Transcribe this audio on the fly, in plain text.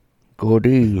Good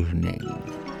evening.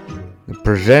 The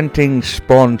presenting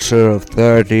sponsor of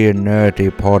 30 and Nerdy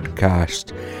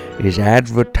podcast is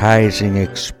Advertising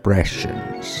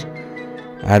Expressions.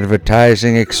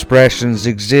 Advertising Expressions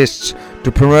exists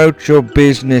to promote your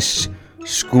business,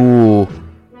 school,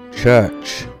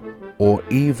 church, or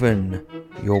even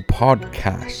your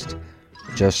podcast,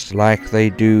 just like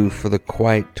they do for the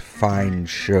quite fine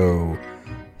show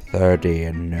 30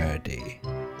 and Nerdy.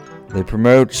 They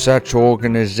promote such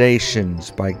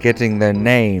organizations by getting their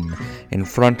name in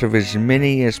front of as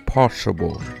many as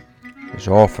possible, as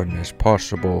often as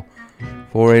possible,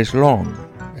 for as long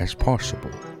as possible.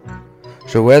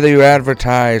 So whether you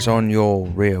advertise on your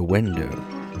rear window,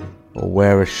 or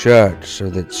wear a shirt so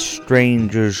that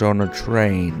strangers on a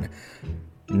train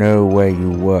know where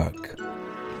you work,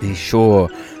 be sure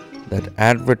that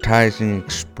Advertising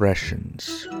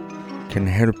Expressions can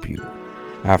help you.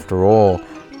 After all,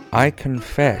 I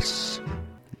confess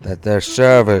that their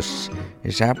service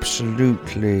is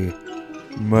absolutely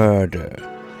murder.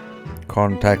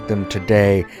 Contact them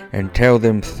today and tell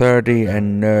them 30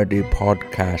 and Nerdy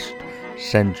podcast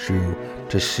sent you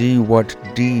to see what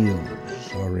deals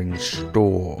are in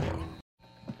store.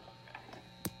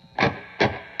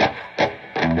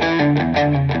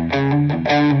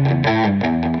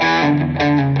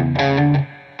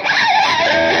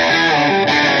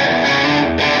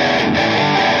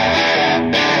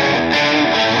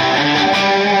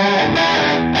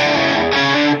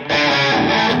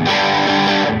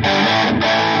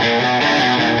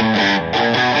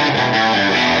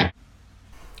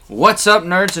 What's up,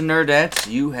 nerds and nerdettes?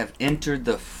 You have entered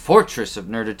the fortress of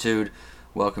nerditude.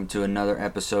 Welcome to another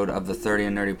episode of the 30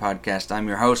 and Nerdy podcast. I'm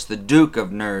your host, the Duke of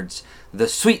Nerds, the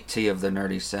sweet tea of the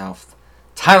nerdy south,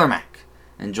 Tyler Mack,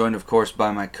 and joined, of course,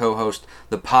 by my co-host,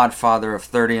 the podfather of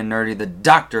 30 and Nerdy, the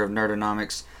doctor of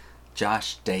nerdonomics,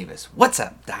 Josh Davis. What's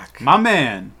up, Doc? My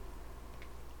man.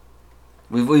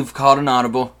 We've called an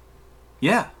audible.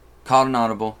 Yeah. Called an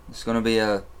audible. It's going to be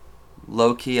a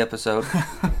low-key episode,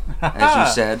 as you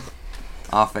said,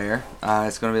 off air.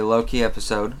 It's going to be a low-key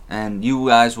episode, and you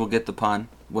guys will get the pun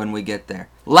when we get there.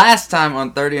 Last time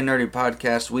on 30 and Nerdy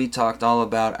podcast, we talked all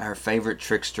about our favorite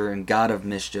trickster and god of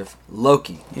mischief,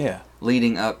 Loki. Yeah.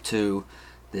 Leading up to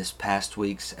this past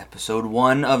week's episode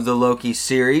 1 of the Loki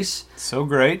series. So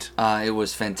great. It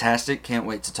was fantastic. Can't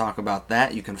wait to talk about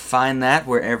that. You can find that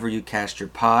wherever you cast your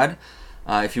pod.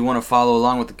 If you want to follow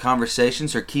along with the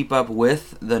conversations or keep up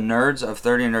with the nerds of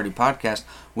 30 and Nerdy podcast,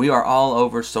 we are all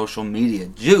over social media.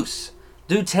 Juice,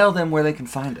 do tell them where they can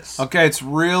find us. Okay, it's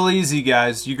real easy,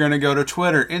 guys. You're going to go to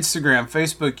Twitter, Instagram,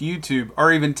 Facebook, YouTube,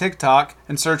 or even TikTok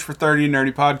and search for 30 and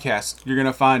Nerdy podcast. You're going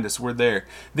to find us. We're there.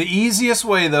 The easiest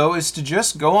way, though, is to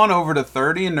just go on over to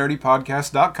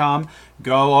 30andnerdypodcast.com,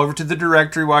 go over to the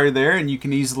directory while you're there, and you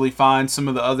can easily find some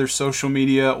of the other social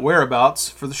media whereabouts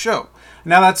for the show.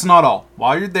 Now, that's not all.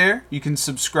 While you're there, you can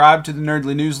subscribe to the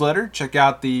Nerdly newsletter, check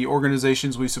out the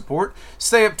organizations we support,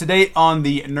 stay up to date on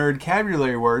the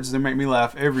nerdcabulary words, they make me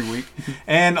laugh every week,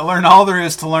 and learn all there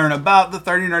is to learn about the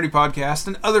 30 Nerdy podcast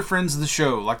and other friends of the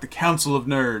show, like the Council of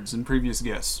Nerds and previous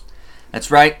guests.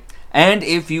 That's right. And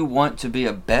if you want to be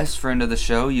a best friend of the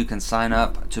show, you can sign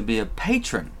up to be a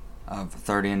patron of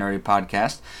 30 and Nerdy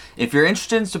podcast. If you're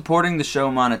interested in supporting the show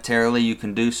monetarily, you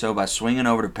can do so by swinging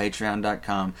over to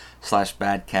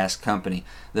patreon.com/badcastcompany.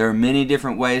 There are many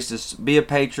different ways to be a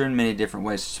patron, many different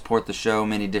ways to support the show,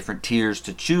 many different tiers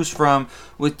to choose from,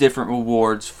 with different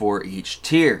rewards for each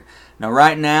tier. Now,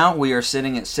 right now, we are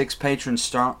sitting at 6 patrons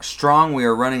strong. We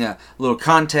are running a little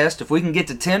contest. If we can get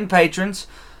to 10 patrons,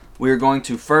 we are going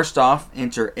to first off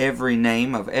enter every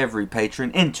name of every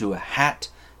patron into a hat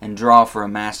and draw for a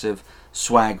massive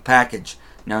swag package.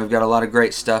 Now, we've got a lot of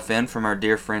great stuff in from our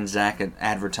dear friend Zach at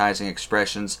Advertising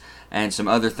Expressions and some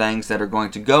other things that are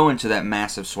going to go into that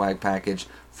massive swag package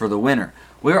for the winner.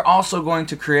 We're also going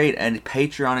to create a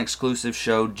Patreon exclusive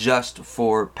show just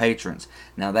for patrons.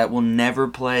 Now, that will never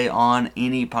play on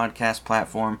any podcast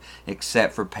platform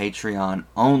except for Patreon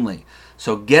only.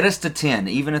 So get us to 10,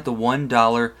 even at the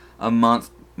 $1 a month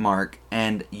mark,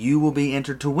 and you will be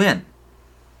entered to win.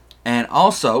 And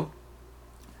also,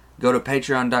 go to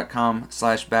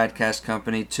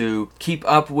patreon.com/badcastcompany to keep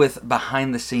up with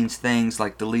behind-the-scenes things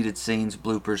like deleted scenes,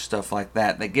 bloopers, stuff like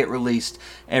that get released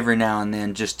every now and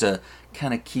then just to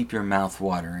kind of keep your mouth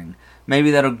watering. Maybe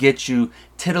that'll get you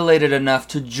titillated enough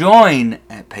to join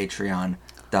at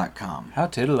patreon.com. How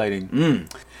titillating.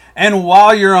 And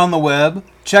while you're on the web,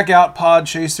 Check out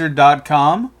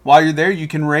podchaser.com. While you're there, you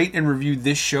can rate and review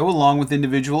this show along with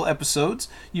individual episodes.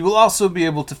 You will also be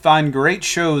able to find great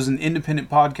shows and independent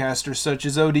podcasters such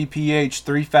as ODPH,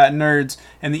 Three Fat Nerds,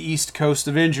 and the East Coast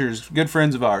Avengers, good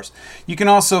friends of ours. You can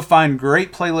also find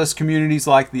great playlist communities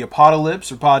like the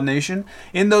Apocalypse or Pod Nation.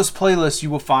 In those playlists,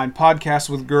 you will find podcasts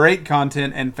with great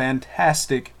content and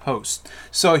fantastic hosts.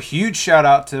 So a huge shout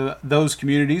out to those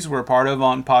communities we're a part of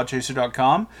on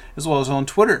podchaser.com as well as on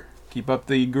Twitter. Keep up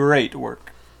the great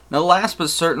work. Now, last but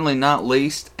certainly not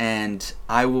least, and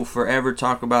I will forever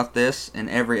talk about this in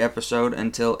every episode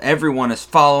until everyone is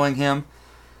following him.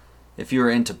 If you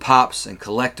are into pops and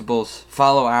collectibles,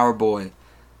 follow our boy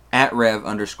at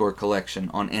Rev_collection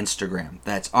on Instagram.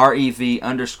 That's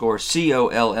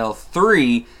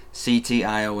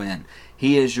REV_COLL3CTION.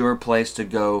 He is your place to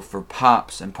go for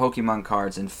pops and Pokemon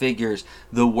cards and figures,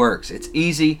 the works. It's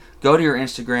easy. Go to your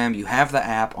Instagram. You have the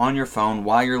app on your phone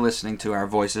while you're listening to our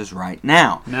voices right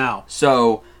now.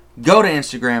 So go to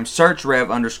Instagram, search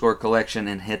Rev_collection,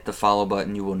 and hit the follow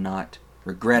button. You will not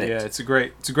regret it. Yeah, it's a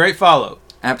great follow.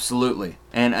 Absolutely.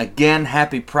 And again,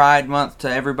 happy Pride Month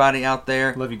to everybody out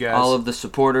there. Love you guys. All of the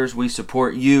supporters. We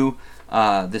support you.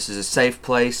 This is a safe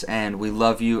place, and we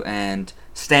love you and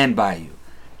stand by you.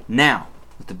 Now,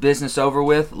 with the business over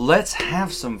with, let's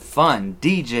have some fun.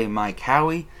 DJ Mike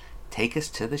Howie, take us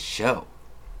to the show.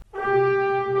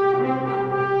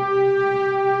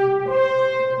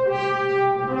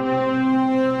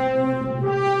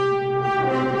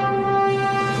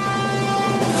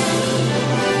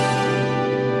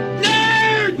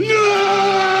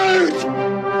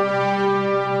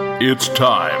 It's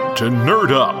time to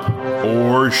nerd up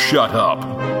or shut up.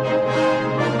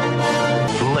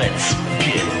 Let's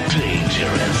get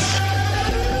dangerous.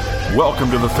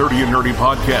 Welcome to the 30 and Nerdy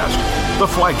Podcast, the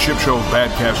flagship show of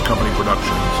Badcast Company Productions.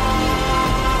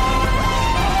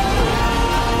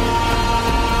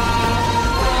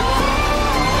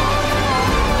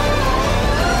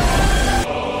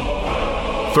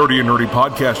 30 and Nerdy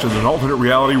Podcast is an alternate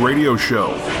reality radio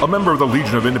show, a member of the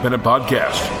Legion of Independent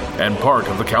Podcasts, and part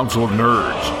of the Council of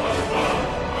Nerds.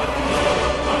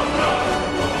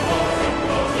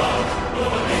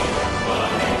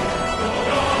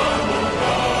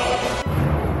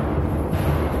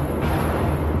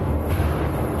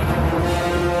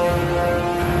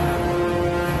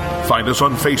 Find us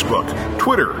on Facebook,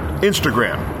 Twitter,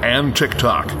 Instagram, and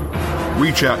TikTok.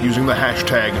 Reach out using the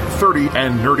hashtag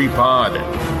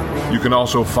 30andNerdyPod. You can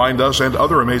also find us and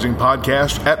other amazing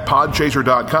podcasts at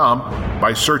podchaser.com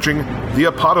by searching The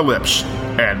Apocalypse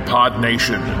and Pod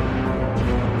Nation.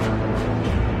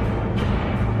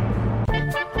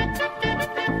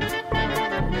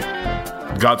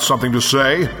 Got something to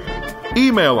say?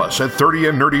 Email us at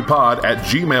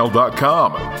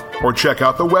 30andnerdypod@gmail.com or check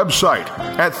out the website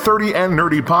at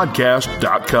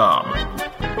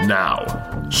 30andnerdypodcast.com.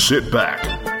 Now, sit back,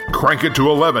 crank it to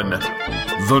 11.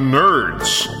 The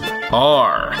nerds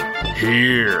are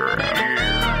here.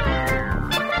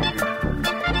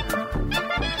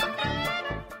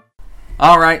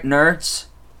 All right, nerds.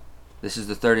 This is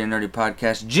the 30 and Nerdy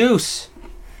Podcast. Juice!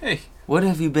 Hey. What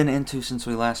have you been into since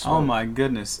we last spoke? Oh my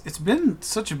goodness. It's been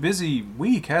such a busy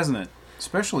week, hasn't it?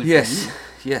 Especially for you.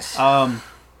 Yes.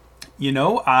 You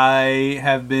know,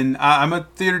 I'm a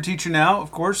theater teacher now,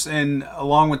 of course, and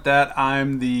along with that,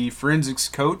 I'm the forensics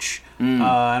coach, and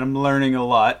I'm learning a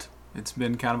lot. It's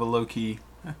been kind of a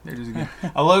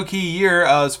low-key year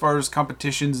as far as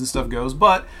competitions and stuff goes,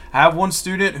 but I have one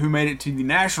student who made it to the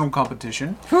national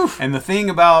competition. Whew. And the thing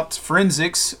about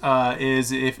forensics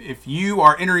is if you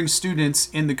are entering students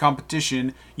in the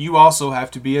competition, you also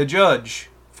have to be a judge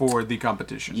for the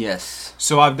competition. Yes.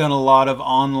 So I've done a lot of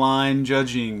online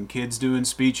judging, kids doing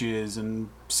speeches and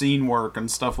scene work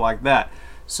and stuff like that.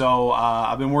 So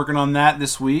I've been working on that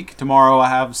this week. Tomorrow I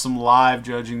have some live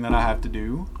judging that I have to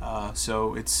do.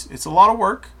 So it's a lot of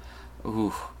work.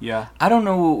 Ooh. Yeah. I don't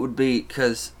know what it would be,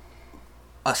 because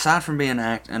aside from being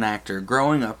an actor,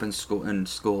 growing up in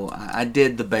school, I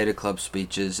did the Beta Club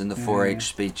speeches and the 4-H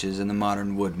speeches and the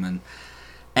Modern Woodman.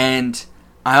 And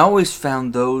I always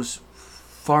found those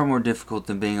far more difficult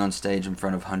than being on stage in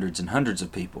front of hundreds and hundreds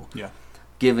of people. Yeah.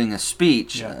 Giving a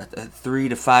speech, a 3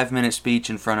 to 5 minute speech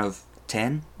in front of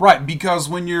 10. Right, because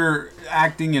when you're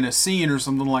acting in a scene or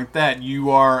something like that,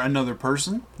 you are another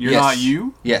person. You're Yes. not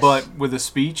you. Yes. But with a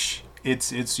speech,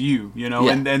 it's you, you know,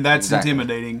 Yeah, and that's exactly.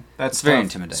 intimidating. That's very tough,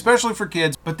 intimidating. especially for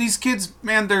kids. But these kids,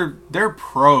 man, they're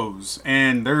pros,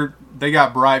 and they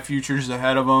got bright futures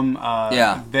ahead of them.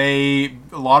 Yeah. A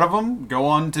lot of them go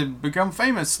on to become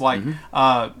famous. Like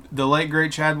the late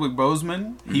great Chadwick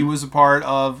Boseman, he was a part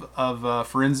of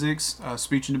Forensics,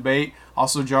 Speech and Debate.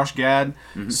 Also Josh Gad.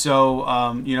 So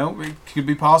it could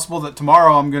be possible that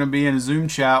tomorrow I'm going to be in a Zoom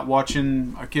chat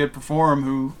watching a kid perform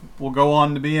who will go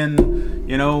on to be in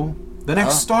the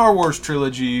next Star Wars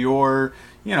trilogy or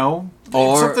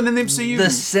something in the MCU.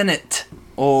 The Senate.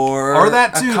 Or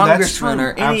that too. A congressman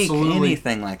or Absolutely.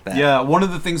 anything like that. Yeah, one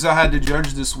of the things I had to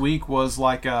judge this week was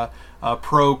like a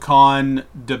pro-con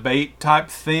debate type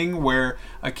thing where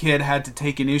a kid had to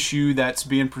take an issue that's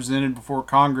being presented before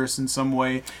Congress in some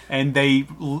way, and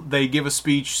they give a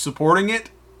speech supporting it,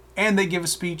 and they give a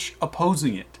speech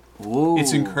opposing it. Ooh.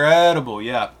 It's incredible,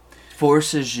 yeah.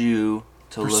 Forces you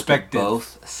to look at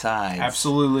both sides.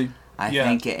 Absolutely. I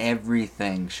think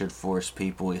everything should force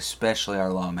people, especially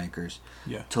our lawmakers,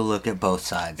 to look at both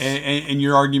sides. And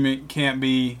your argument can't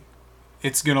be,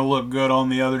 it's going to look good on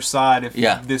the other side if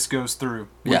this goes through,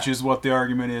 which is what the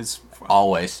argument is.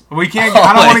 Always. We can't.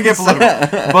 I don't want to get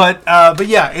political, but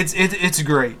yeah, it's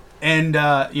great, and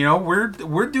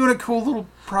we're doing a cool little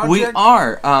project. We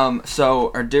are.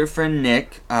 So our dear friend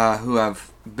Nick, who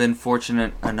I've been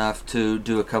fortunate enough to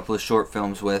do a couple of short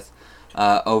films with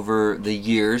over the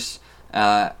years.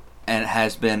 And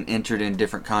has been entered in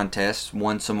different contests,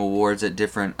 won some awards at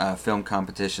different film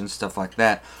competitions, stuff like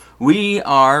that. We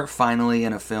are finally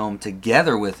in a film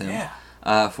together with him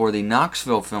for the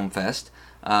Knoxville Film Fest.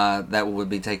 That will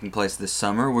be taking place this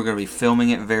summer. We're going to be filming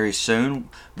it very soon.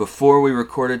 Before we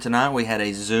recorded tonight, we had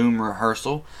a Zoom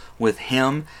rehearsal with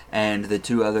him and the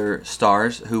two other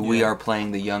stars who we are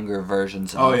playing the younger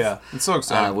versions of. Oh, yeah. It's so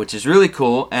exciting. Which is really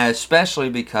cool, especially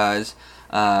because...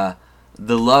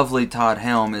 the lovely Todd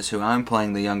Helm is who I'm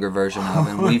playing the younger version of,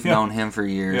 and we've known him for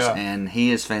years, and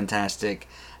he is fantastic.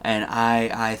 And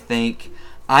I think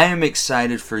I am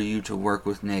excited for you to work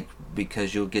with Nick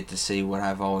because you'll get to see what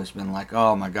I've always been like.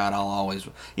 Oh my God, I'll always,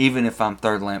 even if I'm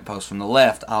third lamppost from the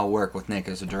left, I'll work with Nick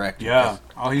as a director. Yeah,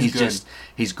 he's good.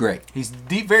 He's great. He's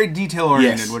very detail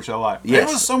oriented, which I like. It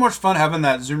was so much fun having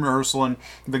that Zoom rehearsal, and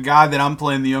the guy that I'm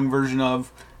playing the young version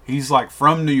of, he's like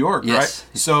from New York, right?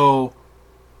 So.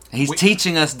 He's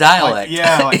teaching us dialect.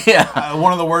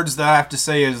 One of the words that I have to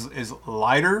say is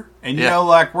lighter. And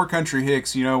we're country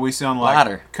hicks, we sound like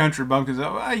lighter. Country bumpkins.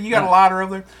 Oh, you got a lighter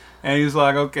over there? And he's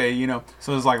like, okay,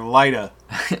 so it's like lighter.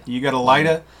 You got a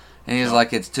lighter? And he's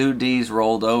like, it's two D's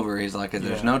rolled over. He's like,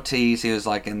 there's no T's. He was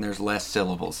like, and there's less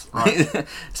syllables. Right.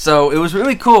 So it was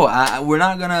really cool. We're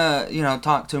not going to,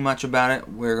 talk too much about it.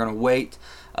 We're going to wait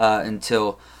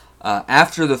until...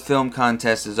 after the film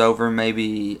contest is over,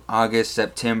 maybe August,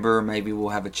 September, maybe we'll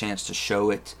have a chance to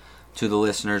show it to the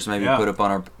listeners. Maybe put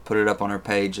it up on our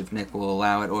page if Nick will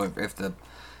allow it, or if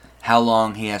how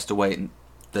long he has to wait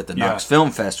that the Knox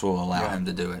Film Fest will allow him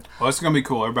to do it. Well, it's going to be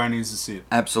cool. Everybody needs to see it.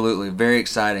 Absolutely. Very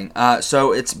exciting.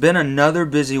 So it's been another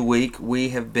busy week. We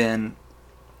have been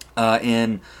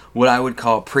in what I would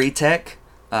call pre-tech.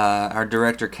 Our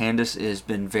director, Candace, has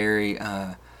been very...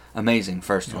 amazing,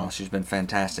 first of all. She's been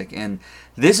fantastic. And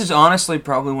this is honestly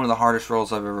probably one of the hardest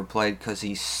roles I've ever played because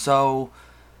he's so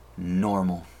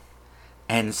normal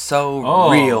and so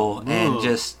real and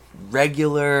just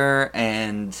regular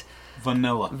and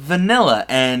vanilla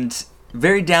and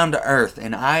very down to earth.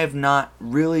 And I have not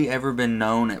really ever been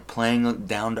known at playing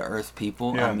down to earth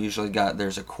people. I'm usually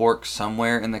there's a quirk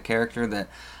somewhere in the character that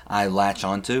I latch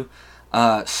onto.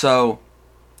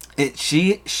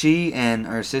 She and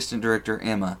our assistant director,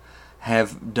 Emma,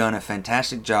 have done a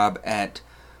fantastic job at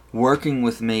working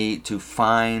with me to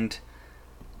find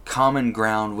common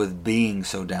ground with being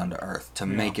so down to earth to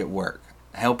make it work.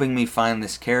 Helping me find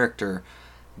this character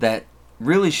that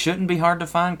really shouldn't be hard to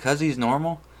find because he's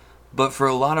normal. But for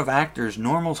a lot of actors,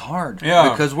 normal's hard. Yeah.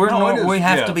 Because we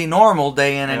have to be normal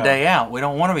day in and day out. We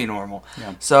don't want to be normal.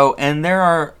 Yeah. So, and there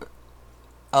are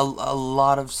a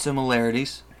lot of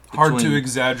similarities. Hard to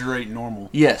exaggerate normal.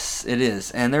 Yes, it is.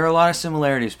 And there are a lot of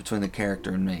similarities between the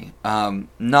character and me.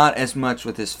 Not as much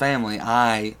with his family.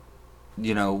 I,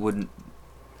 would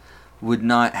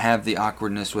not have the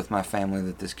awkwardness with my family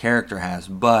that this character has.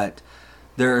 But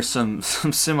there are some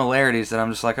similarities that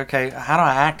I'm just like, okay, how do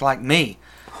I act like me?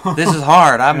 This is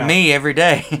hard. I'm me every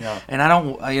day. Yeah. And I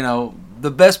don't, the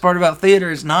best part about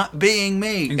theater is not being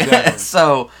me.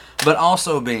 Exactly. But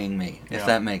also being me, if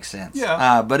that makes sense.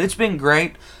 Yeah. But it's been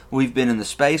great. We've been in the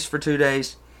space for 2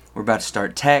 days. We're about to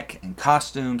start tech and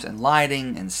costumes and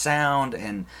lighting and sound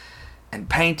and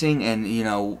painting. And,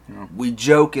 we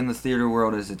joke in the theater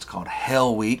world as it's called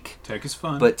Hell Week. Tech is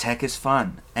fun. But tech is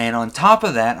fun. And on top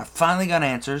of that, I finally got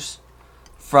answers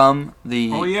from the,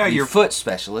 your foot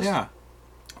specialist. Yeah.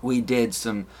 We did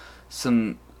some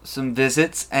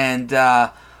visits, and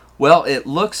well, it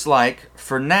looks like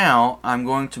for now I'm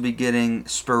going to be getting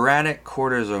sporadic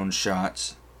cortisone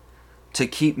shots to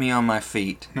keep me on my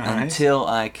feet until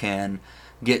I can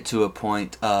get to a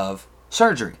point of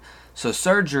surgery. So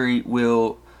surgery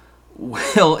will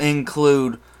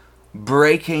include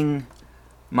breaking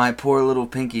my poor little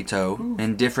pinky toe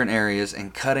in different areas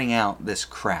and cutting out this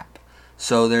crap.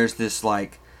 So there's this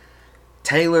like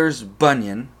Taylor's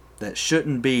bunion that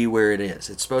shouldn't be where it is.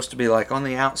 It's supposed to be like on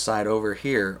the outside over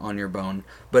here on your bone,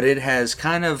 but it has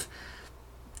kind of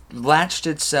latched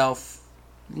itself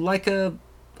like a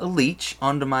leech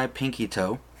onto my pinky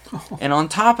toe. And on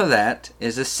top of that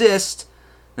is a cyst,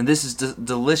 and this is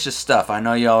delicious stuff. I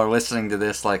know y'all are listening to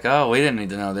this like, oh, we didn't need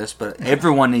to know this, but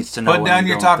everyone needs to know. Put down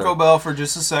your Taco Bell for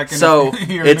just a second. So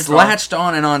it's latched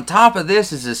on, and on top of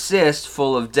this is a cyst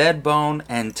full of dead bone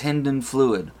and tendon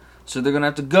fluid. So they're going to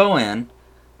have to go in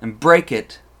and break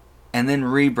it, and then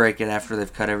re-break it after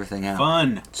they've cut everything out.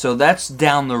 Fun. So that's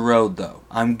down the road, though.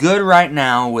 I'm good right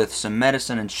now with some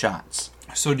medicine and shots.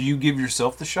 So do you give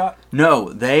yourself the shot?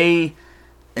 No, they...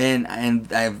 And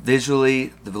I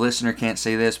visually, the listener can't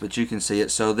see this, but you can see it.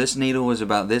 So this needle was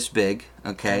about this big,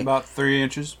 okay? About 3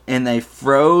 inches. And they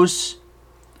froze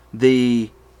the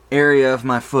area of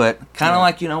my foot, kind of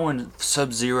like, you know, when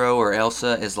Sub-Zero or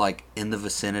Elsa is like in the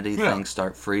vicinity, things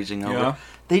start freezing over. Yeah.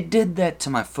 They did that to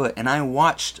my foot, and I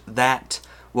watched that,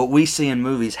 what we see in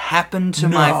movies, happen to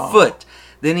my foot.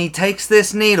 Then he takes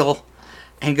this needle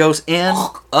and goes in,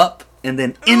 up, and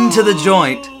then into the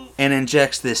joint and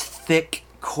injects this thick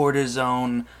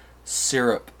cortisone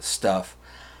syrup stuff.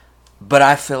 But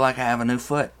I feel like I have a new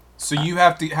foot. So you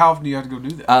have to. How often do you have to go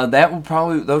do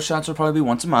that? Those shots will probably be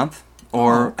once a month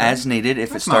or as needed if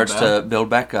That's it starts not bad. to build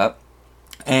back up.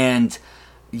 And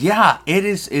yeah, it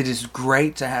is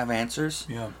great to have answers.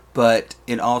 Yeah. But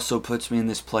it also puts me in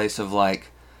this place of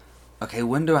like, okay,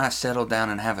 when do I settle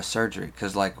down and have a surgery?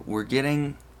 Because like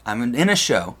I'm in a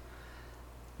show.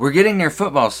 We're getting near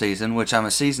football season, which I'm a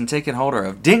season ticket holder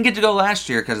of. Didn't get to go last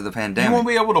year because of the pandemic. You won't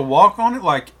be able to walk on it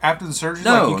like after the surgery?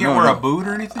 No, like you can't wear a boot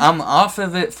or anything? I'm off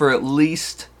of it for at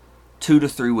least 2 to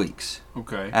 3 weeks.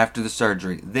 Okay. After the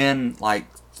surgery. Then like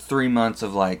 3 months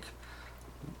of like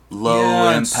low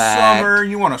impact. It's summer,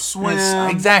 you want to swim.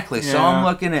 Exactly. Yeah. So I'm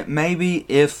looking at maybe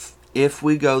if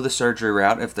we go the surgery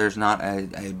route, if there's not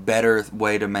a better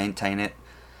way to maintain it,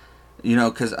 you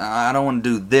know, because I don't want to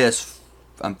do this.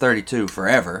 I'm 32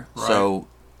 forever, right. So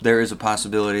there is a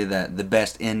possibility that the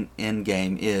best end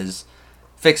game is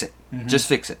fix it. Mm-hmm. Just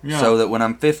fix it. Yeah. So that when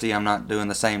I'm 50, I'm not doing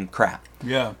the same crap.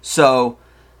 Yeah. So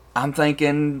I'm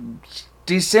thinking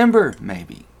December,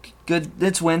 maybe. Good.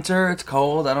 It's winter. It's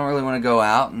cold. I don't really want to go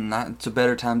out, and it's a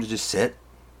better time to just sit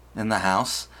in the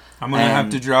house. I'm going to have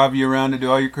to drive you around to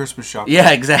do all your Christmas shopping. Yeah,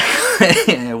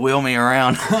 exactly. Wheel me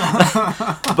around.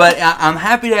 But I'm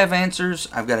happy to have answers.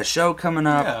 I've got a show coming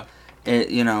up. Yeah.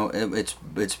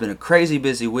 It's been a crazy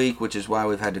busy week, which is why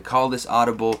we've had to call this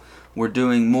audible. We're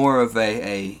doing more of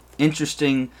a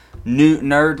interesting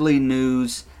nerdly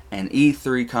news and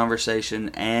E3 conversation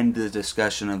and the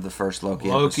discussion of the first Loki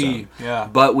episode. Yeah.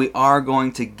 But we are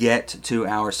going to get to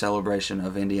our celebration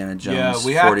of Indiana Jones' 40th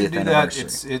we have to do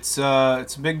anniversary. that. It's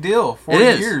a big deal. 40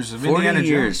 years of Indiana 40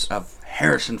 years Jones. of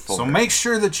Harrison Ford. So make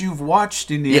sure that you've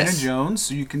watched Indiana Yes. Jones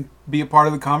so you can be a part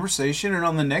of the conversation. And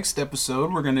on the next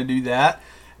episode, we're going to do that.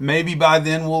 Maybe by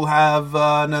then we'll have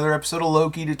another episode of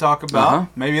Loki to talk about. Uh-huh.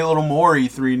 Maybe a little more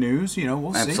E3 news. You know,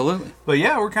 we'll see. Absolutely. But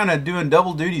yeah, we're kind of doing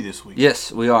double duty this week.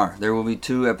 Yes, we are. There will be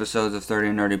 2 episodes of 30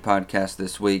 and Nerdy Podcast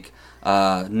this week.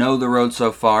 Know the road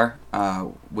so far.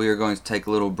 We are going to take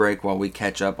a little break while we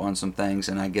catch up on some things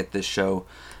and I get this show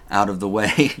out of the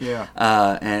way. Yeah.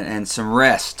 And some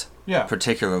rest. Yeah.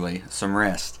 Particularly some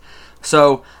rest.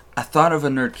 So I thought of a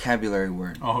nerdcabulary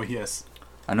word. Oh, yes.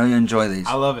 I know you enjoy these.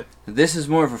 I love it. This is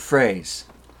more of a phrase.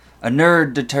 A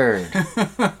nerd deterred.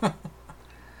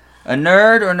 A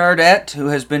nerd or nerdette who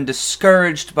has been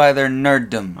discouraged by their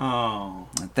nerddom. Oh.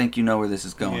 I think you know where this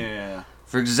is going. Yeah.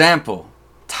 For example,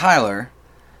 Tyler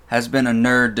has been a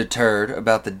nerd deterred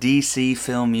about the DC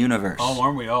film universe. Oh,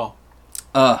 aren't we all?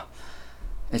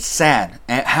 It's sad.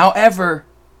 However,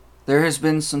 there has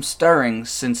been some stirring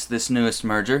since this newest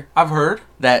merger I've heard.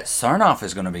 that Sarnoff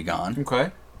is going to be gone.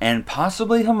 Okay. And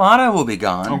possibly Hamada will be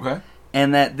gone. Okay.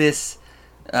 And that this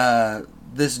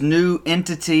new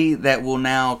entity that will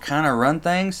now kind of run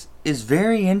things is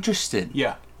very interested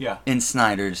Yeah. Yeah. in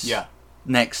Snyder's Yeah.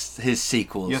 his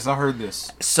sequels. Yes, I heard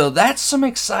this. So that's some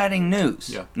exciting news.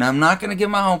 Yeah. Now, I'm not going to get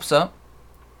my hopes up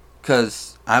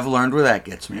because I've learned where that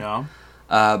gets me. Yeah.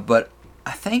 But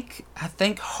I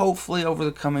think hopefully over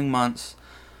the coming months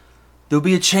there'll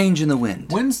be a change in the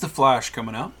wind. When's The Flash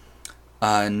coming out?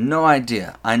 No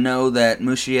idea. I know that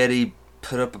Muschietti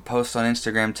put up a post on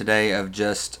Instagram today of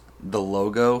just the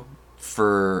logo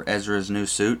for Ezra's new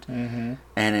suit, and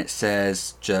it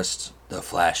says just the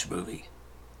Flash movie.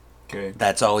 Okay.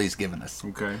 That's all he's given us.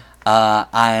 Okay.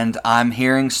 And I'm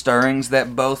hearing stirrings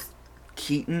that both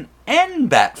Keaton and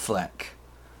Batfleck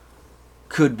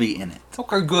could be in it,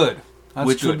 Okay, good. That's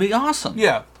which good. would be awesome.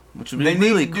 Yeah. Which would be They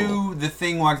really need to cool. do the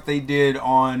thing like they did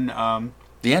on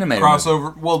The animated movie.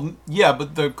 crossover. Well, yeah,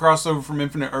 but the crossover from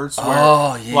Infinite Earths, where,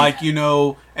 Oh, yeah. like, you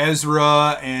know,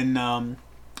 Ezra and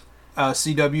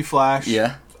CW Flash.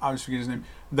 Yeah. I always forget his name.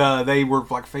 They were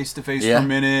like face to face Yeah. for a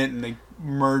minute, and they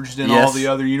merged in Yes. all the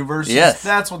other universes. Yes.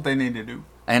 That's what they need to do.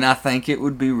 And I think it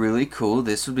would be really cool.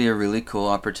 This would be a really cool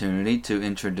opportunity to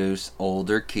introduce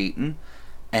older Keaton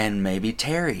and maybe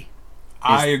Terry.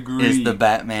 I agree. Is the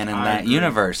Batman in I that agree.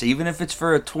 universe. Even if it's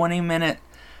for a 20-minute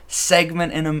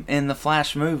segment in the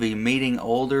Flash movie, meeting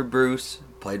older Bruce,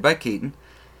 played by Keaton,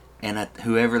 and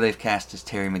whoever they've cast as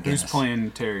Terry McGinnis. Who's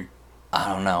playing Terry? I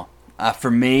don't know.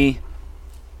 For me,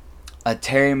 a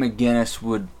Terry McGinnis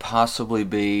would possibly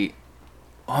be...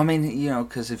 I mean, you know,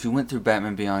 because if you went through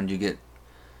Batman Beyond, you get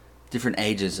different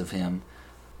ages of him.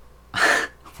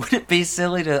 Would it be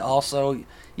silly to also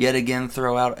yet again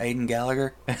throw out Aidan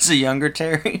Gallagher as a younger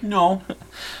Terry? No.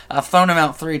 I've thrown him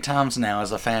out 3 times now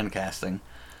as a fan casting.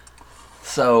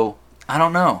 So, I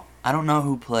don't know. I don't know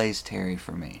who plays Terry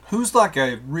for me. Who's like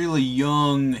a really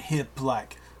young, hip,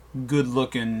 like,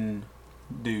 good-looking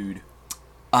dude?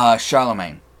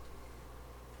 Charlemagne.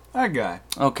 That guy.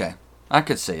 Okay. I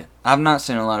could see it. I've not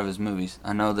seen a lot of his movies.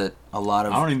 I know that a lot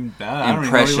of I don't even know what he looks like.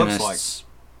 impressionists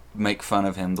make fun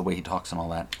of him, the way he talks and all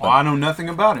that. Well, I know nothing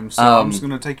about him, so I'm just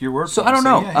going to take your word for So it. I don't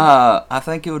know. Yeah, I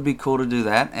think it would be cool to do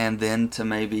that, and then to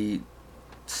maybe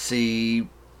see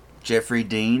Jeffrey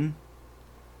Dean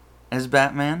as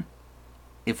Batman.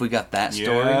 If we got that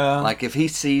story, Yeah. like if he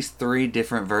sees 3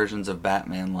 different versions of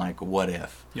Batman, like what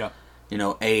if? yeah. You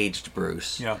know, aged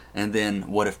Bruce. Yeah. And then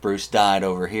what if Bruce died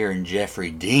over here and Jeffrey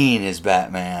Dean is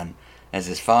Batman as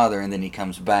his father, and then he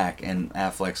comes back and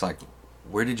Affleck's like,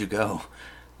 where did you go?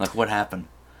 Like, what happened?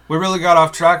 We really got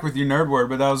off track with your nerd word,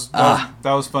 but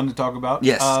that was fun to talk about.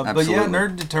 Yes, But yeah, absolutely.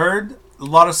 Nerd Deterred. A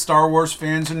lot of Star Wars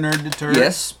fans are Nerd Deterred.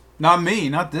 Yes. Not me,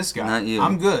 not this guy. Not you.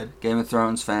 I'm good. Game of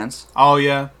Thrones fans? Oh,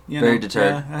 yeah. You Very know,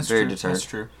 deterred. Yeah, that's Very true. deterred. That's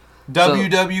true.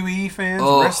 WWE fans,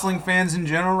 Oh. wrestling fans in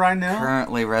general right now.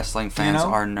 Currently, wrestling fans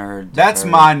know, are nerd That's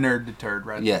deterred. my Nerd Deterred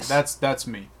right Yes. there. That's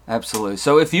me. Absolutely.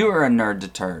 So if you are a nerd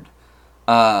deterred,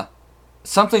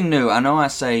 something new. I know I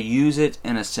say use it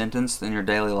in a sentence in your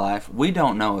daily life. We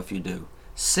don't know if you do.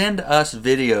 Send us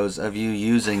videos of you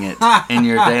using it in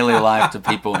your daily life to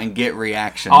people and get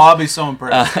reactions. Oh, I'll be so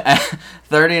impressed.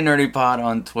 30 and Nerdy Pod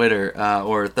on Twitter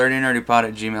or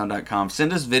 30nerdypod@gmail.com.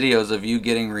 Send us videos of you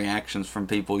getting reactions from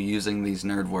people using these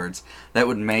nerd words. That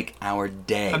would make our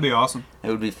day. That'd be awesome. It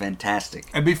would be fantastic.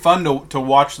 It'd be fun to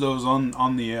watch those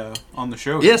on the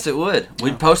show. Yes, it would.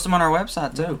 We'd post them on our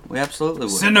website too. We absolutely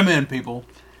would. Send them in, people.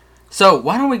 So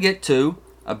why don't we get to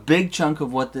a big chunk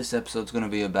of what this episode's going to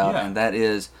be about, Yeah. and that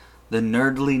is the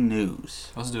nerdly news.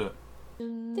 Let's do it.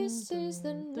 This is the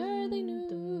nerdy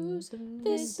news.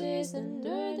 This is the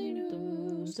nerdy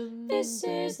news. This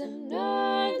is the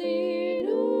nerdy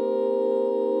news.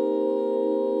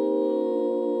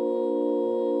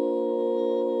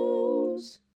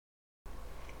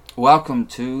 Welcome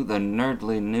to the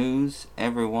nerdly news,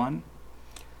 everyone.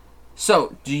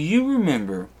 So, do you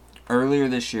remember earlier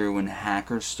this year when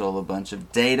hackers stole a bunch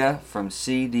of data from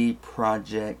CD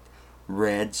Projekt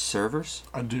Red servers?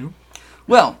 I do.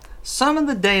 Well, some of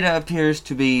the data appears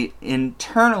to be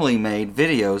internally made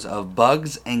videos of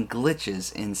bugs and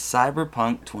glitches in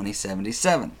Cyberpunk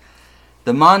 2077.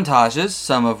 The montages,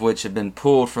 some of which have been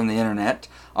pulled from the internet,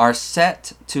 are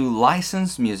set to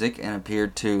licensed music and appear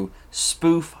to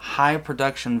spoof high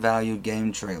production value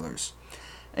game trailers.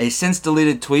 A since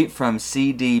deleted tweet from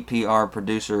CDPR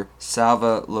producer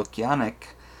Salva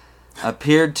Lukyanek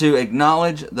appeared to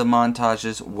acknowledge the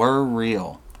montages were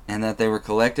real and that they were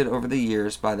collected over the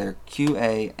years by their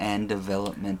QA and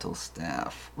developmental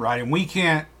staff. Right, and we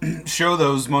can't show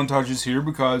those montages here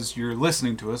because you're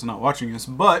listening to us, not watching us,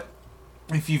 but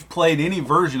if you've played any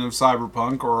version of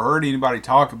Cyberpunk or heard anybody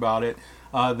talk about it,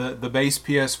 the base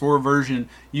PS4 version,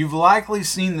 you've likely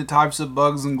seen the types of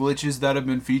bugs and glitches that have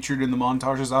been featured in the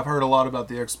montages. I've heard a lot about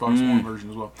the Xbox One version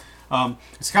as well.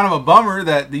 It's kind of a bummer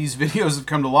that these videos have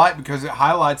come to light because it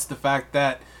highlights the fact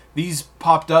that these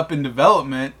popped up in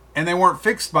development and they weren't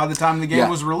fixed by the time the game Yeah.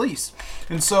 was released.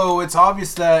 And so it's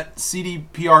obvious that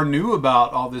CDPR knew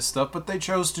about all this stuff, but they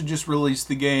chose to just release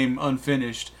the game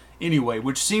unfinished anyway,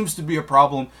 which seems to be a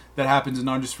problem that happens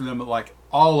not just for them, but like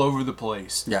all over the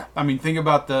place. Yeah. I mean, think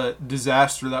about the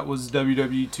disaster that was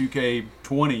WWE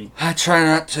 2K20. I try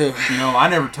not to. You know, I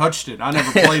never touched it. I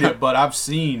never played it, but I've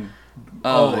seen.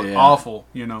 Yeah. Awful,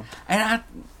 you know. And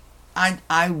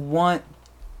I want,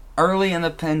 early in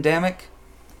the pandemic,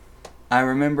 I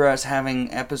remember us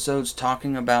having episodes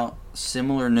talking about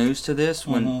similar news to this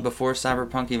before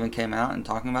Cyberpunk even came out, and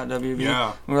talking about WWE.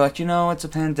 Yeah. We were like, it's a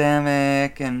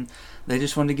pandemic and they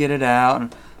just wanted to get it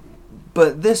out.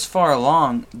 But this far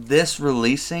along, this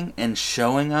releasing and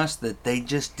showing us that they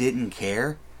just didn't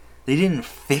care. They didn't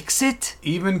fix it.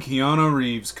 Even Keanu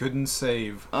Reeves couldn't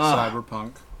save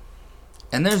Cyberpunk.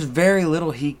 And there's very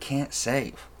little he can't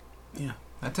save. Yeah,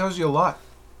 that tells you a lot.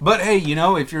 But hey,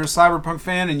 if you're a Cyberpunk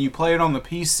fan and you play it on the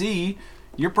PC,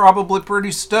 you're probably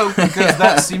pretty stoked because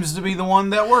that seems to be the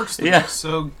one that works the best.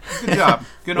 So, good job.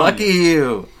 Good on Lucky you.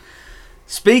 you.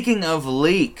 Speaking of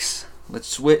leaks, let's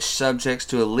switch subjects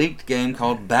to a leaked game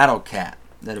called Battle Cat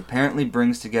that apparently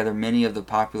brings together many of the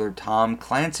popular Tom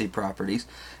Clancy properties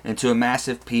into a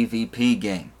massive PvP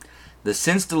game. The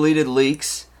since-deleted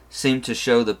leaks seem to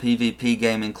show the PvP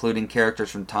game including characters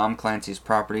from Tom Clancy's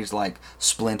properties like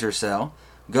Splinter Cell,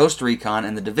 Ghost Recon,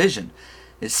 and The Division.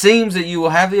 It seems that you will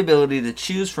have the ability to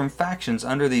choose from factions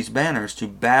under these banners to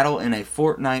battle in a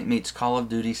Fortnite meets Call of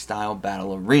Duty style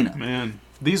battle arena. Man,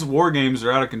 these war games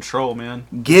are out of control, man.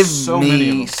 Give So many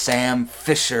of me them. Sam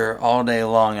Fisher all day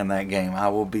long in that game. I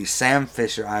will be Sam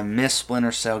Fisher. I miss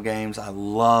Splinter Cell games. I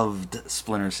loved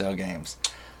Splinter Cell games.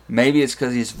 Maybe it's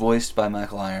because he's voiced by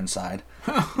Michael Ironside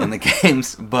in the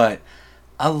games, but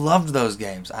I loved those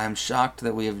games. I'm shocked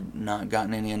that we have not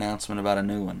gotten any announcement about a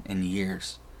new one in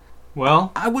years.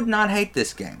 Well, I would not hate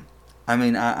this game. I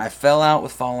mean, I fell out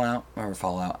with Fallout. I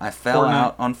fell Fortnite.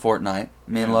 out on Fortnite.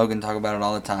 Me and Logan talk about it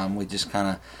all the time. We just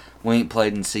we ain't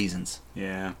played in seasons.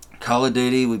 yeah. Call of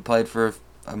Duty, we played for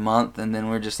a month, and then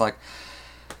we're just like,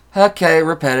 okay,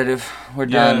 repetitive. We're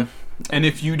done. And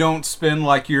if you don't spend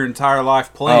like your entire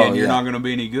life playing, Oh, you're yeah. not going to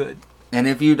be any good. And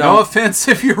if you don't, No offense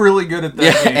if you're really good at that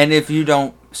yeah, game. and if you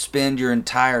don't spend your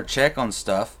entire check on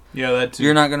stuff, Yeah, that too.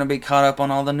 you're not going to be caught up on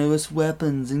all the newest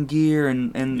weapons and gear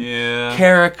and Yeah.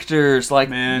 characters. Like,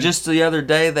 Man. just the other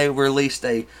day, they released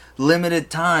a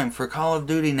limited time for Call of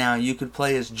Duty now. You could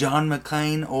play as John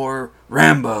McClane or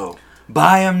Rambo.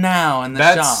 Buy them now in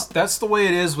the shop. That's the way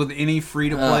it is with any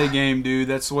free-to-play Ugh. game, dude.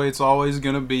 That's the way it's always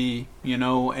going to be,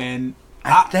 and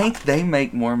I think they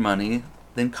make more money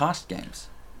than cost games.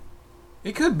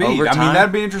 it could be. Over I mean, time.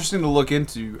 that'd be interesting to look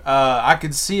into. I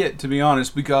could see it, to be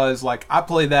honest, because, like, I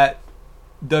play that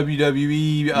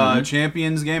WWE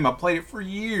Champions game. I played it for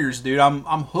years, dude. I'm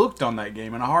hooked on that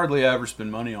game, and I hardly ever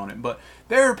spend money on it. But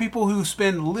there are people who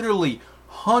spend literally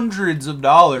hundreds of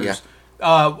dollars. Yeah.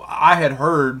 I had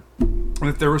heard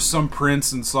that there was some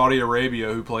prince in Saudi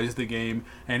Arabia who plays the game,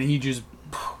 and he just,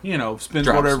 spends Drops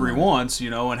whatever he money. wants,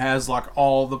 and has like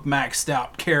all the maxed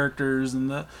out characters and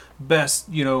the best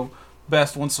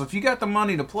ones. So if you got the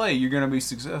money to play, you're going to be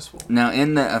successful. Now,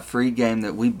 in a free game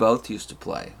that we both used to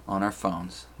play on our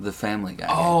phones, the Family Guy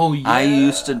game, Oh, yeah. I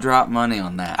used to drop money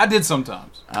on that. I did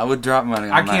sometimes. I would drop money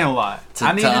on I that. can't lie. To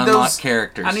I needed unlock those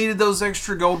characters. I needed those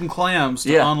extra golden clams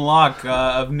to Yeah. unlock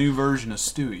a new version of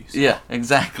Stewie's. Yeah,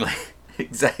 exactly.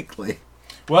 Exactly.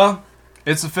 Well,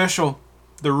 it's official.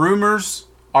 The rumors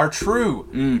are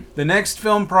true. The next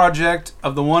film project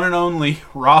of the one and only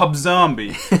Rob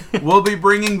Zombie will be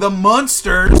bringing the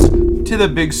Munsters to the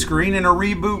big screen in a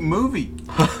reboot movie.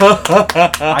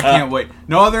 I can't wait.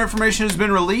 No other information has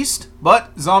been released,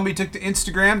 but Zombie took to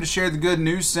Instagram to share the good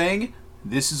news, saying,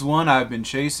 "This is one I've been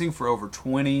chasing for over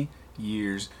 20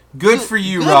 years." Good for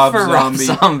you, Good Rob for Rob Zombie.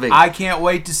 Zombie. I can't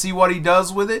wait to see what he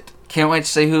does with it. Can't wait to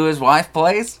see who his wife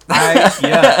plays.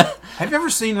 Yeah. Have you ever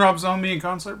seen Rob Zombie in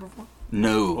concert before?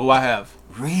 No. Oh, I have.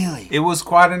 Really? It was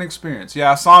quite an experience.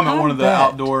 Yeah, I saw him at I one of the bet.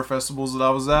 outdoor festivals that I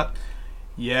was at.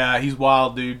 Yeah, he's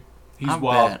wild, dude. He's I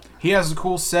wild. bet. He has a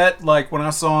cool set. Like, when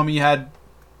I saw him, he had,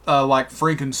 like,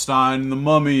 Frankenstein, the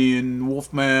Mummy, and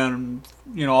Wolfman,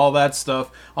 and, all that stuff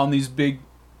on these big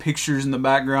pictures in the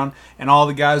background. And all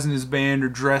the guys in his band are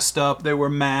dressed up. They wear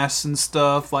masks and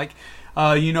stuff. Like,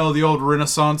 the old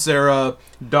Renaissance era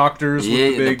doctors Yeah,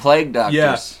 with the big... plague doctors.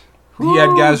 Yeah. He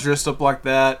had guys dressed up like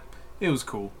that. It was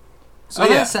cool. So, Oh,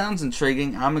 yeah. that sounds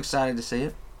intriguing. I'm excited to see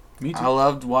it. Me too. I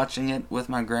loved watching it with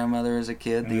my grandmother as a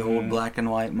kid, the old black and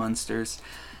white Munsters.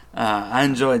 I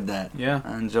enjoyed that. Yeah.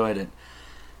 I enjoyed it.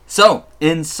 So,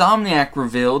 Insomniac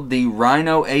revealed the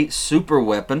Rhino 8 super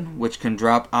weapon, which can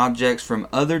drop objects from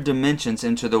other dimensions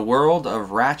into the world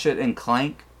of Ratchet and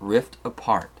Clank Rift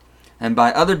Apart. And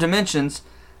by other dimensions,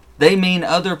 they mean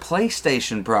other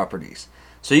PlayStation properties.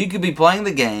 So you could be playing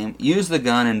the game, use the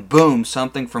gun, and boom,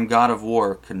 something from God of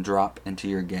War can drop into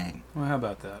your game. Well, how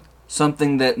about that?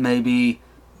 Something that maybe...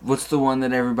 What's the one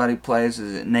that everybody plays?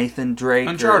 Is it Nathan Drake?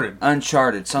 Uncharted.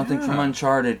 Uncharted. Something from Yeah.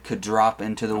 Uncharted could drop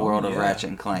into the world of Yeah. Ratchet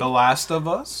and Clank. The Last of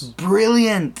Us?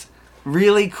 Brilliant.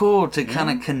 Really cool to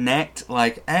kind of connect,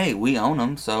 like, hey, we own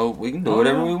them, so we can do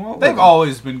whatever we want with They've them.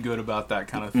 always been good about that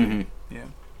kind of thing. Mm-hmm. Yeah.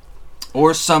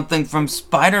 Or something from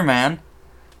Spider-Man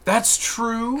That's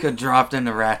true. could drop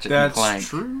into Ratchet and That's Clank.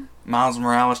 true. Miles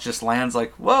Morales just lands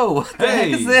like, whoa, what the heck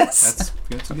Hey, is this?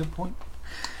 that's a good point.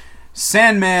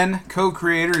 Sandman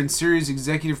co-creator and series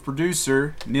executive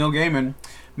producer Neil Gaiman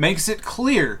makes it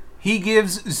clear he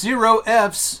gives 0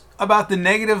 Fs about the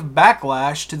negative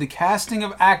backlash to the casting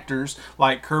of actors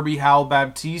like Kirby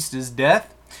Howell-Baptiste as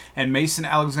Death and Mason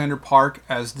Alexander Park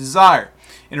as Desire.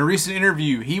 In a recent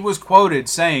interview, he was quoted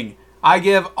saying, "I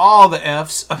give all the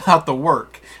Fs about the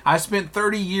work. I spent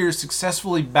 30 years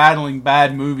successfully battling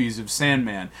bad movies of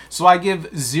Sandman, so I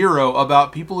give 0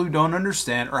 about people who don't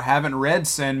understand or haven't read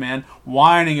Sandman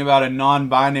whining about a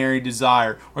non-binary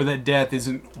desire or that death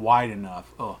isn't wide enough.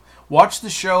 Ugh. Watch the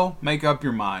show, make up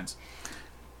your minds."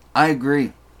 I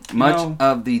agree. Much know-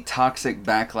 of the toxic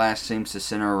backlash seems to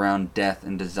center around Death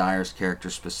and Desire's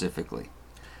characters specifically.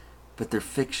 But they're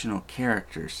fictional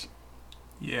characters.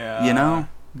 Yeah. You know?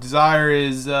 Desire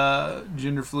is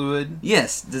gender fluid.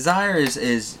 Yes, Desire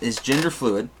is gender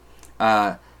fluid.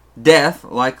 Death,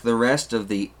 like the rest of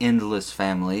the Endless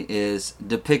family, is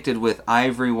depicted with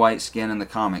ivory white skin in the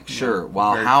comics. Sure,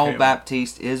 while very Howell pale.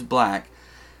 Baptiste is black,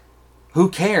 who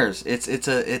cares? It's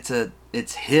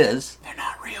his. They're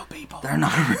not real people. They're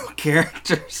not real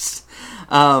characters.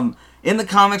 In the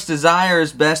comics, Desire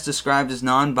is best described as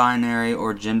non-binary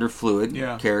or gender fluid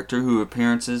Yeah. character who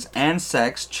appearances and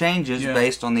sex changes Yeah.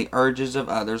 based on the urges of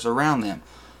others around them.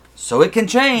 So it can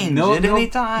change at any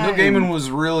time. Neil Gaiman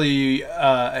was really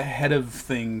ahead of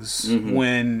things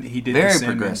when he did Very the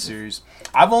Sandman progressive. series.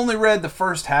 I've only read the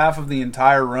first half of the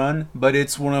entire run, but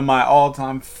it's one of my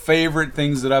all-time favorite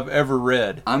things that I've ever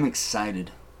read. I'm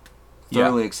excited. Yeah.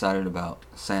 Thoroughly excited about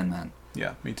Sandman.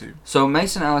 Yeah, me too. So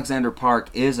Mason Alexander Park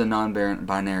is a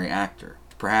non-binary actor.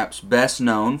 Perhaps best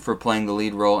known for playing the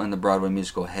lead role in the Broadway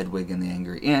musical Hedwig and the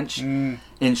Angry Inch.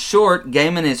 In short,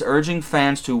 Gaiman is urging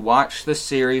fans to watch the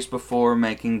series before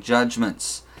making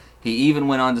judgments. He even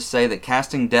went on to say that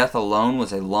casting Death alone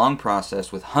was a long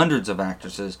process with hundreds of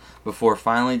actresses before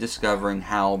finally discovering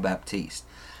Howell Baptiste.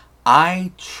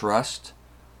 I trust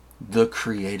the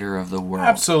creator of the world.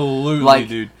 Absolutely, Like,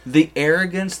 dude. the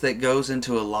arrogance that goes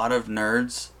into a lot of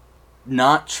nerds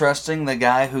not trusting the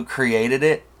guy who created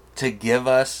it to give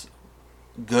us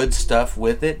good stuff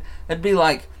with it. It'd be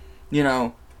like, you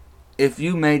know, if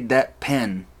you made that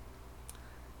pen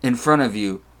in front of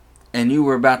you and you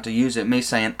were about to use it, me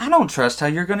saying, I don't trust how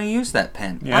you're going to use that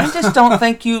pen. Yeah. I just don't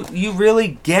think you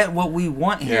really get what we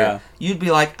want here. Yeah. You'd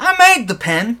be like, I made the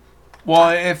pen. Well,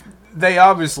 if they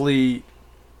obviously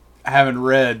haven't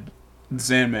read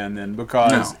Sandman then,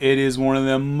 because No. it is one of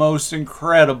the most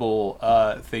incredible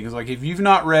things. Like, if you've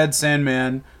not read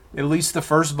Sandman, at least the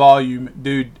first volume,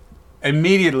 dude,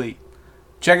 immediately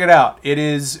check it out. It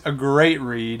is a great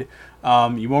read.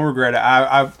 You won't regret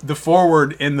it. The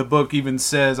foreword in the book even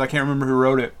says, I can't remember who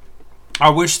wrote it, I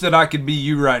wish that I could be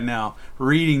you right now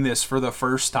reading this for the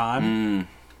first time.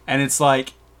 And it's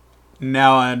like,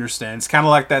 now I understand. It's kind of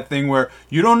like that thing where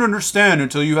you don't understand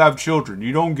until you have children.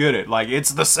 You don't get it. Like,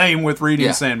 it's the same with reading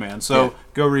Yeah. Sandman. So Yeah.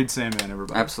 go read Sandman,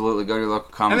 everybody. Absolutely. Go to your local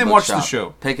comic And then book watch the shop. show.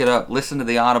 Pick it up. Listen to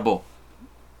the Audible.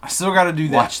 I still got to do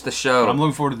that. Watch the show. But I'm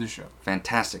looking forward to the show.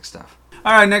 Fantastic stuff.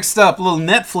 All right, next up, a little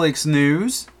Netflix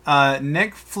news.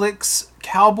 Netflix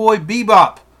Cowboy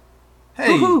Bebop.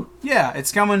 Hey, Woohoo. yeah,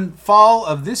 it's coming fall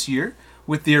of this year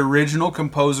with the original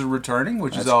composer returning,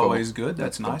 which is That's cool. always good.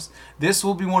 That's That's cool. nice. This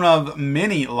will be one of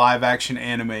many live-action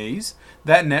animes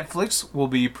that Netflix will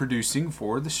be producing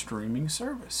for the streaming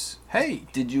service. Hey,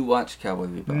 Did you watch Cowboy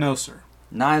Bebop? no, sir.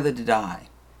 Neither did I.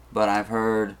 But I've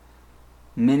heard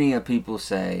many of people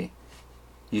say,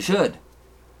 you should.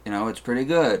 You know, it's pretty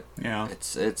good. Yeah.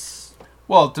 It's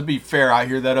Well, to be fair, I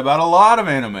hear that about a lot of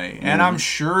anime, and I'm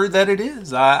sure that it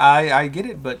is. I get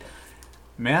it, but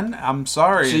man, I'm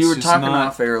sorry. So it's you were just talking not,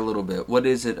 off air a little bit. What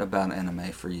is it about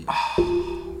anime for you?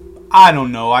 I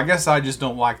don't know. I guess I just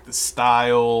don't like the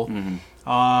style. Mm-hmm.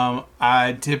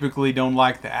 I typically don't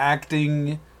like the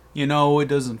acting. You know, it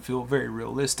doesn't feel very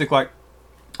realistic. Like,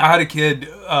 I had a kid.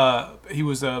 He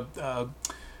was a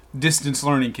distance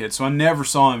learning kid, so I never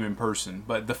saw him in person.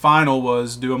 But the final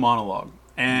was do a monologue,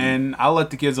 and I let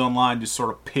the kids online just sort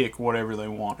of pick whatever they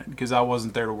wanted because I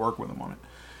wasn't there to work with them on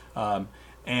it.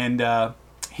 And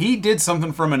he did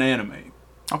something from an anime,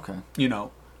 Okay. you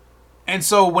know. And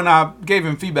so when I gave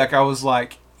him feedback, I was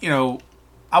like, you know,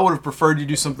 I would have preferred you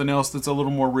do something else that's a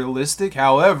little more realistic.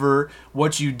 However,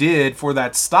 what you did for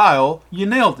that style, you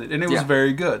nailed it, and it was Yeah.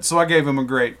 very good. So I gave him a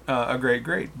great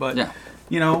grade. But Yeah.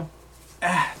 you know,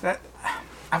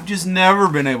 I've just never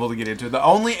been able to get into it. The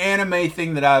only anime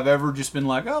thing that I've ever just been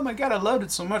like, oh my god, I loved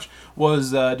it so much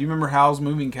was, do you remember Howl's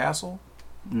Moving Castle?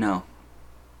 No.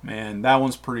 Man, that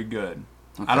one's pretty good.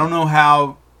 Okay. I don't know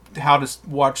how to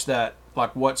watch that,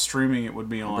 like what streaming it would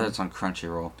be I on. bet it's on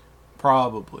Crunchyroll.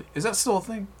 Probably. Is that still a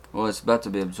thing? Well, it's about to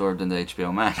be absorbed into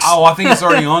HBO Max. Oh, I think it's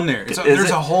already on there. Is There's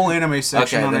it? a whole anime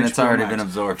section Okay, on then HBO it's already Max. been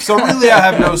absorbed. So really, I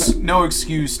have no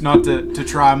excuse not to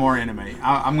try more anime.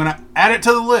 I'm gonna add it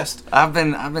to the list. I've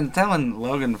been telling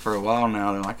Logan for a while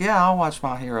now. They're like, yeah, I'll watch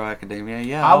My Hero Academia.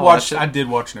 Yeah, I I'll watch I it. did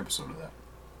watch an episode of that,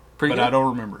 Pretty but good. I don't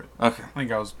remember it. Okay, I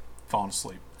think I was falling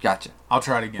asleep. gotcha. I'll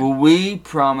try it again. Well, we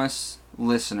promise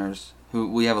listeners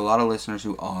we have a lot of listeners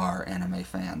who are anime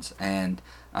fans, and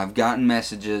I've gotten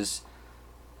messages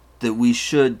that we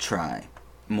should try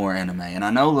more anime. And I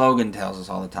know Logan tells us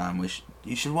all the time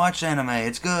you should watch anime.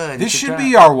 It's good. This should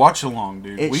be our watch along,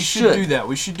 dude. It We should do should. that.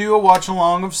 We should do a watch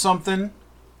along of something.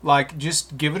 Like,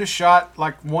 just give it a shot.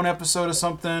 Like one episode of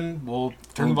something. We'll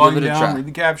turn the We'll give volume it a down, try. read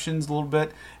the captions a little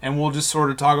bit, and we'll just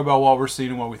sort of talk about what we're seeing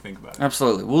and what we think about it.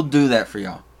 Absolutely. We'll do that for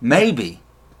y'all. Maybe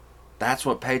that's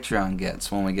what Patreon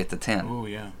gets when we get to 10. Oh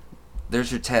yeah.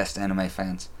 There's your test, anime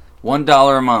fans.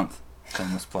 $1 a month.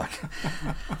 Shameless plug.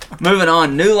 Moving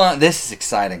on, New Line. This is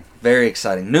exciting, very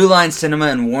exciting. New Line Cinema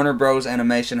and Warner Bros.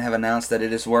 Animation have announced that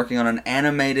it is working on an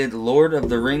animated Lord of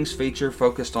the Rings feature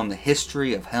focused on the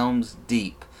history of Helm's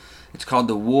Deep. It's called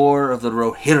The War of the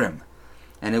Rohirrim,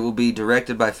 and it will be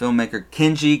directed by filmmaker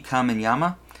Kenji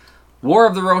Kamiyama. War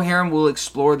of the Rohirrim will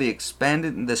explore the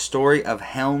story of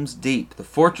Helm's Deep, the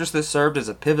fortress that served as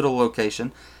a pivotal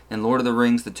location in Lord of the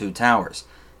Rings: The Two Towers.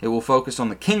 It will focus on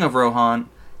the King of Rohan,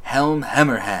 Helm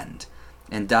Hammerhand,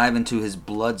 and dive into his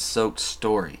blood-soaked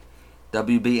story.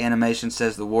 WB Animation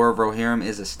says The War of Rohirrim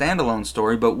is a standalone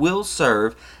story, but will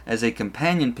serve as a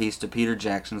companion piece to Peter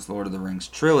Jackson's Lord of the Rings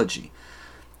trilogy.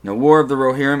 Now, War of the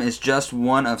Rohirrim is just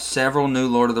one of several new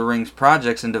Lord of the Rings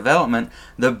projects in development,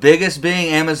 the biggest being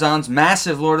Amazon's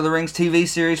massive Lord of the Rings TV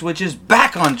series, which is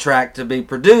back on track to be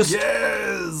produced.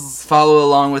 Yes. Follow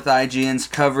along with IGN's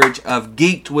coverage of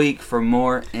Geeked Week for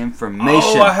more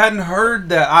information. Oh, I hadn't heard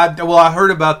that. I heard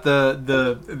about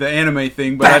the anime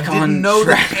thing, but Back I didn't on know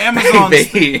track, that Amazon's.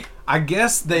 baby. I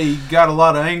guess they got a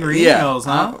lot of angry emails,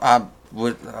 huh?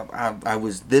 I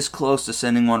was this close to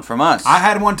sending one from us. I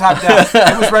had one typed out.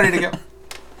 It was ready to go.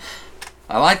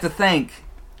 I like to think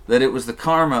that it was the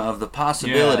karma of the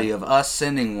possibility Yeah. of us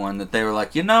sending one that they were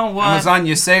like, you know what? Amazon,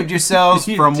 you saved yourselves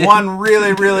You from did. one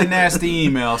really, really nasty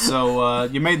email, so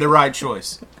you made the right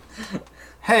choice.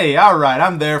 Hey, all right,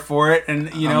 I'm there for it,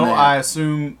 and you know, there. I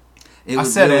assume It I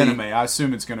was said really- anime. I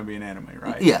assume it's going to be an anime,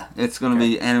 right? Yeah, it's going to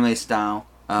be anime style,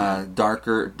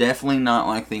 darker. Definitely not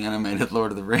like the animated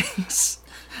Lord of the Rings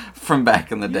from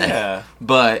back in the day. Yeah.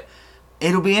 But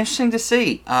it'll be interesting to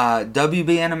see.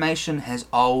 WB Animation has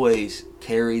always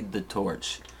carried the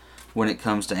torch when it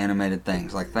comes to animated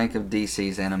things. Like, think of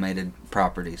DC's animated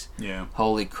properties. Yeah.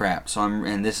 Holy crap.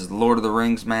 And this is Lord of the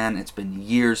Rings, man. It's been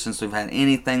years since we've had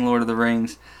anything Lord of the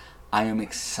Rings. I am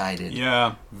excited.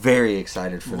 Yeah. Very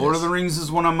excited for Lord this. of the Rings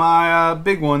is one of my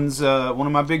big ones, one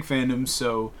of my big fandoms,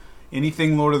 so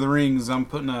anything Lord of the Rings, I'm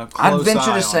putting a close I'd eye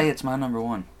venture on. to say it's my number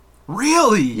one.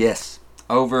 Really? Yes.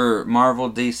 Over Marvel,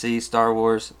 DC, Star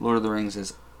Wars, Lord of the Rings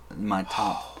is my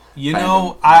top. You fandom.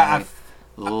 know, I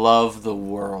love the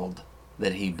world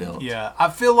that he built. Yeah, I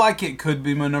feel like it could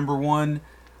be my number one,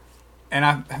 and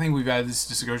I think we've had this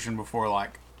discussion before,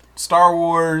 like, Star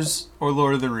Wars or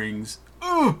Lord of the Rings.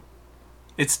 Ooh,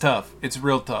 it's tough. It's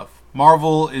real tough.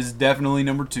 Marvel is definitely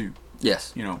number two,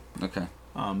 Yes. you know. Okay.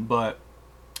 But,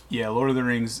 yeah, Lord of the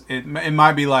Rings, it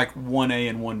might be like 1A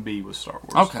and 1B with Star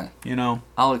Wars. Okay. You know?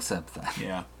 I'll accept that.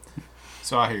 Yeah.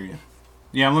 So I hear you.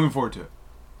 Yeah, I'm looking forward to it.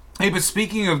 Hey, but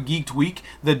speaking of Geeked Week,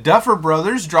 the Duffer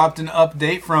Brothers dropped an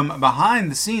update from behind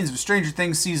the scenes of Stranger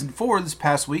Things Season 4 this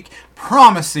past week,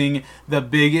 promising the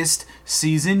biggest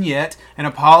season yet and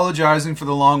apologizing for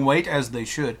the long wait, as they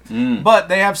should. But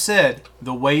they have said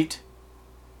the wait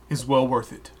is well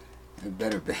worth it. It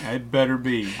better be. It better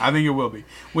be. I think it will be.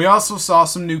 We also saw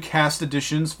some new cast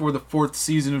additions for the 4th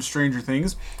season of Stranger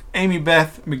Things. Amy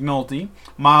Beth McNulty,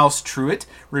 Miles Truitt,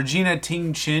 Regina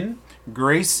Ting-Chin,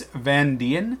 Grace Van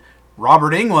Dien,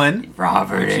 Robert Englund.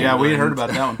 Yeah, we had heard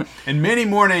about that one. And many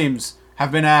more names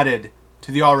have been added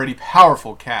to the already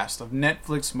powerful cast of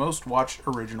Netflix's most watched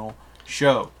original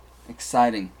show.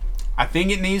 Exciting. I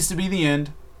think it needs to be the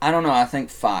end. I don't know. I think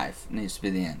 5 needs to be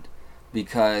the end.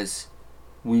 Because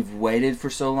we've waited for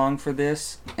so long for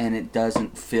this, and it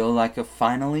doesn't feel like a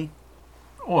finally.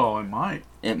 Well, it might.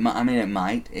 It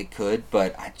might. It could.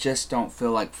 But I just don't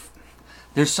feel like...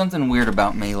 There's something weird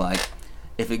about me, like,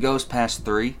 if it goes past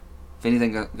 3, if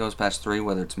anything goes past 3,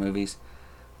 whether it's movies,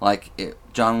 like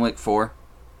John Wick 4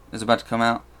 is about to come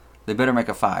out, they better make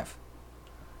a 5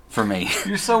 for me.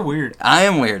 You're so weird. I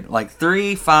am weird. Like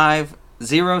 3, 5,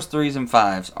 0s, 3s, and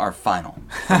 5s are final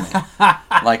for me.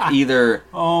 Like either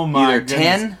goodness.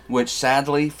 10, which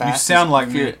sadly Fast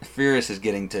me. Furious is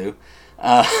getting to,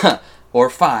 or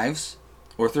 5s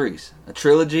or 3s. A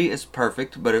trilogy is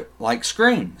perfect, but like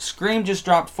Scream. Scream just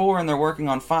dropped 4 and they're working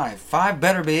on 5. 5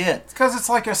 better be it. It's because it's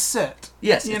like a set.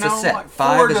 Yes, it's a set. Like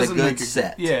 5 is a good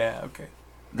set. Yeah, okay.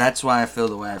 That's why I feel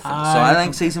the way I feel. So I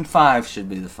think season 5 should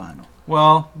be the final.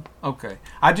 Well, okay.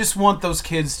 I just want those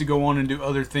kids to go on and do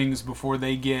other things before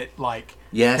they get like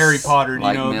Harry Potter.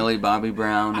 Like Millie Bobby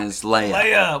Brown as Leia.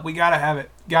 Leia, we gotta have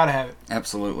it. Gotta have it.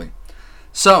 Absolutely.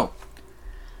 So,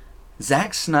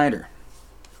 Zack Snyder.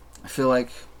 I feel like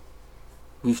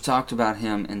we've talked about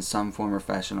him in some form or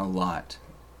fashion a lot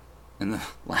in the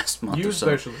last month or so.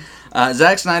 You especially.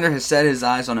 Zack Snyder has set his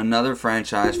eyes on another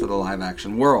franchise for the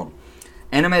live-action world.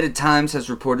 Animated Times has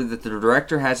reported that the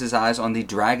director has his eyes on the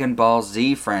Dragon Ball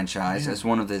Z franchise as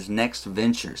one of his next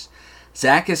ventures.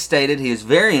 Zack has stated he is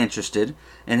very interested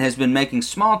and has been making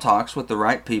small talks with the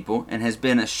right people and has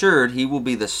been assured he will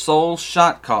be the sole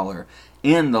shot caller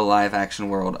in the live-action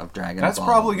world of Dragon Ball Z. That's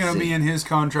probably going to be in his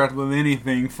contract with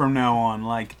anything from now on.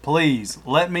 Like, please,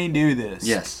 let me do this.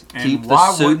 Yes. And keep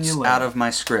the suits out of my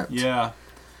script. Yeah.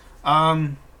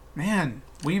 Man,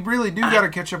 we really do got to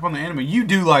catch up on the anime. You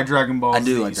do like Dragon Ball Z. I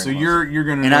do like Dragon Ball Ball Z. You're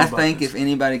going to know know And I think if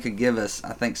anybody could give us,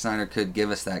 I think Snyder could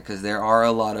give us that, because there are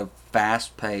a lot of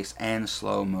fast-paced and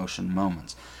slow-motion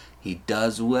moments. He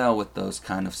does well with those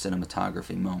kind of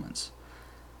cinematography moments.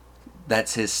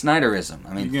 That's his Snyderism.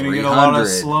 I mean, you're gonna get a lot of 300,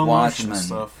 slow motion Watchmen,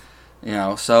 stuff. You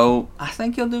know, so I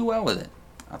think he'll do well with it.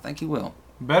 I think he will.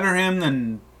 Better him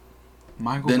than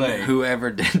Michael Bay.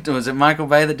 Whoever did. Was it Michael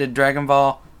Bay that did Dragon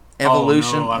Ball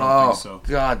Evolution? Oh, no, I don't think so.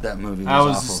 God, that movie was That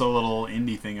was awful. just a little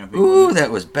indie thing, I think. Ooh,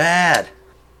 that was bad.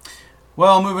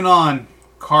 Well, moving on.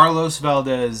 Carlos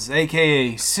Valdez,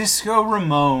 a.k.a. Cisco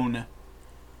Ramon,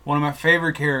 one of my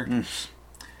favorite characters,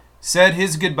 said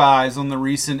his goodbyes on the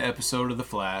recent episode of The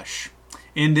Flash,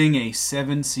 ending a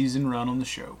 7-season run on the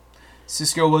show.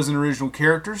 Cisco was an original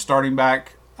character, starting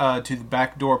back to the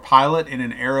backdoor pilot in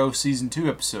an Arrow Season 2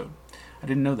 episode. I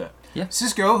didn't know that. Yeah.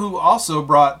 Cisco, who also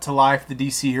brought to life the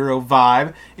DC hero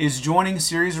vibe, is joining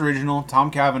series original Tom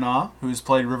Cavanaugh, who has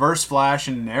played Reverse Flash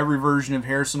in every version of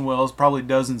Harrison Wells, probably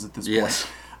dozens at this Yes.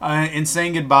 point, and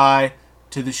saying goodbye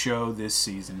to the show this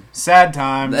season. Sad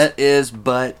times. That is,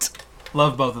 but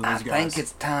Love both of those I guys. think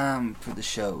it's time for the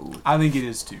show I think it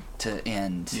is too. to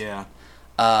end. Yeah.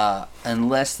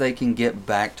 Unless they can get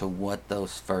back to what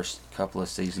those first couple of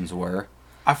seasons were.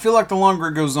 I feel like the longer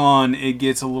it goes on, it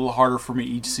gets a little harder for me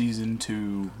each season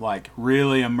to like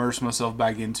really immerse myself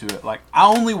back into it. Like I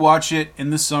only watch it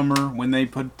in the summer when they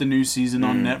put the new season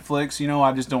on Netflix. You know,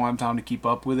 I just don't have time to keep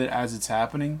up with it as it's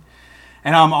happening.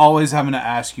 And I'm always having to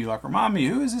ask you, like, remind me,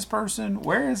 who is this person?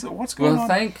 Where is it? What's going on?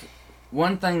 Well, I think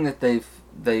one thing that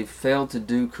they've failed to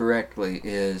do correctly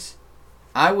is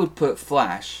I would put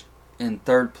Flash in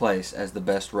third place as the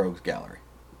best rogues gallery.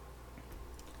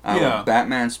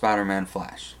 Batman, Spider-Man,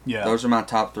 Flash. Yeah. Those are my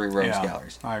top 3 rogues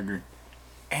galleries. I agree.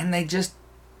 And they just,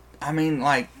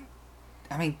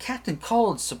 Captain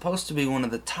Cold's supposed to be one of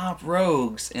the top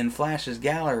rogues in Flash's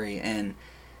gallery, and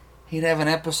he'd have an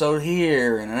episode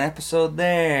here and an episode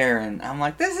there, and I'm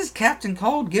like, this is Captain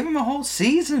Cold. Give him a whole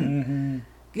season. Mm-hmm.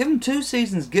 Give him 2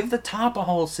 seasons. Give the top a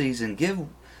whole season.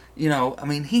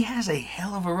 He has a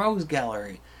hell of a rogues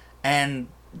gallery. And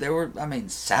there were,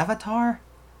 Savitar?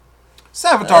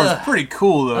 Savitar's pretty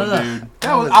cool though, dude.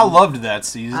 I loved that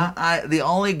season. The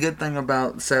only good thing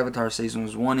about Savitar season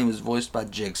was 1, he was voiced by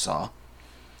Jigsaw.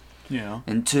 Yeah.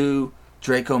 And 2,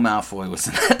 Draco Malfoy was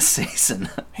in that season.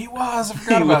 He was. I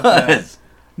forgot about that.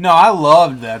 No, I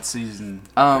loved that season,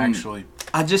 actually.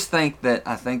 I just think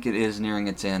it is nearing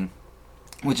its end,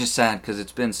 which is sad because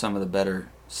it's been some of the better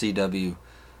CW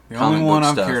The comic only one book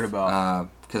I've stuff. cared about.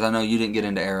 because I know you didn't get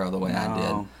into Arrow the way I did,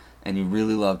 No. and you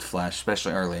really loved Flash,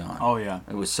 especially early on. Oh, yeah.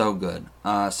 It was so good.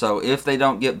 So if they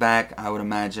don't get back, I would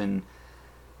imagine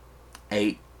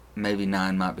 8, maybe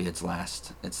 9 might be its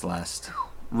last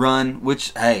run.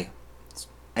 Which, hey,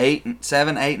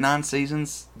 7, 8, 9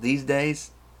 seasons these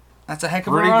days, that's a heck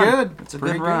of Pretty a run. good. It's a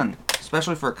Pretty good run,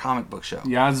 especially for a comic book show.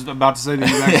 Yeah, I was about to say the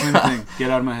exact same thing. Get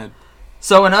out of my head.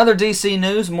 So in other DC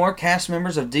news, more cast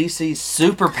members of DC's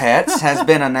Super Pets has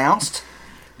been announced.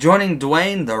 Joining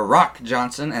Dwayne "The Rock"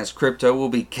 Johnson as Crypto will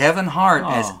be Kevin Hart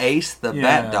as Ace the yeah,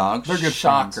 Bat Dog. they're good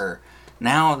Shocker.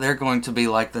 Now they're going to be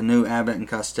like the new Abbott and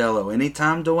Costello.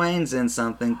 Anytime Dwayne's in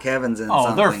something, Kevin's in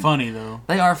something. Oh, they're funny, though.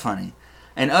 They are funny.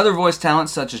 And other voice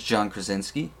talents such as John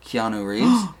Krasinski, Keanu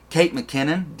Reeves, Kate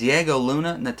McKinnon, Diego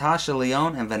Luna, Natasha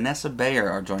Lyonne, and Vanessa Bayer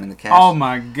are joining the cast. Oh,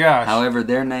 my gosh. However,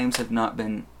 their names have not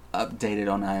been updated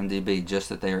on IMDb, just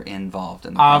that they are involved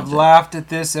in the I've project. laughed at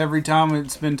this every time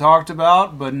it's been talked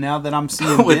about, but now that I'm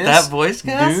seeing With this, that voice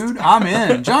cast? dude, I'm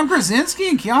in. John Krasinski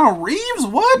and Keanu Reeves?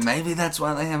 What? Maybe that's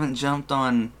why they haven't jumped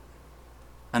on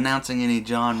announcing any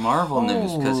John Marvel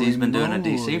news, because he's been doing a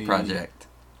Holy DC moly. project.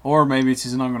 Or maybe it's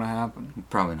just not going to happen.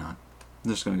 Probably not.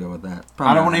 I'm just going to go with that.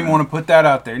 I don't even want to put that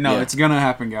out there. No, Yeah. it's going to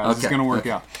happen, guys. It's Okay, going to work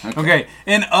okay, out. okay. Okay,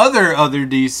 in other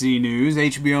DC news,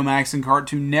 HBO Max and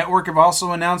Cartoon Network have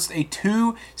also announced a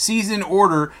 2-season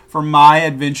order for My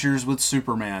Adventures with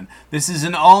Superman. This is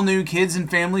an all-new kids and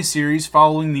family series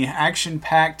following the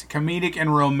action-packed comedic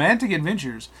and romantic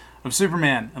adventures of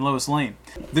Superman and Lois Lane.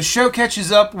 The show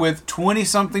catches up with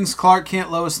 20-somethings Clark Kent,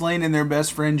 Lois Lane, and their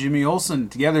best friend Jimmy Olsen.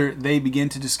 Together, they begin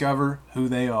to discover who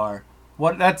they are.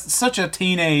 What? That's such a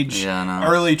teenage, Yeah, I know.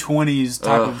 early 20s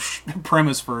type Ugh. of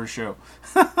premise for a show.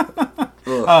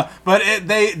 But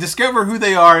they discover who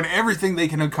they are and everything they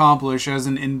can accomplish as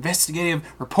an investigative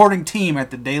reporting team at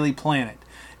the Daily Planet.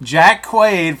 Jack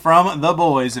Quaid from The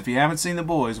Boys, if you haven't seen The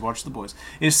Boys, watch The Boys,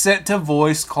 is set to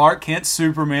voice Clark Kent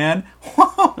Superman.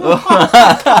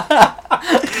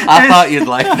 I thought you'd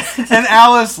like that. And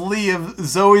Alice Lee of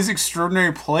Zoe's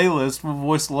Extraordinary Playlist will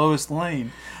voice Lois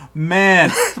Lane.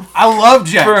 Man, I love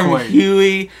Jack From Quaid.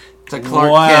 Huey to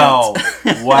Clark Wow.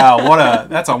 Kent. Wow,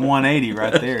 that's a 180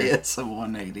 right there. It's a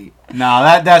 180.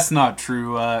 No, that's not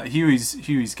true.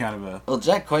 Huey's kind of a... Well,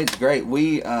 Jack Quaid's great.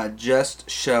 We just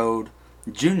showed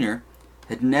Junior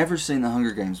had never seen the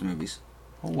Hunger Games movies.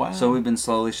 Oh, wow. So we've been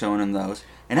slowly showing him those.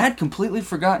 And I'd completely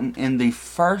forgotten, in the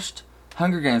first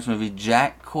Hunger Games movie,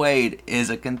 Jack Quaid is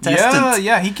a contestant.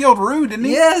 Yeah, he killed Rue, didn't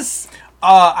he? Yes!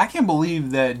 I can't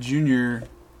believe that Junior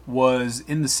was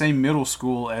in the same middle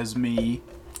school as me,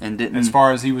 And didn't... as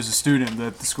far as he was a student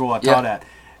at the school I taught at,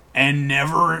 and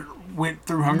never went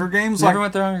through Hunger Games. Never Like,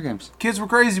 went through Hunger Games. kids were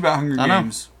crazy about Hunger I know.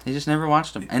 Games. He just never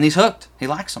watched them. And he's hooked. He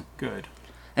likes them. Good.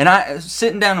 And I,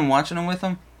 sitting down and watching them with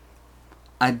him,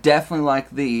 I definitely like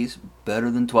these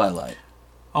better than Twilight.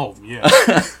 Oh, yeah.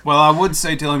 Well, I would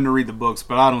say tell him to read the books,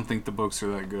 but I don't think the books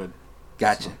are that good.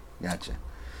 Gotcha.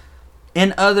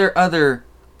 In other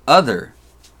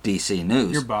DC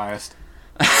news, You're biased.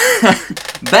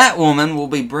 Batwoman will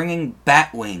be bringing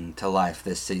Batwing to life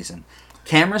this season.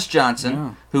 Cameron Johnson,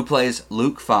 Yeah. who plays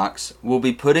Luke Fox, will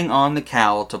be putting on the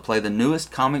cowl to play the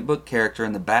newest comic book character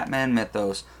in the Batman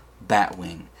mythos,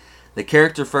 Batwing. The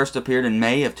character first appeared in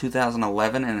May of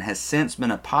 2011 and has since been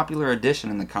a popular addition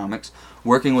in the comics,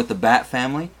 working with the Bat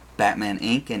Family, Batman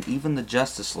Inc., and even the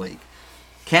Justice League.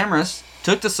 Camrus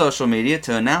took to social media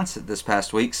to announce it this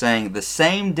past week, saying, "The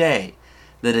same day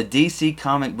that a DC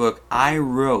comic book I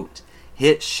wrote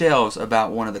hit shelves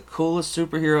about one of the coolest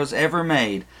superheroes ever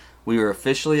made, we are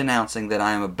officially announcing that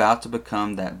I am about to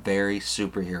become that very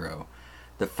superhero.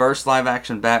 The first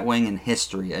live-action Batwing in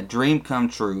history, a dream come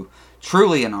true,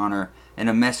 truly an honor, and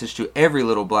a message to every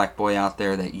little black boy out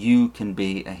there that you can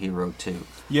be a hero too."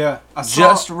 Yeah. I saw,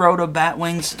 Just wrote a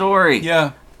Batwing story.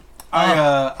 Yeah.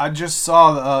 I just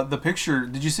saw the picture.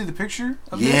 Did you see the picture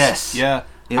of this? Yes. Yeah.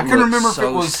 It I couldn't looks remember if so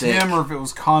it was sick. him or if it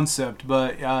was concept,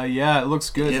 but yeah, it looks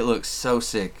good. It looks so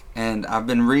sick. And I've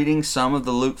been reading some of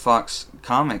the Luke Fox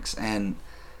comics, and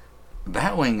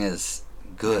Batwing is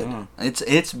good. Yeah.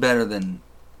 It's better than...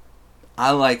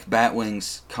 I like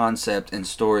Batwing's concept and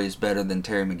stories better than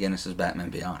Terry McGinnis's Batman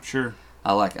Beyond. Sure.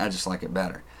 I just like it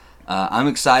better. I'm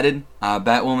excited.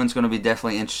 Batwoman's going to be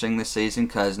definitely interesting this season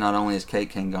because not only is Kate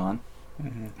Kane gone,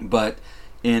 but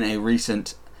in a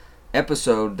recent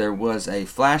episode there was a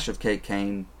flash of Kate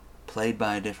Kane played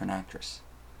by a different actress.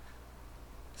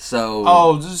 So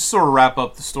Oh, just sort of wrap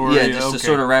up the story. yeah, just to Okay.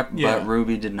 sort of wrap. Yeah. But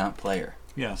Ruby did not play her.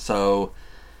 Yeah. So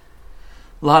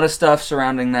a lot of stuff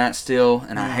surrounding that still,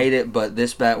 and I Yeah. hate it. But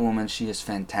this Batwoman, she is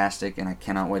fantastic, and I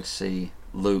cannot wait to see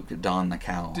Luke don the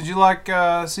cowl. Did you like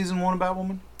season 1 of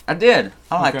Batwoman? I did.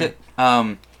 I liked Okay. it.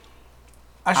 I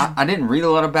I didn't read a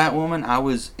lot of Batwoman. I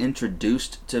was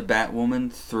introduced to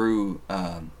Batwoman through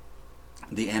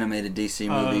the animated DC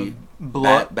movie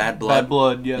Blood, Bad Blood. Bad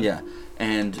Blood, yeah. Yeah,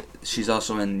 and she's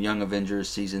also in Young Avengers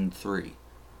season 3,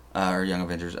 or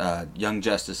Young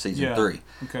Justice season 3.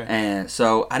 Okay. And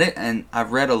so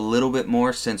I've read a little bit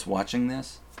more since watching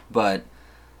this, but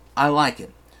I like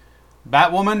it.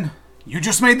 Batwoman, you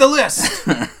just made the list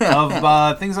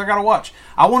of things I gotta watch.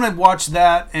 I want to watch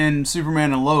that and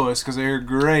Superman and Lois because I hear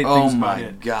great things Oh about my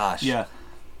it. gosh! Yeah.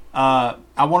 I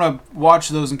want to watch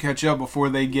those and catch up before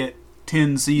they get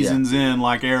 10 seasons in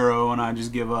like Arrow and I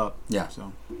just give up. Yeah.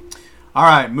 So, all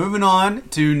right, moving on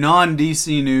to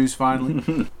non-DC news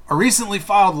finally. A recently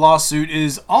filed lawsuit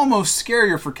is almost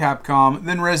scarier for Capcom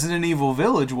than Resident Evil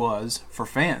Village was for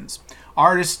fans.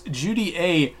 Artist Judy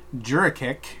A.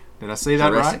 Jurecic, did I say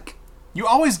that right? Jurassic. You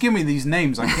always give me these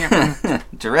names. I can't pronounce.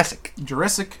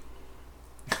 Jurassic.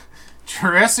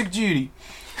 Jurassic Judy.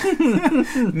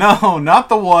 No, not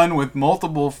the one with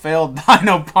multiple failed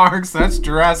dino parks. That's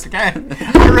Jurassic. I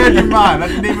read your mind. I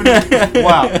didn't even.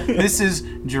 Wow, this is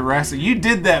Jurassic. You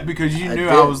did that because you knew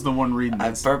I did. was the one reading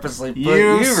I this. purposely put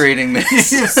you reading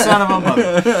this. You son of a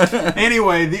mother.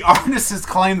 Anyway, the artist has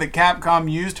claimed that Capcom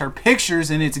used her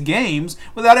pictures in its games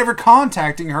without ever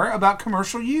contacting her about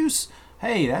commercial use.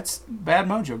 Hey, that's bad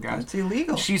mojo, guys. It's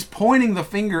illegal. She's pointing the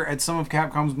finger at some of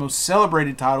Capcom's most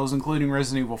celebrated titles, including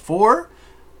Resident Evil 4.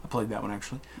 I played that one,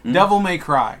 actually. Devil May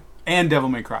Cry.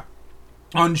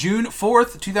 On June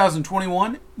 4th,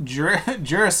 2021,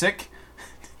 Jurassic,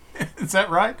 is that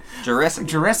right?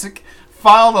 Jurassic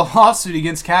filed a lawsuit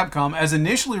against Capcom as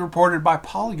initially reported by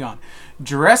Polygon.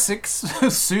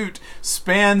 Jurassic's suit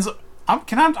spans... I'm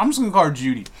just going to call her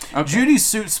Judy. Okay. Judy's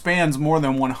suit spans more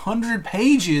than 100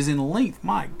 pages in length.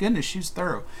 My goodness, she's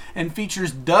thorough. And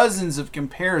features dozens of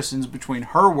comparisons between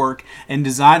her work and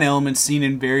design elements seen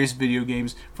in various video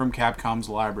games from Capcom's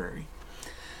library.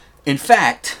 In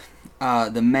fact,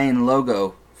 the main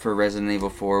logo for Resident Evil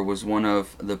 4 was one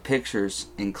of the pictures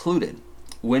included.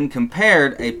 When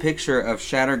compared, a picture of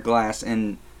shattered glass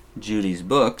in Judy's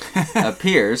book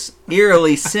appears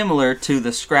eerily similar to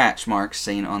the scratch marks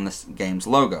seen on the game's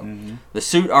logo. Mm-hmm. The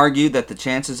suit argued that the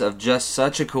chances of just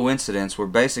such a coincidence were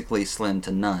basically slim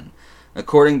to none.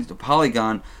 According to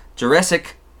Polygon,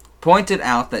 Jurassic pointed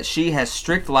out that she has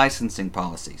strict licensing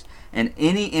policies, and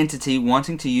any entity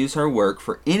wanting to use her work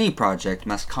for any project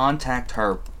must contact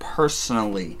her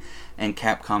personally, and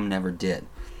Capcom never did.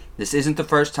 This isn't the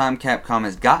first time Capcom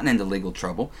has gotten into legal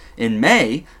trouble. In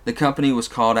May, the company was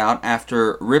called out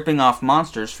after ripping off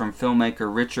monsters from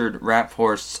filmmaker Richard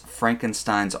Rapphorst's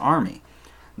Frankenstein's Army.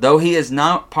 Though he is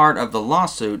not part of the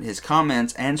lawsuit, his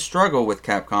comments and struggle with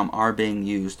Capcom are being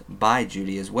used by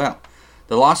Judy as well.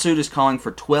 The lawsuit is calling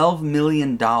for $12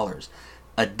 million.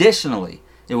 Additionally,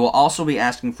 it will also be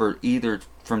asking for either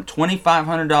from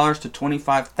 $2,500 to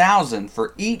 $25,000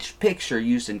 for each picture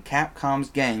used in Capcom's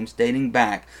games dating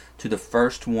back to the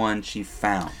first one she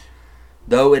found.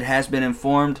 Though it has been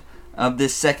informed of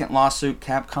this second lawsuit,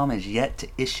 Capcom has yet to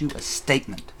issue a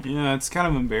statement. Yeah, it's kind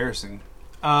of embarrassing.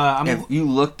 Have you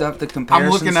looked up the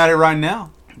comparisons? I'm looking at it right now.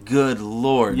 Good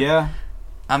Lord. Yeah.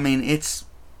 I mean, it's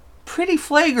pretty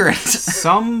flagrant.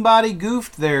 Somebody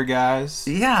goofed there, guys.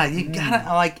 Yeah, you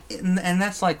gotta, like, and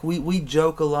that's like, we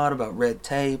joke a lot about red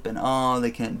tape and, oh, they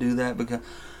can't do that because,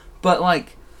 but,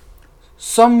 like,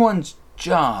 someone's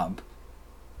job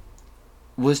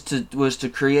was to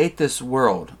create this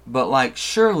world, but, like,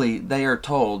 surely they are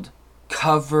told,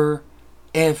 cover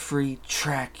every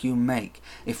track you make.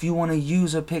 If you want to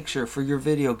use a picture for your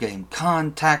video game,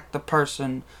 contact the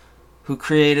person who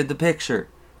created the picture.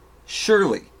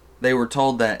 Surely they were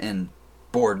told that in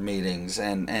board meetings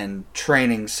and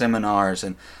training seminars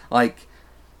and, like,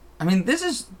 I mean, this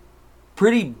is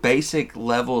pretty basic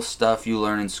level stuff you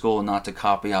learn in school not to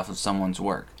copy off of someone's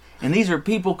work. And these are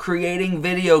people creating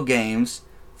video games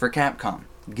for Capcom,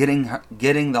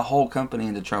 getting the whole company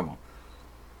into trouble.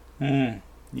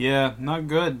 Yeah, not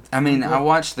good. I mean, I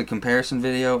watched the comparison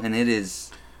video and it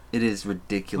is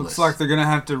ridiculous. Looks like they're gonna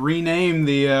have to rename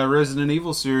the Resident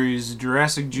Evil series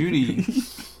Jurassic Judy.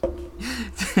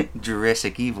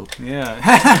 Jurassic Evil. Yeah,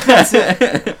 that's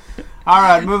it. All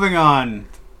right, moving on.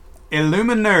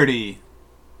 Illuminerdi.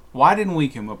 Why didn't we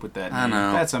come up with that name? I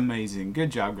know. That's amazing. Good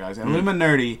job, guys.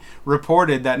 Illuminerdi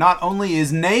reported that not only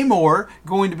is Namor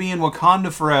going to be in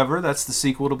Wakanda Forever, that's the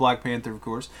sequel to Black Panther, of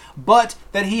course, but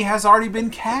that he has already been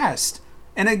cast.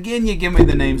 And again, you give me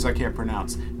the names I can't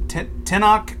pronounce.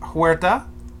 Tenoch Huerta,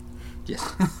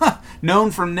 Yes.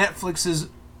 known from Netflix's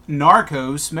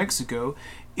Narcos Mexico,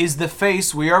 is the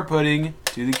face we are putting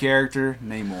to the character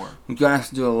Namor. I'm going to have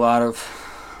to do a lot of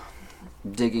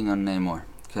digging on Namor,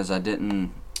 because I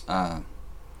didn't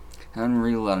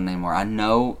read a lot of Namor.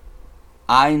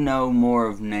 I know more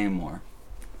of Namor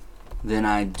than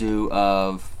I do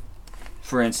of,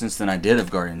 for instance, than I did of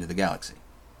Guardians of the Galaxy.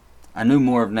 I knew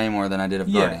more of Namor than I did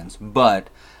of Guardians, but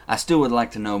I still would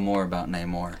like to know more about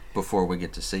Namor before we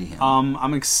get to see him.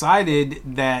 I'm excited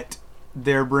that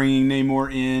they're bringing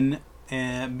Namor in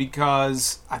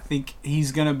because I think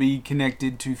he's going to be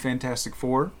connected to Fantastic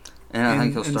Four. And I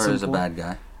think he'll start as a bad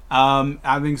guy.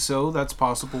 I think so. That's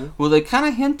possible. Well, they kind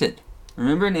of hinted.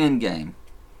 Remember in Endgame,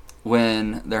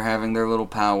 when they're having their little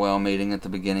powwow meeting at the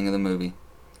beginning of the movie,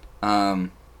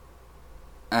 and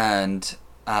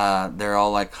they're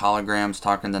all like holograms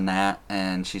talking to Nat,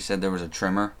 and she said there was a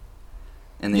tremor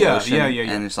in the ocean. Yeah.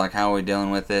 And it's like, how are we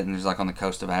dealing with it? And it's like on the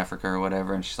coast of Africa or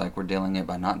whatever, and she's like, we're dealing it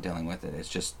by not dealing with it. It's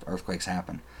just earthquakes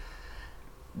happen.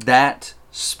 That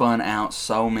spun out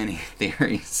so many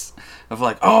theories of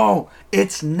like, oh,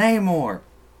 it's Namor.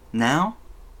 Now?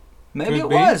 Maybe it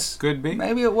was. Could be.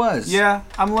 Maybe it was. Yeah,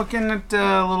 I'm looking at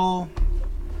a little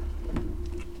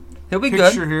He'll be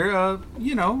picture good.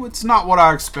 Here. It's not what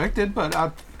I expected, but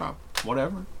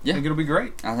whatever. Yeah. I think it'll be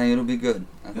great. I think it'll be good.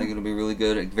 I think it'll be really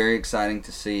good. Very exciting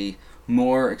to see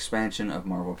more expansion of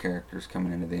Marvel characters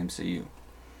coming into the MCU.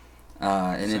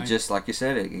 And it just, like you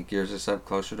said, it gears us up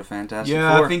closer to Fantastic Four.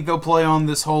 Yeah, I think they'll play on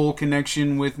this whole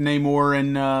connection with Namor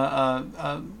and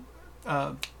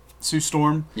Sue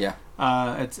Storm. Yeah.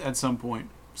 At some point.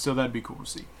 So that'd be cool to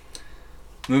see.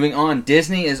 Moving on,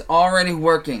 Disney is already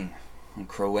working on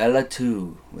Cruella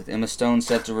 2, with Emma Stone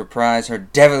set to reprise her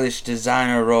devilish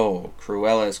designer role.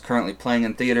 Cruella is currently playing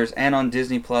in theaters and on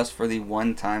Disney Plus for the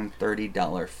one-time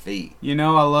 $30 fee. I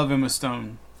love Emma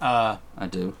Stone. I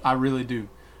do. I really do.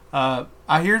 I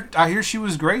hear she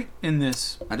was great in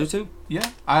this. I do too. Yeah,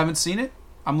 I haven't seen it.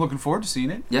 I'm looking forward to seeing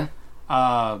it. Yeah.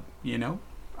 I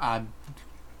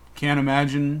can't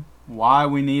imagine why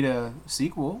we need a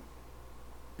sequel.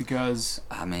 Because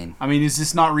I mean, is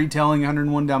this not retelling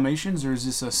 101 Dalmatians, or is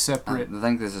this a separate? I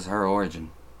think this is her origin.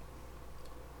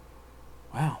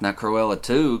 Wow. Now Cruella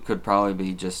 2 could probably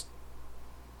be just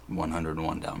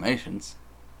 101 Dalmatians.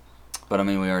 But I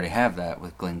mean, we already have that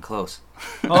with Glenn Close.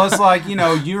 Well, it's like,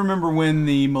 you remember when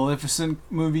the Maleficent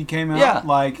movie came out?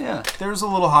 Yeah. There was a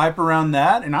little hype around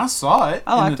that, and I saw it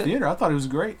in the theater. I thought it was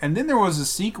great. And then there was a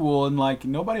sequel, and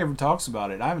nobody ever talks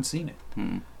about it. I haven't seen it.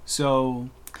 So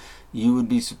you would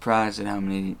be surprised at how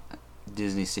many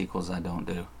Disney sequels I don't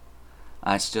do.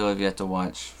 I still have yet to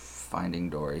watch Finding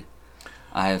Dory.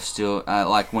 I have still,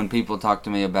 like when people talk to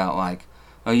me about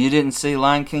oh, you didn't see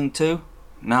Lion King 2?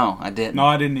 No, I didn't. No,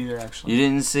 I didn't either, actually. You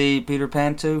didn't see Peter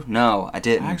Pan 2? No, I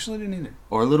didn't. I actually didn't either.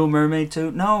 Or Little Mermaid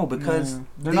 2? No, because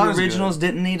the originals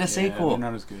didn't need a sequel. They're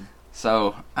not as good.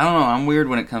 So, I don't know. I'm weird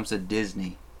when it comes to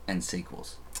Disney and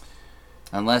sequels.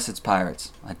 Unless it's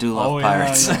pirates. I do love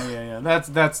pirates. Yeah.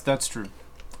 That's true.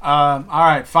 All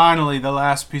right, finally, the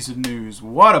last piece of news.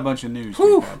 What a bunch of news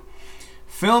we've had.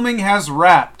 Filming has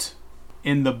wrapped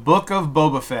in the Book of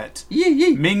Boba Fett.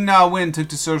 Yee. Ming-Na Wen took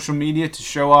to social media to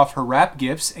show off her wrap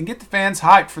gifts and get the fans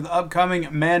hyped for the upcoming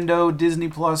Mando Disney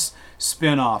Plus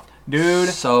spinoff. Dude,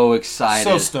 so excited.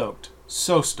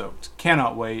 So stoked.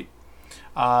 Cannot wait.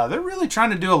 They're really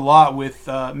trying to do a lot with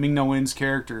Ming-Na Wen's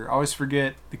character. I always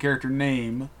forget the character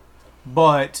name,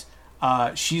 but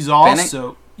she's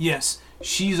also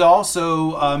she's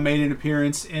also made an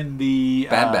appearance in the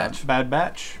Bad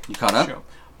Batch. You caught up? Show.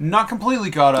 Not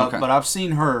completely caught up, but I've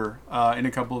seen her in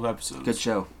a couple of episodes. Good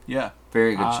show. Yeah,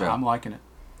 very good show. I'm liking it.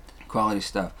 Quality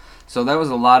stuff. So that was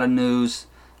a lot of news.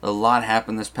 A lot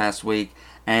happened this past week,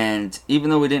 and even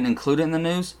though we didn't include it in the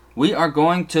news, we are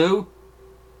going to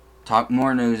talk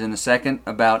more news in a second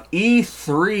about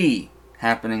E3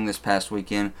 happening this past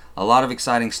weekend. A lot of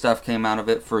exciting stuff came out of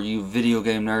it for you video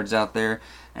game nerds out there,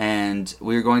 and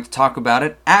we're going to talk about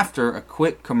it after a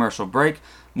quick commercial break.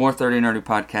 More 30 Nerdy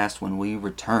Podcast when we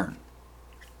return.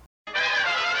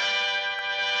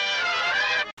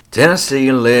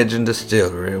 Tennessee Legend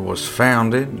Distillery was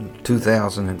founded in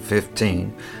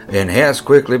 2015 and has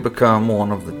quickly become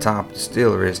one of the top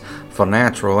distilleries for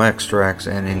natural extracts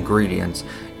and ingredients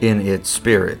in its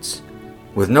spirits.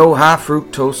 With no high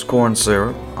fructose corn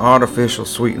syrup, artificial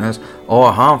sweeteners,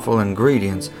 or harmful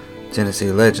ingredients,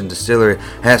 Tennessee Legend Distillery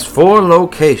has 4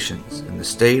 locations in the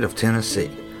state of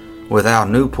Tennessee, with our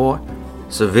Newport,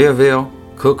 Sevierville,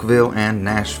 Cookeville, and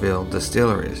Nashville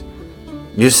distilleries.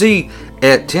 You see,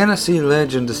 at Tennessee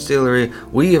Legend Distillery,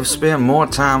 we have spent more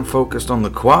time focused on the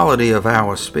quality of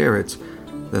our spirits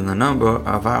than the number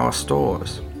of our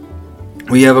stores.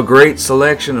 We have a great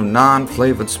selection of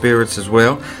non-flavored spirits as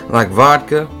well, like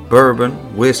vodka, bourbon,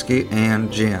 whiskey,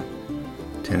 and gin.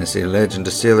 Tennessee Legend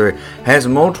Distillery has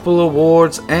multiple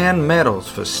awards and medals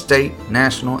for state,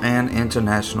 national, and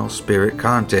international spirit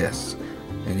contests,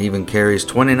 and even carries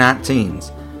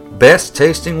 2019's Best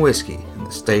Tasting Whiskey in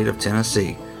the state of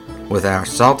Tennessee with our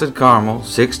Salted Caramel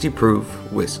 60 Proof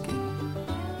Whiskey.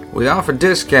 We offer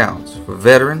discounts for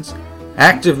veterans,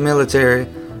 active military,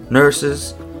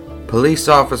 nurses, police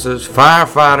officers,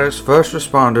 firefighters, first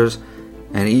responders,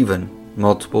 and even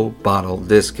multiple bottle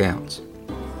discounts.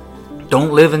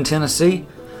 Don't live in Tennessee?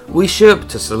 We ship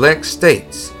to select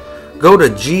states. Go to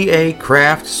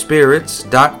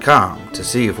gacraftspirits.com to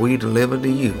see if we deliver to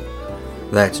you.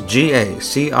 That's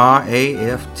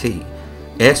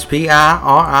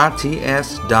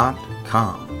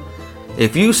gacraftspirits.com.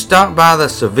 If you stop by the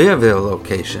Sevierville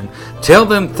location, tell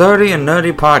them 30 and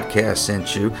Nerdy Podcast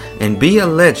sent you and be a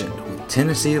legend with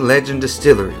Tennessee Legend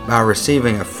Distillery by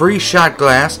receiving a free shot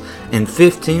glass and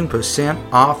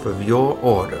 15% off of your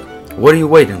order. What are you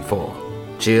waiting for?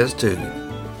 Cheers to you.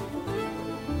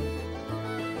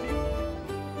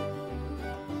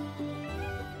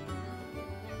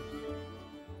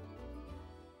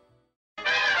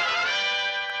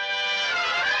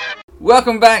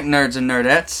 Welcome back, nerds and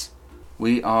nerdettes.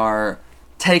 We are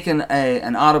taking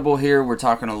an audible here. We're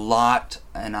talking a lot,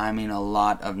 and I mean a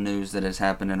lot, of news that has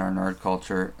happened in our nerd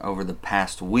culture over the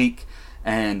past week.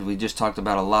 And we just talked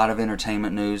about a lot of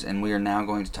entertainment news, and we are now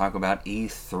going to talk about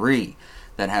E3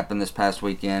 that happened this past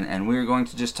weekend. And we are going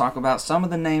to just talk about some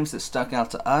of the names that stuck out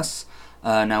to us.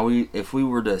 If we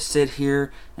were to sit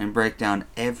here and break down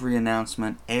every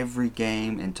announcement, every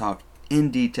game, and talk in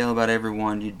detail about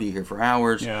everyone, you'd be here for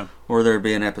hours, or there'd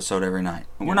be an episode every night.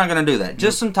 And we're not going to do that.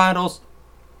 Just some titles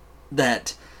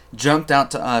that jumped out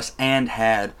to us and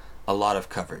had a lot of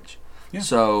coverage. Yeah.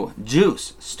 So,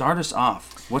 Juice, start us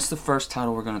off. What's the first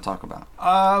title we're going to talk about?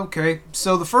 Okay.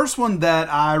 So the first one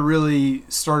that I really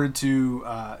started to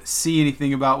see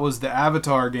anything about was the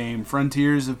Avatar game,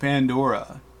 Frontiers of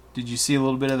Pandora. Did you see a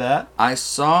little bit of that? I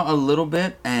saw a little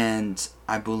bit, and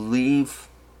I believe...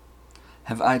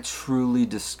 Have I truly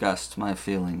discussed my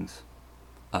feelings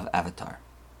of Avatar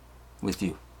with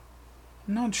you?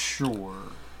 Not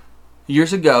sure.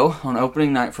 Years ago, on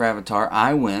opening night for Avatar,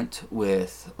 I went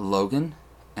with Logan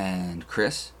and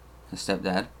Chris, his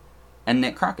stepdad, and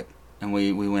Nick Crockett. And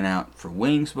we went out for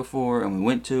wings before, and we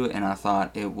went to it, and I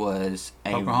thought it was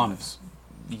a... Pocahontas.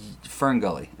 Fern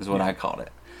Gully is what I called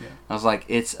it. Yeah. I was like,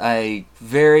 it's a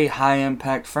very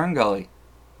high-impact Fern Gully.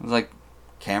 I was like...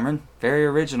 Cameron, very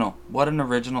original. What an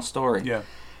original story. Yeah.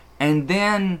 And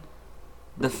then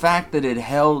the fact that it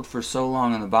held for so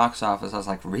long in the box office, I was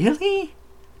like, really?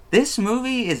 This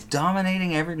movie is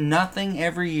dominating nothing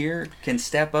every year can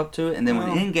step up to it. And then when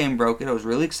Endgame broke it, I was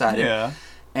really excited. Yeah.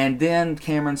 And then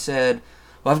Cameron said,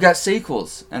 well, I've got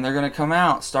sequels, and they're going to come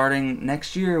out starting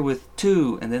next year with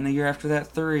 2, and then the year after that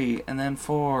 3, and then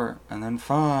 4, and then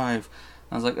 5.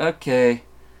 I was like, okay.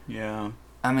 Yeah.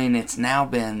 I mean, it's now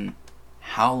been...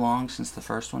 How long since the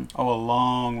first one? Oh, a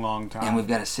long, long time. And we've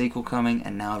got a sequel coming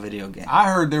and now a video game.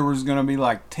 I heard there was going to be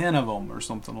like 10 of them or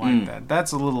something like that.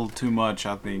 That's a little too much,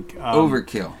 I think.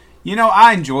 Overkill. You know,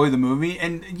 I enjoy the movie,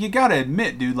 and you got to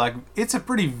admit, dude, like, it's a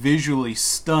pretty visually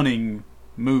stunning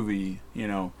movie, you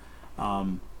know. I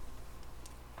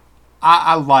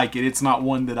like it. It's not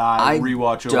one that I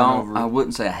rewatch over and over. I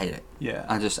wouldn't say I hate it. Yeah.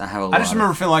 I have a lot I just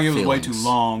remember feeling like it was way feelings. too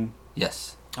long.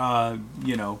 Yes.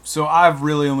 You know, so I've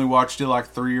really only watched it like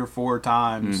 3 or 4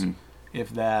 times, if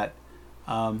that.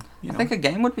 I think a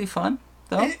game would be fun,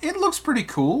 though. It looks pretty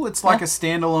cool. It's like a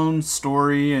standalone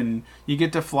story, and you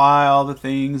get to fly all the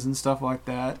things and stuff like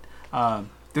that.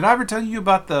 Did I ever tell you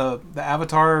about the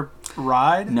Avatar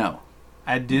ride? No.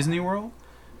 At Disney World?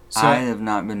 So, I have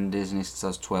not been to Disney since I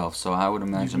was 12, so I would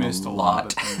imagine you've missed a lot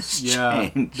of things. has Yeah,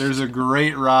 changed. there's a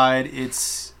great ride.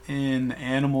 It's in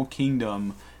Animal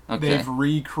Kingdom. Okay. They've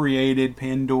recreated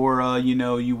Pandora. You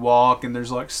know, you walk and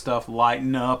there's like stuff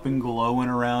lighting up and glowing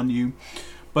around you.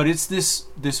 But it's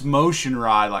this motion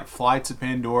ride, like Flights of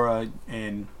Pandora,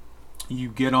 and you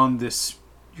get on this.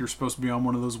 You're supposed to be on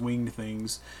one of those winged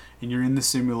things, and you're in the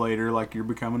simulator, like you're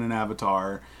becoming an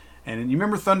avatar. And you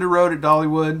remember Thunder Road at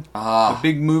Dollywood? The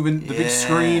big big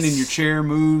screen, and your chair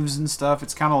moves and stuff.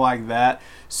 It's kind of like that.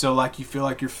 So like you feel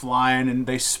like you're flying, and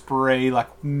they spray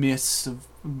like mists of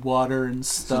water and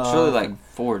stuff. So it's really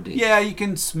like 4D. Yeah, you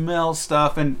can smell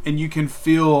stuff, and you can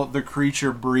feel the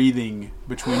creature breathing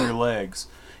between your legs.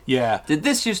 Yeah. Did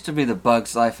this used to be the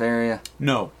Bugs Life area?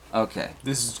 No. Okay.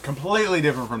 This is completely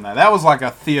different from that. That was like a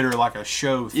theater, like a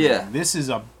show thing. Yeah. This is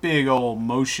a big old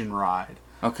motion ride.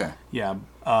 Okay. Yeah.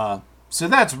 So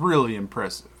that's really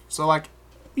impressive. So, like,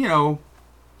 you know,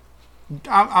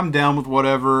 I'm down with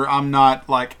whatever. I'm not,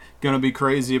 like, going to be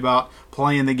crazy about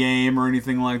playing the game or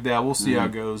anything like that. We'll see how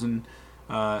it goes. And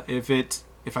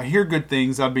if I hear good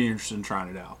things, I'd be interested in trying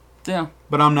it out. Yeah.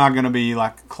 But I'm not going to be,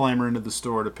 like, clamoring to the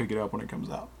store to pick it up when it comes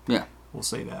out. Yeah. We'll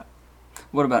say that.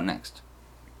 What about next?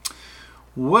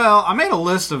 Well, I made a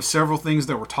list of several things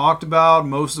that were talked about,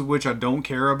 most of which I don't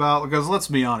care about. Because let's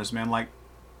be honest, man, like,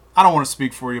 I don't want to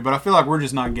speak for you, but I feel like we're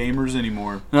just not gamers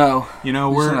anymore. No. You know,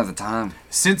 we just don't have the time.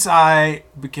 Since I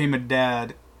became a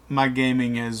dad, my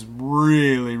gaming has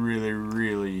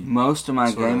really... Most of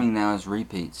my gaming now is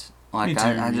repeats. Like, Me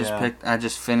too, I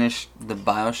just finished the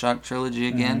BioShock trilogy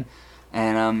again,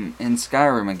 and I'm in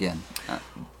Skyrim again.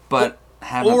 But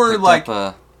haven't picked like,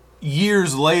 up a...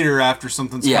 years later after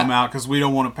something's come out, because we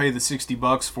don't want to pay the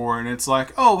 $60 for it, and it's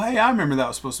like, oh, hey, I remember that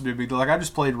was supposed to be a big deal. Like, I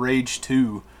just played Rage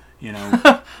 2, you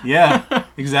know. Yeah,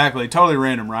 exactly. Totally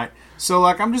random, right? So,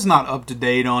 like, I'm just not up to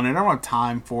date on it. I don't have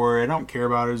time for it. I don't care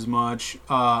about it as much.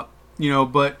 You know,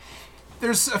 but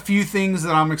there's a few things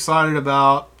that I'm excited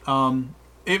about.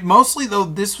 It mostly, though,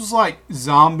 this was like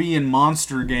zombie and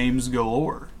monster games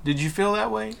galore. Did you feel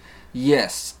that way?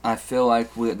 Yes, I feel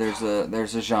like there's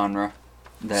a genre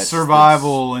that's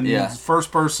survival and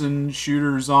first-person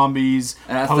shooter zombies,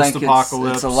 and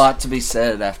post-apocalypse. It's a lot to be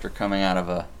said after coming out of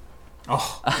a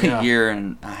yeah. year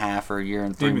and a half or a year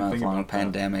and 3 month long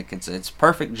pandemic. It's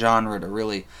perfect genre to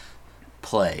really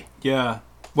play. Yeah.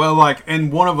 Well, like,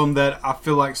 and one of them that I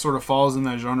feel like sort of falls in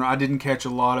that genre, I didn't catch a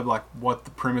lot of, like, what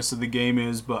the premise of the game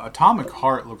is, but Atomic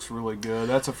Heart looks really good.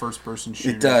 That's a first-person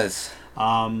shooter. It does.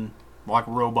 Like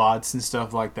robots and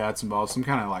stuff like that's involved. Some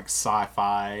kind of, like,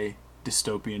 sci-fi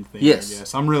dystopian thing, yes. I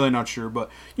guess. I'm really not sure,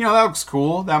 but, you know, that looks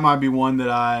cool. That might be one that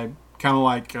I, kind of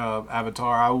like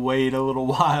Avatar, I wait a little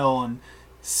while and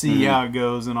see how it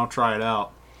goes, and I'll try it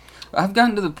out. I've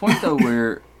gotten to the point, though,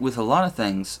 where with a lot of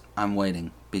things, I'm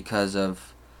waiting because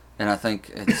of... And I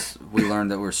think we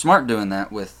learned that we're smart doing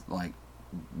that with, like,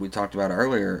 we talked about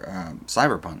earlier,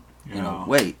 Cyberpunk. Yeah. You know,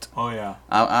 wait. Oh, yeah.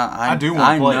 I do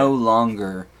want to play no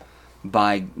longer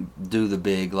do the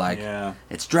big, like,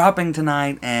 it's dropping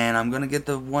tonight and I'm going to get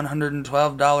the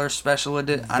 $112 special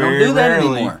edition. I don't do that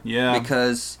anymore. Yeah.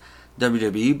 Because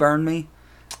WWE burned me.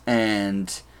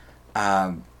 And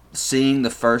seeing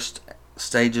the first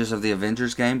stages of the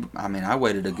Avengers game, I mean, I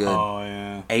waited a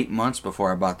good 8 months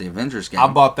before I bought the Avengers game. I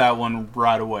bought that one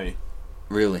right away.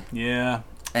 Really? Yeah.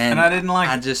 And I didn't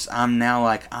like it. I'm now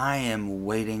like, I am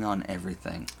waiting on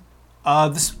everything.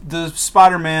 The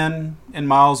Spider-Man and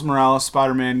Miles Morales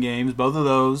Spider-Man games, both of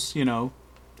those, you know,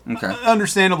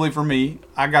 understandably for me,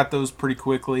 I got those pretty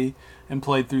quickly and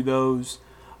played through those.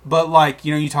 But, like,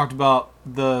 you know, you talked about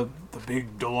the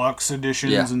big deluxe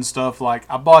editions and stuff. Like,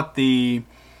 I've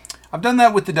done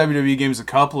that with the WWE games a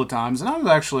couple of times, and I was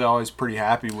actually always pretty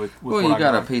happy with what I got. Well, you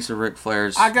got a piece of Ric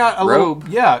Flair's I got a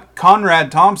robe. Conrad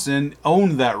Thompson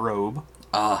owned that robe,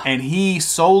 and he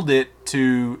sold it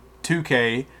to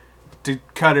 2K to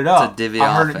cut it up. To divvy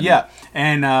off.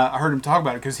 And I heard him talk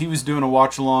about it because he was doing a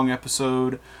watch-along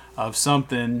episode of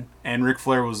something, and Ric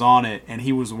Flair was on it, and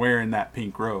he was wearing that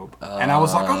pink robe. And I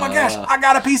was like, oh my gosh, I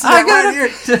got a piece of that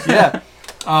right here. Yeah.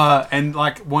 And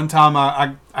like one time,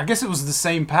 I guess it was the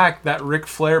same pack, that Ric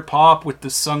Flair pop with the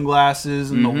sunglasses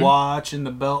and the watch and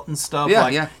the belt and stuff.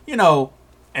 You know,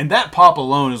 and that pop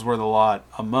alone is worth a lot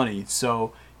of money.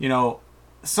 So, you know,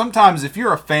 sometimes if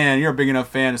you're a big enough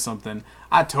fan of something,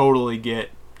 I totally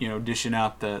get, you know, dishing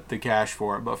out the cash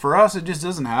for it. But for us, it just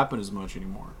doesn't happen as much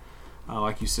anymore,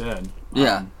 like you said.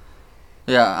 Yeah.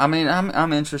 I mean,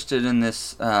 I'm interested in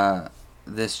this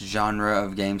this genre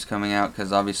of games coming out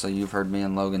because obviously you've heard me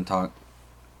and Logan talk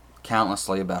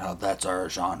countlessly about how that's our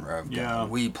genre of game.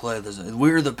 We play this.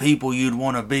 We're the people you'd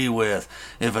want to be with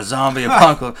if a zombie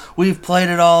apocalypse. We've played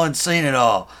it all and seen it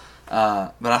all.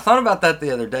 But I thought about that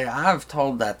the other day. I've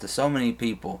told that to so many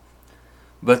people,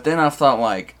 but then I've thought,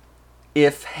 like,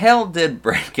 if hell did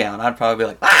break out, I'd probably be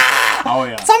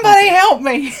like, somebody help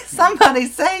me, somebody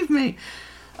save me.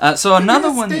 So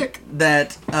another one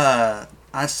that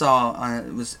I saw,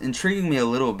 it was intriguing me a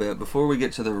little bit before we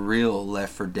get to the real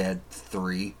Left 4 Dead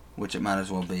 3, which it might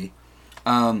as well be.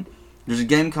 There's a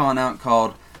game calling out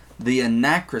called The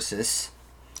Anacrasis,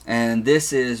 and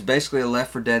this is basically a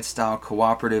Left 4 Dead style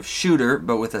cooperative shooter,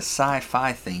 but with a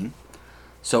sci-fi theme.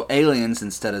 So aliens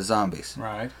instead of zombies.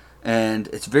 Right. And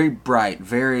it's very bright,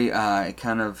 very, it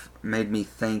kind of made me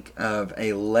think of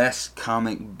a less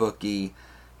comic booky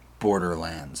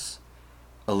Borderlands.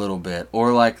 A little bit.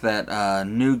 Or like that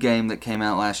new game that came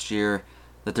out last year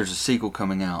that there's a sequel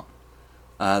coming out.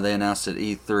 They announced at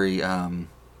E3.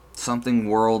 something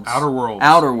Worlds. Outer Worlds.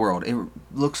 Outer World. It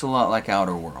looks a lot like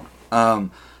Outer World.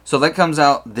 So that comes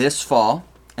out this fall,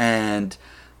 and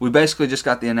we basically just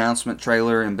got the announcement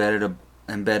trailer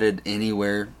embedded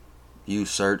anywhere you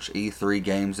search E3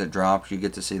 games that drop. You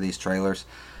get to see these trailers.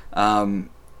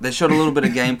 They showed a little bit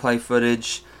of gameplay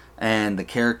footage and the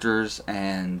characters,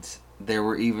 and there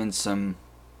were even some,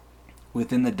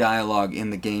 within the dialogue in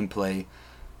the gameplay,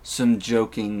 some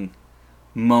joking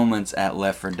moments at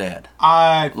Left 4 Dead.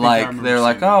 They're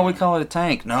like, oh, we call it a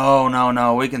tank.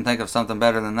 No, we can think of something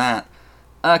better than that.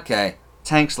 Okay,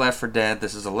 tank's Left 4 Dead.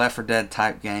 This is a Left 4 Dead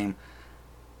type game.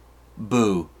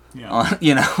 Boo.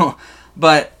 Yeah.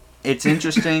 But it's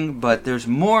interesting, but there's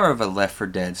more of a Left 4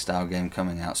 Dead style game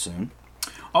coming out soon.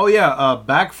 Oh, yeah,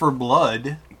 Back 4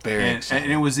 Blood. Very exciting.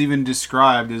 And it was even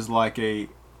described as like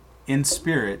in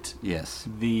spirit, yes,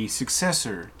 the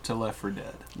successor to Left 4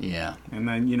 Dead. Yeah. And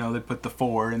then, they put the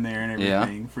 4 in there and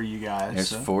everything for you guys.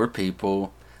 There's 4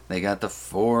 people. They got the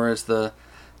 4 as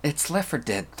it's Left 4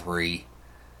 Dead 3.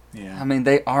 Yeah. I mean,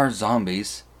 they are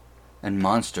zombies and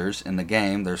monsters in the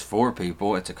game. There's 4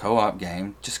 people. It's a co-op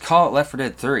game. Just call it Left 4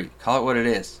 Dead 3. Call it what it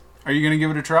is. Are you going to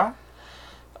give it a try?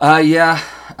 Yeah.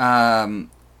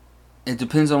 It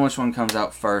depends on which one comes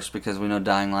out first, because we know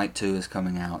Dying Light 2 is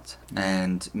coming out.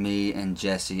 And me and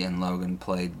Jesse and Logan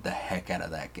played the heck out of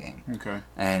that game. Okay.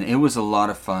 And it was a lot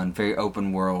of fun. Very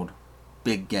open world.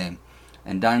 Big game.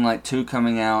 And Dying Light 2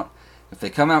 coming out. If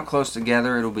they come out close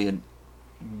together, it'll be a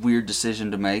weird decision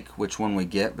to make which one we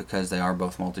get, because they are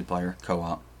both multiplayer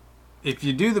co-op. If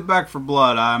you do the Back 4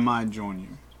 Blood, I might join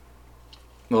you.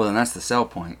 Well, then that's the sell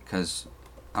point, because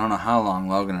I don't know how long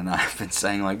Logan and I have been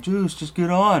saying, like, Juice, just get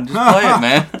on. Just play it,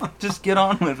 man. Just get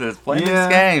on with it. Play this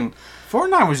game.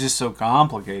 Fortnite was just so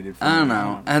complicated for me. I don't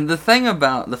know. And the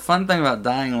fun thing about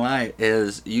Dying Light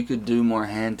is you could do more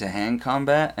hand-to-hand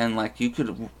combat, and, like, you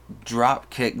could drop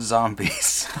kick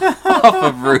zombies off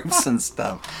of roofs and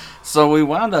stuff. So we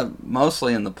wound up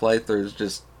mostly in the playthroughs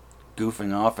just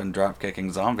goofing off and drop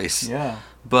kicking zombies. Yeah.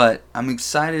 But I'm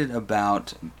excited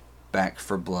about Back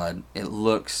 4 Blood. It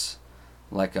looks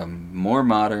like a more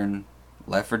modern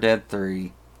Left 4 Dead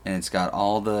 3, and it's got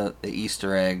all the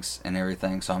Easter eggs and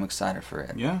everything, so I'm excited for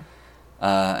it. Yeah.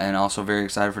 And also very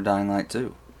excited for Dying Light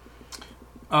 2.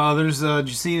 Did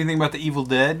you see anything about the Evil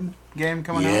Dead game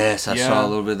coming out? Yes, I saw a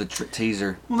little bit of the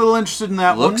teaser. I'm a little interested in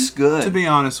that one. Looks good. To be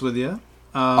honest with you.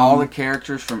 All the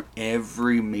characters from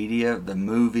every media, the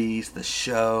movies, the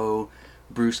show,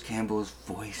 Bruce Campbell's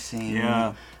voicing.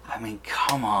 Yeah. I mean,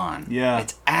 come on. Yeah.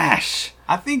 It's Ash.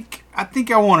 I think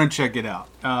I want to check it out,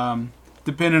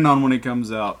 depending on when it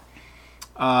comes out.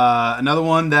 Another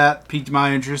one that piqued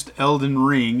my interest, Elden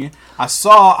Ring. I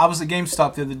was at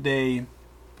GameStop the other day,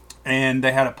 and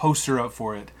they had a poster up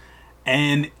for it.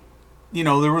 And,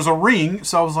 there was a ring,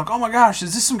 so I was like, oh my gosh,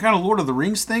 is this some kind of Lord of the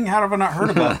Rings thing? How have I not heard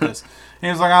about this? And he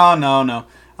was like, oh, no.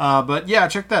 But yeah,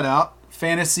 check that out.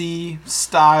 Fantasy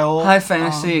style. High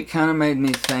fantasy, it kind of made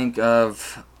me think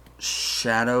of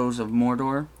Shadows of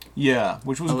Mordor. Yeah,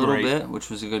 which was a little great. bit, which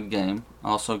was a good game.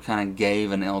 Also kind of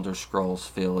gave an Elder Scrolls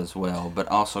feel as well, but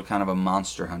also kind of a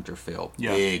Monster Hunter feel.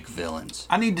 Yeah. Big villains.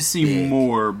 I need to see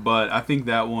more, but I think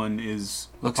that one is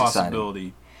Looks a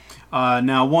possibility.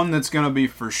 Now, one that's going to be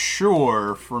for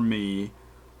sure for me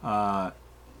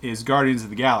is Guardians of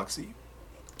the Galaxy.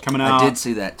 Coming out I did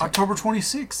see that too. October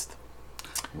 26th.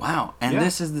 Wow. And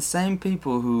this is the same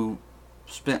people who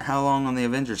spent how long on the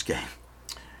Avengers game?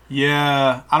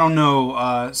 Yeah, I don't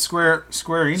know. Square Enix.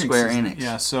 Square Enix.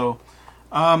 Yeah, so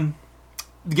the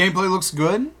gameplay looks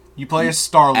good. You play as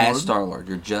Star-Lord. As Star-Lord.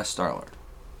 You're just Star-Lord.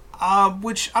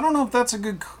 Which I don't know if that's a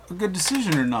good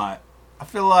decision or not. I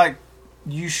feel like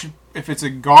you should, if it's a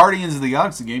Guardians of the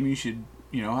Galaxy game, you should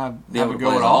have a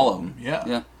go at all of them.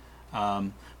 Yeah.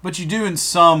 But you do in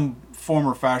some form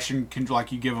or fashion,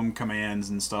 like you give them commands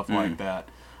and stuff like that.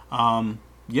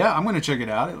 Yeah, I'm going to check it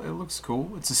out. It looks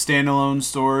cool. It's a standalone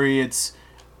story. It's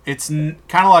kind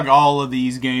of like all of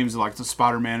these games, like the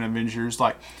Spider-Man Avengers.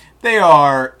 Like, they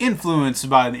are influenced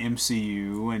by the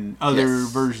MCU and other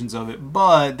versions of it,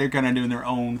 but they're kind of doing their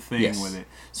own thing with it.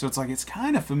 So it's like, it's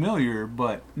kind of familiar,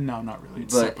 but no, not really.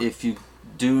 It's separate. If you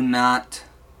do not,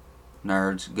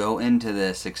 nerds, go into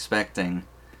this expecting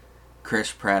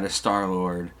Chris Pratt as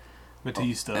Star-Lord,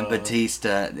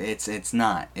 Batista, it's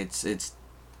not. It's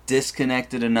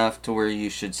disconnected enough to where you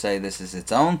should say this is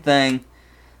its own thing,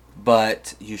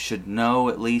 but you should know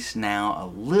at least now a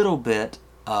little bit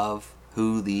of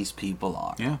who these people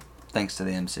are. Yeah. Thanks to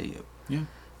the MCU. Yeah.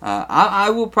 I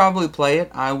will probably play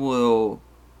it. I will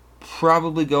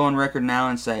probably go on record now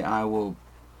and say I will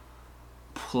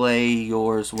play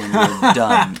yours when you're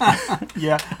done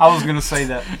Yeah, I was gonna say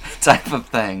that. type of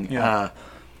thing. Yeah.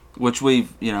 Which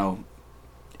we've,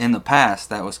 in the past,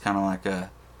 that was kind of like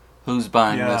a, who's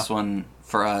buying Yeah. this one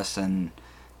for us, and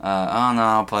oh no,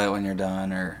 I'll play it when you're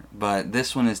done. But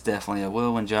this one is definitely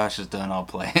when Josh is done, I'll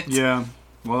play it. Yeah,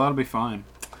 well, that'll be fine.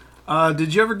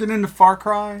 Did you ever get into Far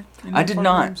Cry? I did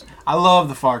not. Games? I love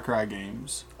the Far Cry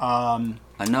games. I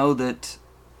know that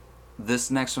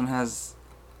this next one has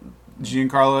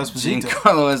Giancarlo Esposito.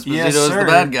 Giancarlo Esposito Yes, is sir. the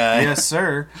bad guy. Yes,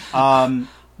 sir.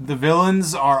 The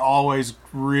villains are always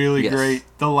really Yes. great.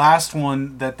 The last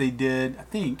one that they did, I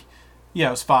think, it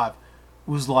was 5,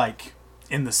 was like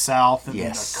in the South and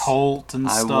Yes. a cult and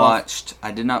stuff.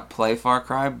 I did not play Far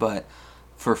Cry, but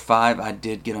for 5, I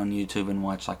did get on YouTube and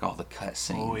watch like all the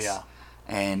cutscenes. Oh, yeah.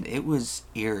 And it was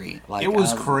eerie. Like It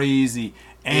was crazy.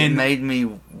 And it made me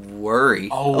worry.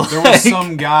 Oh, there was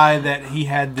some guy that he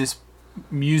had this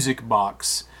music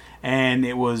box, and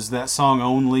it was that song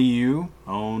Only You,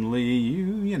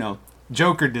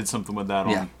 Joker did something with that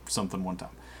on something one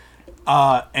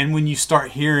time. And when you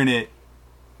start hearing it,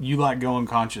 you like go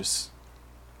unconscious.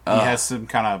 He has some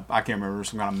kind of, I can't remember,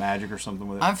 some kind of magic or something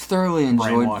with it. I've thoroughly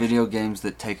enjoyed Brainwashed. video games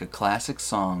that take a classic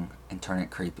song and turn it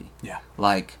creepy. Yeah.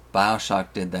 Like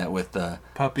BioShock did that with the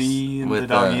Puppy and with the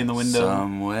doggy in the window.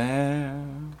 Somewhere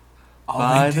Oh,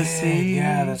 by they the did. sea.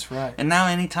 Yeah, that's right. And now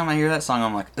anytime I hear that song,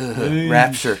 I'm like, ugh, Eesh.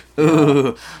 Rapture.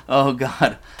 Ooh, oh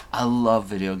God. I love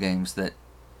video games that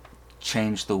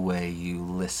change the way you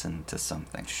listen to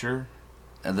something. Sure.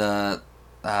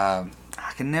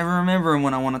 I can never remember them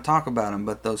when I want to talk about them,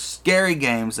 but those scary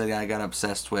games that I got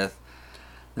obsessed with,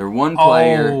 they're one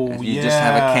player, and you just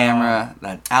have a camera.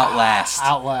 That Outlast.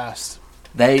 Outlast.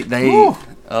 They Woo.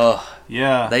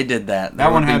 Yeah. they did that. That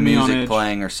There one would be had me on music edge.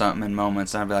 playing or something in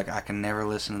moments, and I'd be like, I can never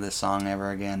listen to this song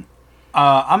ever again.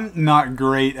 I'm not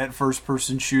great at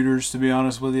first-person shooters, to be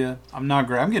honest with you. I'm not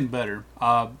great. I'm getting better.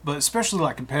 But especially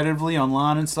like competitively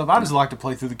online and stuff, I just like to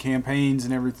play through the campaigns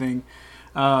and everything.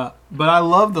 But I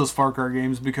love those Far Cry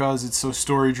games because it's so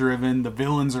story-driven. The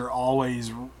villains are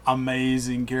always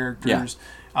amazing characters.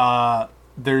 I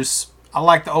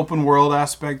like the open world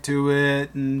aspect to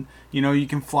it, and you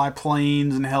can fly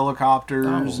planes and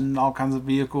helicopters and all kinds of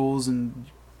vehicles and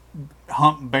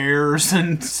hunt bears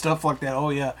and stuff like that. Oh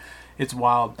yeah. It's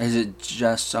wild. Is it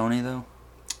just Sony though?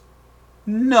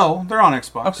 No, they're on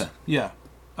Xbox. Okay. Yeah.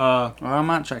 Well, I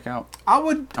might check out. I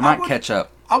would Catch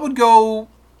up. I would go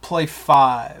play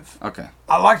 5. Okay.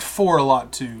 I liked 4 a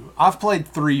lot too. I've played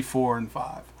 3, 4, and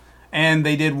 5. And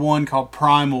they did one called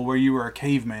Primal where you were a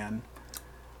caveman.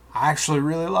 I actually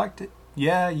really liked it.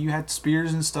 Yeah, you had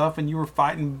spears and stuff and you were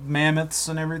fighting mammoths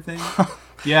and everything.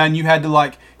 Yeah, and you had to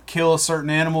like kill a certain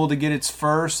animal to get its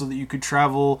fur so that you could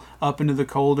travel up into the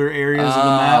colder areas of the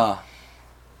map.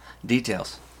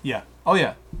 Details. Yeah. Oh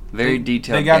yeah. Very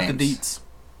detailed. They got games. the deets.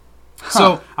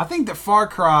 So I think that Far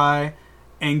Cry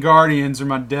and Guardians are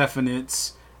my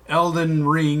definites. Elden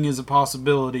Ring is a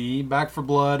possibility. Back 4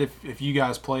 Blood, if you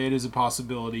guys play it, is a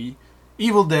possibility.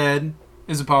 Evil Dead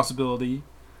is a possibility.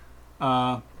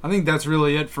 I think that's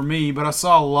really it for me, but I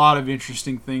saw a lot of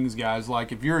interesting things, guys.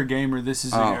 Like, if you're a gamer, this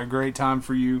is a great time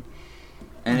for you.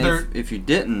 And if you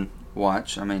didn't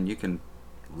watch, I mean, you can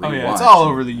rewatch. Oh, yeah, it's all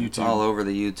over the YouTube. It's all over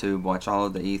the YouTube. Watch all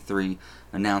of the E3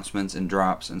 announcements and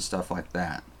drops and stuff like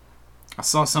that. I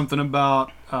saw something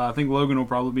about, I think Logan will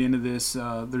probably be into this.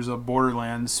 There's a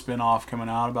Borderlands spinoff coming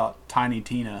out about Tiny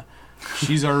Tina.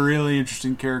 She's a really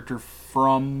interesting character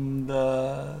from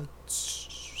the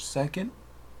second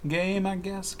game, I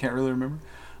guess. Can't really remember.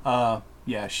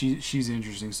 Yeah, she's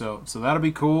interesting. So that'll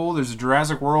be cool. There's a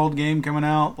Jurassic World game coming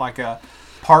out, like a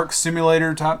park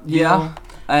simulator type deal. Yeah,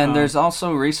 and there's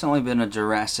also recently been a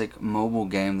Jurassic mobile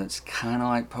game that's kind of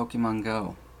like Pokemon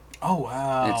Go. Oh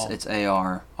wow! It's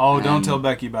AR. Oh, don't and tell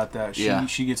Becky about that.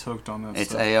 She gets hooked on that. It's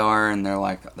stuff. AR, and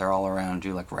they're all around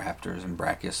you, like raptors and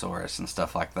Brachiosaurus and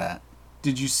stuff like that.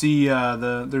 Did you see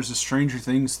there's a Stranger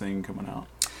Things thing coming out?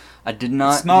 I did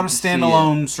not. It's not a get to see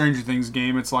standalone Stranger Things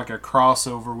game. It's like a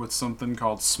crossover with something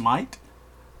called Smite,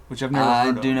 which I've never heard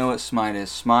of. I do know what Smite is.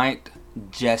 Smite.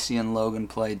 Jesse and Logan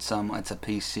played some. It's a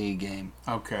PC game.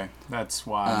 Okay, that's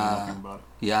why I'm talking about it.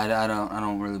 Yeah, I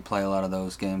don't really play a lot of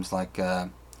those games. Like,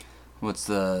 there's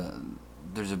a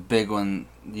big one.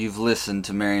 You've listened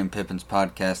to Mary and Pippin's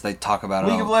podcast. They talk about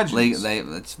League of Legends.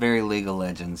 It's very League of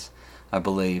Legends, I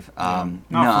believe. Not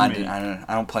I for me.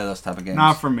 don't play those type of games.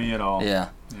 Not for me at all. Yeah,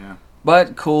 Yeah.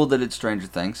 but cool that it's Stranger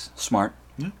Things. Smart.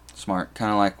 Yeah. Smart.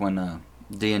 Kind of like when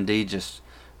D&D just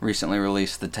recently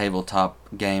released the tabletop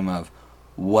game of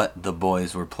what the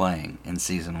boys were playing in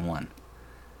season 1.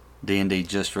 D&D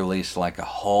just released like a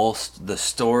whole the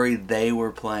story they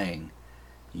were playing.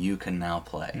 You can now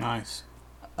play. Nice.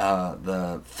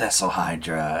 The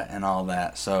Thessalhydra and all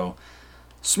that. So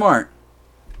smart,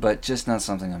 but just not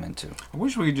something I'm into. I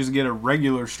wish we could just get a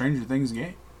regular Stranger Things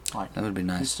game. Like That would be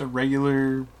nice. just a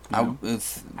regular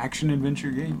It's, action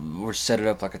adventure game. or set it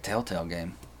up like a Telltale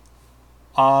game.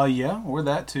 Yeah, or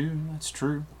that too. That's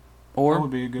true. Or, That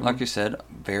would be a good like one. you said,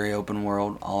 very open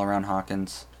world all around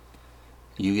Hawkins.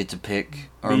 You get to pick,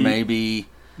 or Be- maybe,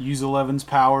 Use Eleven's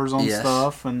powers on Yes.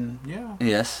 stuff, and yeah.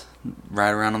 yes,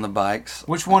 ride around on the bikes.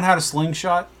 Which one had a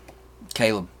slingshot?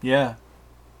 Caleb. Yeah.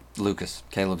 Lucas.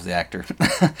 Caleb's the actor.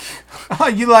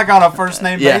 You like on a first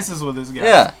name Yeah. basis with this guy.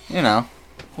 Yeah, you know,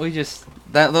 we just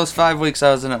those 5 weeks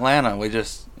I was in Atlanta, we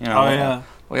just Oh yeah.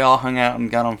 we all hung out and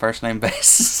got on first name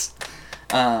basis.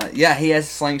 Yeah, he has a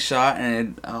slingshot,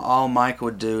 and all Mike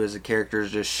would do as a character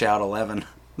is just shout 11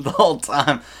 the whole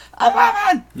time.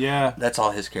 11! Yeah. That's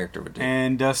all his character would do.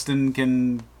 And Dustin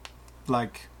can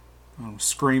like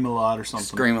scream a lot or something.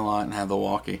 Scream a lot and have the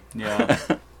walkie. Yeah.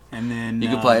 And then You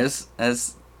could play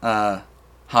as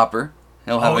Hopper.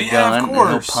 He'll have Oh, a yeah, gun of and he'll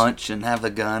course. punch and have the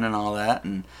gun and all that,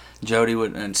 and Jody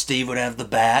would and Steve would have the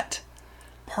bat.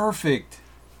 perfect.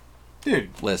 Dude,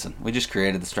 Listen, we just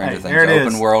created the Stranger Hey, Things there it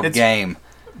open is. world It's- game.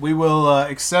 we will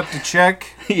accept a check.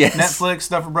 Yes. Netflix,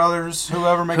 Duffer Brothers,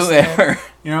 whoever makes Whoever. it.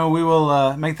 You know, we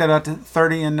will make that out to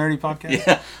 30 and Nerdy Podcast.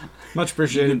 Yeah. Much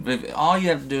appreciated. All you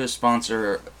have to do is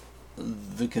sponsor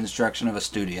the construction of a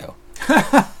studio.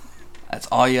 That's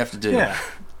all you have to do. Yeah.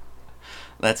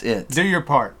 That's it. Do your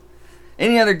part.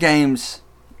 Any other games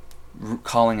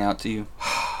calling out to you?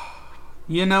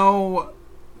 You know,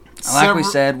 Like we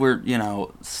said,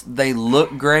 they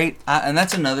look great. And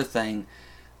that's another thing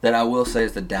that I will say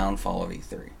is the downfall of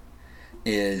E3.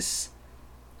 Is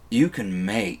you can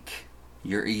make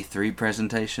your E3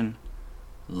 presentation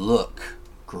look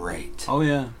great. Oh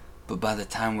yeah. But by the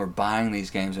time we're buying these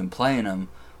games and playing them,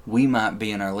 we might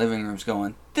be in our living rooms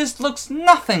going, this looks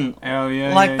nothing Oh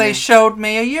yeah. like yeah, they yeah. showed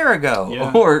me a year ago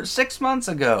Yeah. or 6 months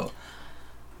ago.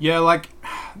 Yeah, like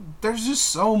there's just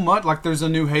so much. Like there's a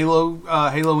new Halo,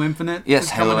 Halo Infinite. Yes,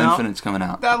 that's Halo coming out. Infinite's coming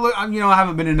out. That look, I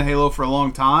haven't been into Halo for a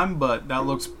long time, but that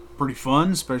looks pretty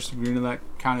fun, especially if you're into that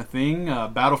kind of thing.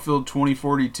 Battlefield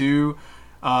 2042,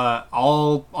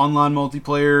 all online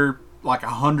multiplayer, like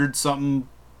 100-something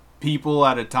people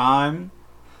at a time.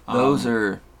 Those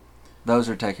are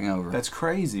taking over. That's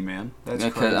crazy, man. That's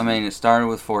Because, crazy. I mean, it started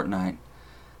with Fortnite,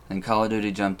 then Call of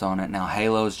Duty jumped on it. Now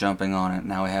Halo's jumping on it.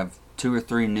 Now we have 2 or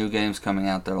 3 new games coming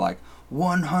out. They're like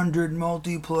 100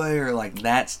 multiplayer. Like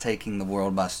that's taking the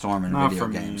world by storm in not video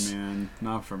for games. me, man.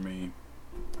 Not for me.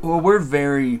 Well, we're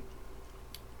very,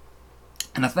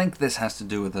 and I think this has to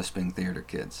do with us being theater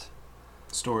kids.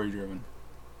 Story driven.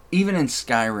 Even in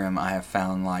Skyrim, I have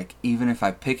found, like, even if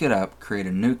I pick it up, create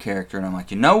a new character, and I'm like,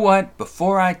 you know what?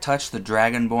 Before I touch the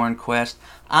Dragonborn quest,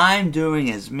 I'm doing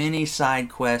as many side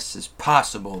quests as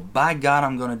possible. By God,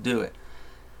 I'm going to do it.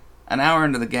 An hour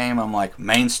into the game, I'm like,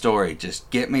 main story. Just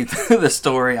get me through the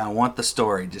story. I want the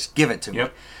story. Just give it to me.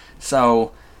 Yep.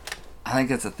 So, I think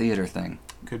that's a theater thing.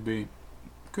 Could be.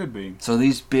 Could be. So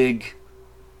these big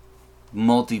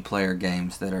multiplayer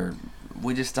games that are,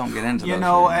 we just don't get into You those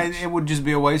know, very and much. it would just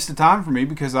be a waste of time for me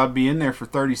because I'd be in there for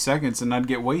 30 seconds and I'd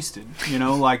get wasted. You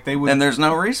know, like they would. And there's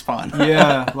no respawn.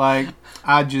 Yeah, like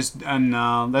I just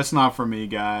no, that's not for me,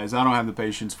 guys. I don't have the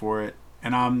patience for it,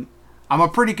 and I'm a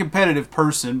pretty competitive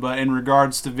person, but in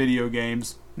regards to video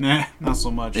games, nah, not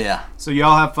so much. Yeah. So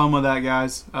y'all have fun with that,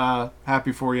 guys.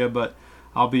 Happy for you, but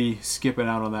I'll be skipping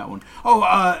out on that one.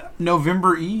 Oh,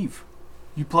 November Eve,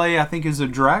 you play I think as a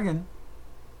dragon,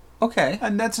 Okay.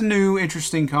 and that's a new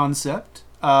interesting concept.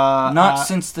 Not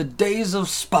since the days of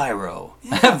Spyro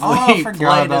have I we forgot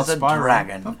played about as a Spyro.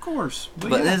 dragon. Of course,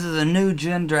 But yeah. this is a new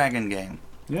gen dragon game.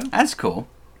 Yeah. That's cool.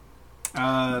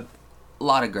 Uh, A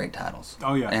lot of great titles.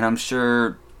 oh yeah. And I'm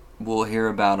sure we'll hear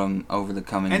about them over the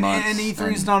coming And months.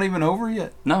 E3's not even over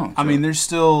yet. No. I mean, there's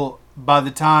still, by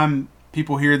the time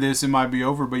people hear this, it might be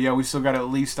over. But yeah, we still got at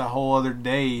least a whole other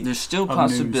day. there's still of news.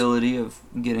 possibility of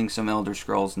getting some Elder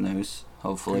Scrolls news.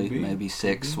 Hopefully, Could be. maybe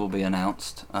 6 Could be. will be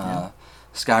announced. Yeah.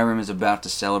 Skyrim is about to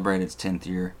celebrate its 10th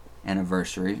year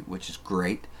anniversary, which is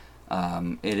great.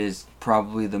 It is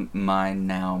probably my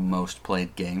now most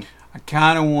played game. I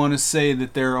kind of want to say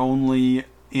that their only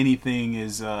anything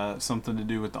is something to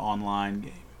do with the online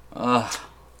game. Ugh.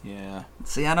 Yeah.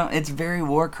 See, I don't. It's very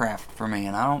Warcraft for me,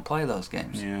 and I don't play those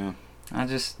games. Yeah. I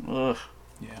just, ugh.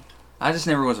 Yeah. I just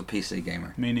never was a PC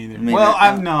gamer. Me neither. Me well,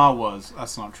 neither. I was.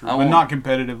 That's not true. I But won't- not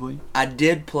competitively. I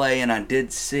did play, and I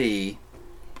did see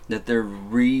that they're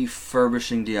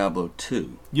refurbishing Diablo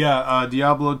 2. Yeah,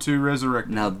 Diablo 2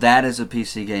 Resurrected. Now, that is a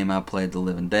PC game I played the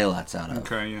living daylights out of.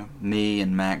 Okay, yeah. Me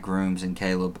and Matt Grooms and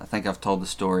Caleb. I think I've told the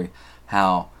story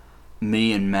how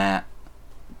me and Matt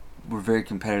were very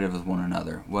competitive with one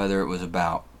another, whether it was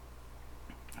about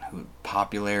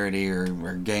popularity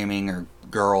or gaming or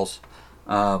girls.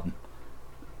 Our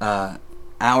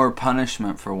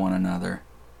punishment for one another,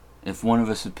 if one of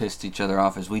us had pissed each other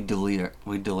off, is we delete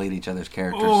each other's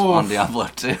characters on Diablo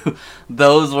 2.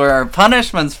 Those were our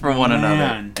punishments for one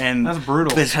another. And that's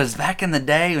brutal. Because back in the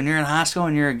day, when you're in high school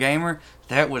and you're a gamer,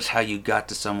 that was how you got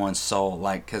to someone's soul.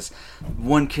 Like, because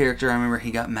one character, I remember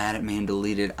he got mad at me and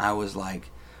deleted. I was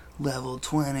like level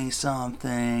 20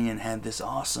 something and had this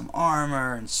awesome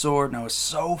armor and sword, and I was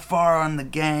so far on the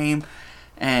game.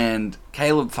 And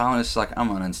Caleb finally was like, I'm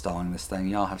uninstalling this thing.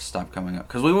 Y'all have to stop coming up.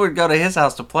 Because we would go to his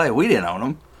house to play. We didn't own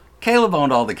them. Caleb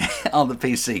owned all the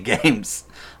PC games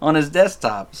on his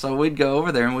desktop. So we'd go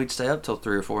over there and we'd stay up till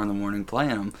 3 or 4 in the morning playing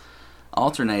them,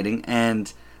 alternating.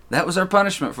 And that was our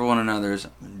punishment for one another. Is,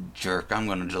 jerk, I'm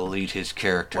going to delete his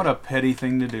character. What a petty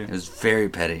thing to do. It was very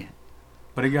petty.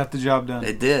 But it got the job done.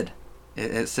 It did.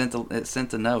 It sent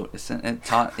a note. It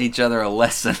taught each other a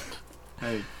lesson.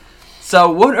 Hey.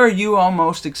 So, what are you all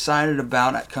most excited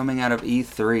about coming out of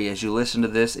E3? As you listen to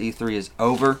this, E3 is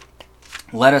over.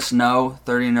 Let us know,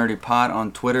 30 Nerdy Pod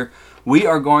on Twitter. We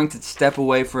are going to step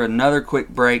away for another quick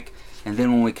break, and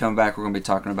then when we come back, we're going to be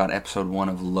talking about episode 1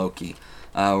 of Loki.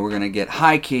 We're going to get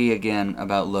high key again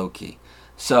about Loki.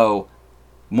 So,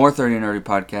 more 30 Nerdy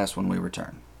Podcast when we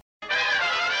return.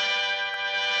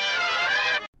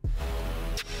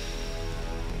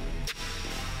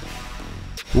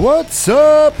 What's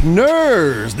up,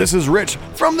 nerds? This is Rich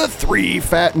from the Three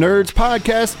Fat Nerds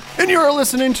podcast, and you're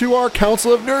listening to our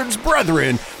Council of Nerds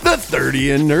brethren, the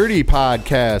 30 and Nerdy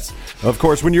podcast. Of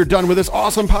course, when you're done with this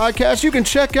awesome podcast, you can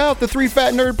check out the Three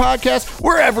Fat Nerd podcast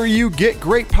wherever you get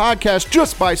great podcasts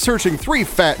just by searching Three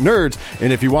Fat Nerds.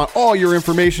 And if you want all your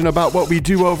information about what we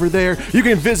do over there, you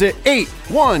can visit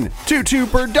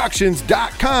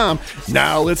 8122productions.com.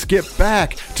 Now let's get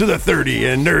back to the 30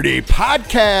 and Nerdy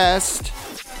podcast.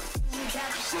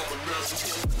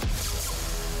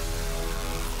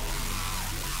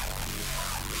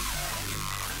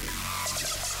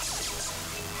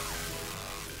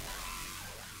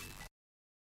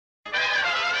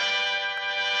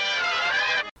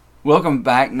 Welcome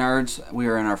back, nerds. We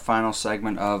are in our final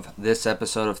segment of this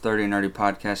episode of 30 Nerdy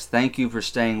Podcast. Thank you for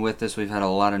staying with us. We've had a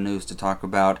lot of news to talk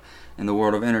about in the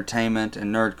world of entertainment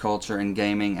and nerd culture and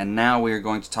gaming. And now we are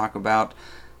going to talk about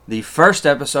the first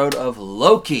episode of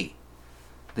Loki,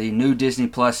 the new Disney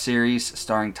Plus series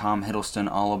starring Tom Hiddleston,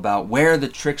 all about where the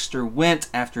trickster went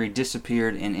after he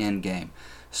disappeared in Endgame.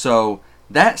 So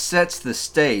that sets the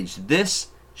stage. This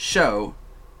show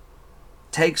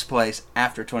takes place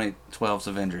after 2012's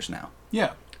Avengers now.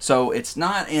 Yeah. So it's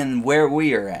not in where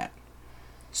we are at.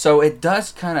 So it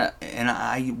does kind of, and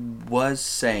I was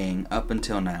saying up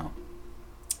until now,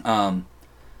 and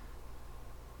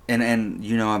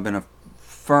you know, I've been a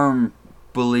firm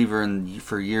believer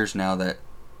for years now that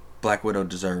Black Widow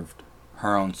deserved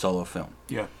her own solo film.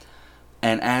 Yeah.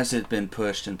 And as it's been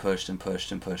pushed and pushed and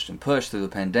pushed and pushed and pushed through the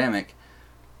pandemic,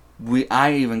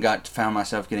 I even found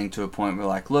myself getting to a point where,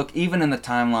 like, look, even in the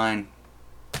timeline,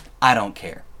 I don't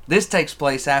care. This takes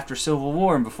place after Civil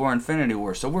War and before Infinity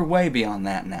War, so we're way beyond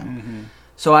that now. Mm-hmm.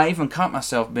 So I even caught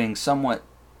myself being somewhat,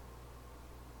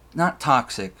 not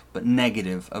toxic, but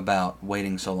negative about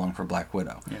waiting so long for Black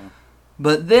Widow. Yeah.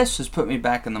 But this has put me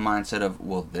back in the mindset of,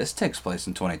 well, this takes place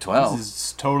in 2012. This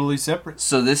is totally separate.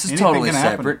 So this is totally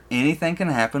separate. Anything can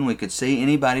happen. We could see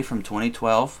anybody from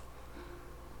 2012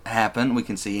 happen. We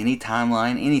can see any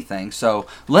timeline, anything. So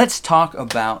let's talk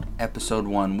about episode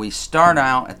 1. We start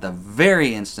out at the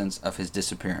very instance of his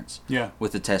disappearance. Yeah.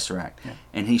 With the Tesseract. Yeah.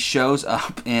 And he shows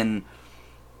up in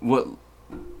what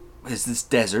is this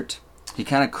desert. He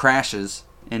kind of crashes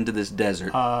into this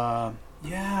desert.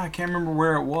 Yeah, I can't remember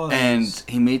where it was. And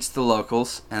he meets the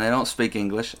locals, and they don't speak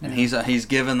English. And he's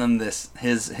giving them this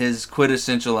his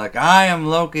quintessential, like, I am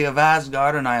Loki of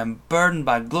Asgard, and I am burdened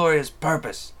by glorious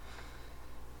purpose.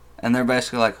 And they're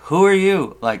basically like, who are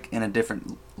you? Like, in a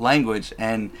different language.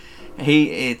 And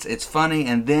it's funny.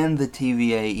 And then the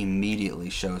TVA immediately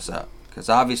shows up. Because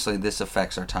obviously this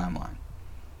affects our timeline.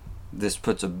 This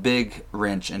puts a big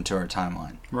wrench into our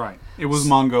timeline. Right. It was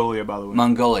Mongolia, by the way.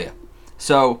 Mongolia.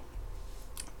 So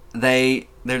there's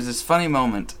this funny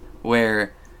moment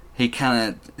where he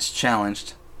kind of is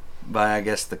challenged by, I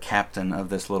guess, the captain of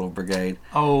this little brigade.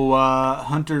 Oh,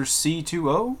 Hunter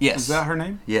C2O? Yes. Is that her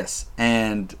name? Yes.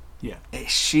 And Yeah.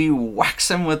 She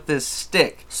whacks him with this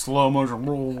stick. Slow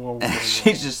motion. And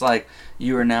she's just like,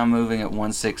 you are now moving at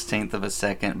 1/16 of a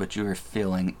second, but you are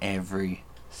feeling every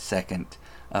second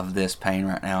of this pain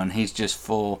right now. And he's just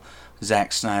full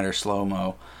Zack Snyder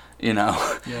slow-mo, you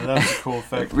know. Yeah, that was a cool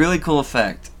effect. Really cool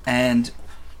effect. And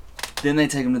then they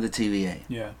take him to the TVA.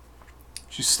 Yeah.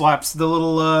 She slaps the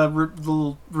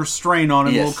little restraint on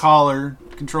him, Yes. little collar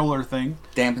controller thing.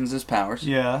 Dampens his powers.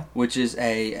 Yeah. Which is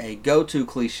a go-to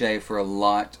cliche for a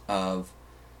lot of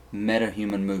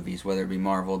meta-human movies, whether it be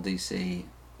Marvel, DC,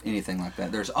 anything like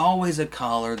that. There's always a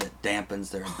collar that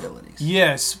dampens their abilities.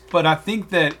 Yes, but I think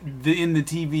that in the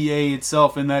TVA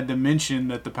itself, in that dimension,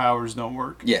 that the powers don't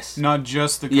work. Yes. Not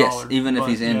just the collar. Yes, even if but,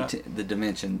 he's in yeah. the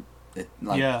dimension.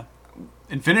 Yeah.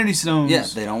 Infinity Stones. Yeah,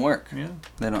 they don't work. Yeah.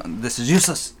 They don't. This is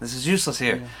useless. This is useless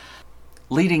here. Yeah.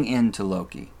 Leading into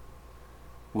Loki,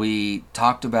 we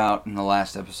talked about in the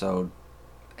last episode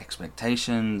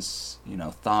expectations,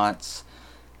 thoughts.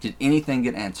 Did anything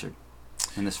get answered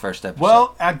in this first episode?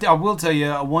 Well, I will tell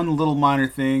you one little minor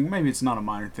thing. Maybe it's not a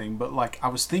minor thing, but I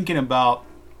was thinking about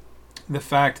the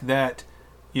fact that,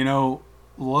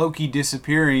 Loki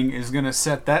disappearing is going to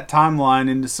set that timeline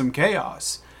into some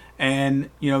chaos. And,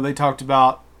 they talked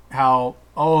about how,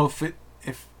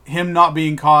 if him not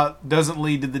being caught doesn't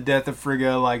lead to the death of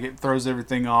Frigga, it throws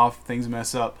everything off, things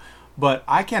mess up. But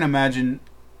I can't imagine,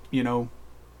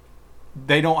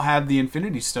 they don't have the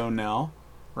Infinity Stone now,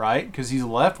 right? Because he's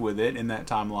left with it in that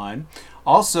timeline.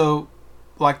 Also,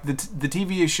 the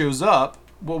TVA shows up.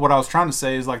 What I was trying to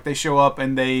say is, they show up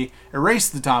and they erase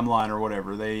the timeline or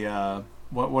whatever. They,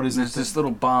 what is There's it? this little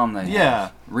bomb they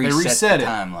Yeah, they reset it. the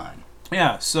timeline.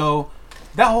 Yeah, so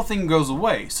that whole thing goes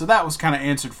away. So that was kind of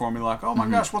answered for me, oh my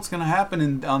gosh, what's going to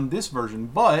happen on this version?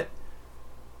 But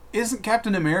isn't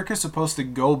Captain America supposed to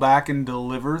go back and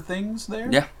deliver things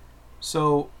there? Yeah.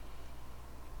 So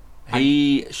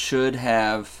he should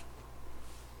have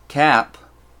Cap,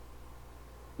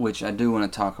 which I do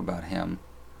want to talk about him.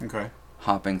 Okay.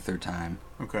 Hopping through time.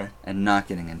 Okay. And not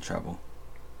getting in trouble.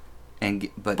 But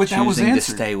that was choosing to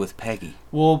answered. stay with Peggy.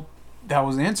 Well, that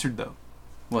was answered though.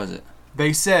 Was it?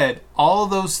 They said all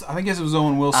those, I think it was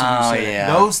Owen Wilson who said it.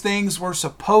 Those things were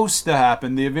supposed to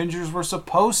happen. The Avengers were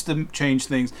supposed to change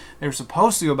things. They were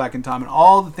supposed to go back in time, and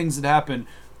all the things that happened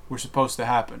were supposed to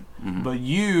happen. Mm-hmm. But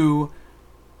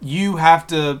you have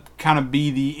to kind of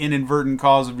be the inadvertent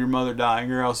cause of your mother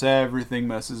dying, or else everything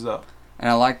messes up. And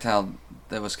I liked how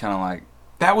that was kind of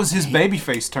that was his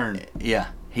babyface turn. Yeah,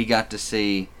 he got to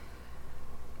see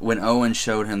when Owen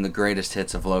showed him the greatest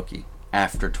hits of Loki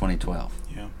after 2012.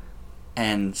 Yeah.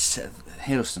 And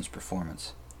Hiddleston's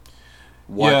performance.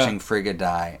 Watching Frigga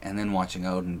die, and then watching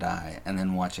Odin die, and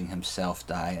then watching himself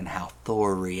die, and how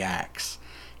Thor reacts.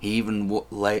 He even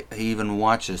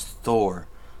watches Thor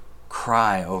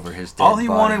cry over his dead body. All he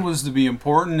wanted was to be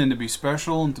important and to be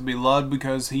special and to be loved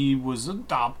because he was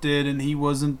adopted and he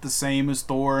wasn't the same as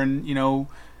Thor and,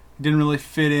 didn't really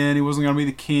fit in. He wasn't going to be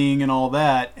the king and all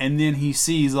that. And then he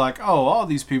sees all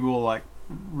these people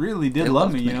really did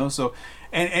love me, So,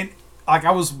 and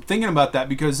I was thinking about that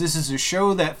because this is a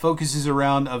show that focuses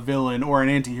around a villain or an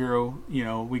anti-hero,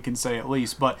 we can say at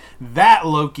least. But that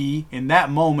Loki, in that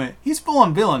moment, he's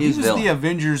full-on villain. He was the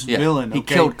Avengers villain. He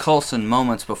killed Coulson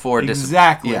moments before.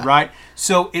 Exactly, right?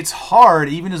 So it's hard,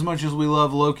 even as much as we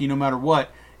love Loki, no matter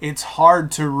what, it's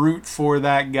hard to root for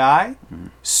that guy. Mm-hmm.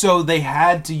 So they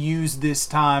had to use this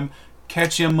time,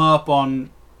 catch him up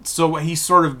on... So he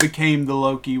sort of became the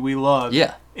Loki we love.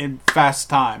 Yeah. In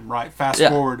fast time, right? Fast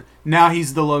forward. Now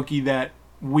he's the Loki that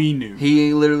we knew.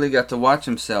 He literally got to watch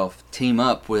himself team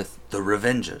up with the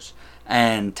Revengers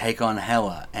and take on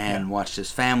Hela and watched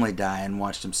his family die and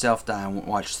watched himself die and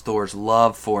watched Thor's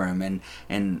love for him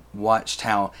and watched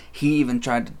how he even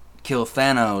tried to kill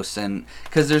Thanos. And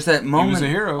because there's that moment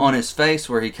on his face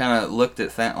where he kind of looked at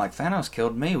Thanos Thanos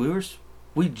killed me.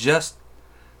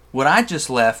 What I just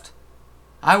left,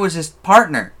 I was his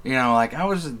partner.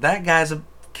 That guy's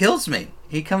kills me.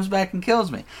 He comes back and kills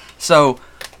me. So,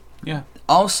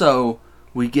 also,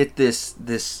 we get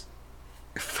this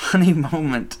funny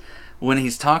moment when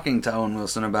he's talking to Owen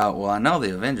Wilson about, I know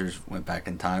the Avengers went back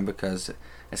in time because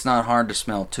it's not hard to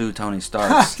smell two Tony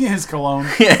Starks. His cologne.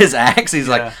 His Axe. He's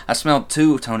like, I smelled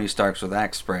two Tony Starks with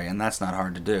Axe spray, and that's not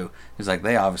hard to do. He's like,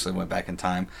 they obviously went back in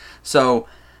time. So,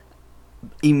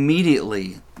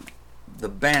 immediately, the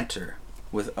banter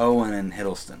with Owen and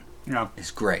Hiddleston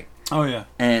is great. Oh, yeah.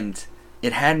 And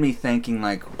it had me thinking,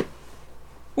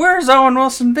 where's Owen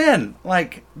Wilson been?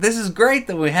 This is great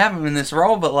that we have him in this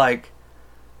role, but,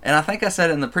 And I think I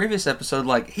said it in the previous episode,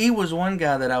 like, he was one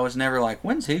guy that I was never like,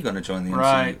 when's he going to join the MCU?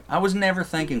 Right. I was never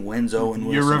thinking, when's Owen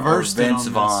Wilson You reversed or it Vince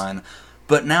on Vaughn?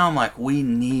 But now I'm like, we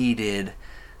needed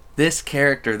this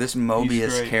character. This He's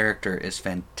Mobius great. character is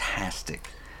fantastic.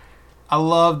 I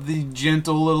love the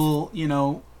gentle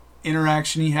little,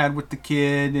 interaction he had with the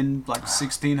kid in like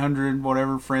 1600,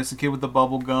 whatever, France, the kid with the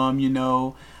bubble gum,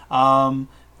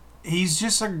 He's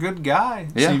just a good guy,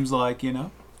 Yeah. seems like,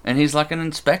 And he's like an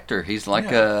inspector. He's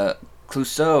like a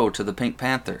Clouseau to the Pink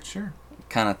Panther. Sure.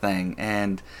 Kind of thing.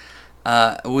 And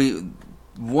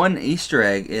one Easter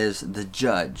egg is the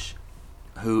judge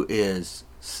who is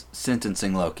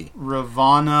sentencing Loki.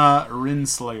 Ravonna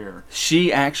Renslayer.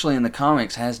 She actually in the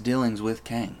comics has dealings with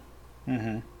Kang.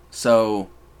 Mm-hmm. So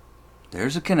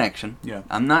there's a connection. Yeah.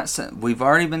 We've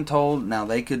already been told. Now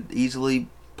they could easily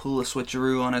pull a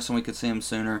switcheroo on us and we could see him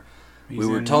sooner. We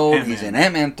were told Ant-Man. he's in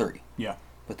Ant-Man 3. Yeah.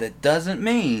 But that doesn't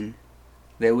mean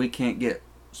that we can't get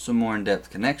some more in-depth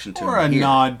connection to Or him a here.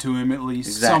 nod to him at least.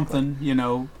 Exactly.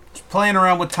 Something, Playing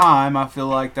around with time, I feel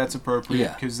like that's appropriate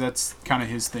Yeah. because that's kind of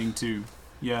his thing too.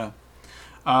 Yeah.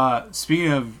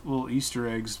 Speaking of little Easter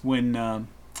eggs, when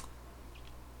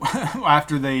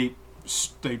after they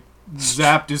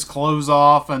zapped his clothes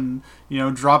off and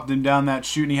dropped him down that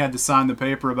chute, and he had to sign the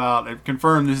paper about it,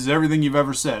 confirm this is everything you've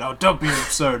ever said. Oh, don't be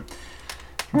absurd.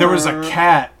 There was a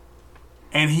cat,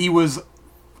 and he was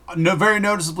very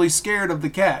noticeably scared of the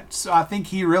cat. So I think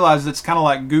he realized it's kind of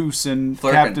like Goose and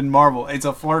Flerken. Captain Marvel. It's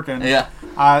a Flerken. Yeah.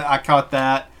 I caught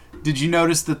that. Did you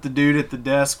notice that the dude at the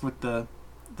desk with the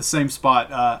same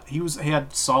spot, he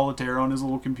had solitaire on his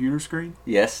little computer screen?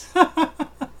 Yes.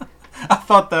 I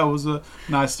thought that was a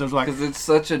nice stuff. Like, Because it's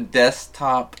such a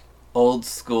desktop, old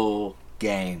school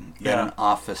game that Yeah. an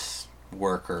office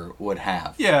worker would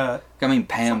have. yeah, I mean,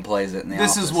 Pam plays it in the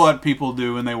this office. is what people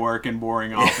do when they work in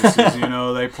boring offices.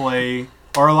 They play,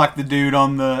 or like the dude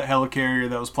on the helicarrier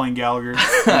that was playing Gallagher.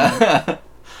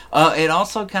 It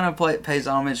also kind of pays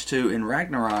homage to in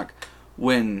Ragnarok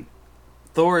when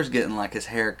Thor's getting like his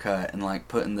hair cut and like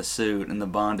putting the suit and the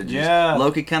bondages. Yeah.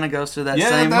 Loki kind of goes through that Yeah,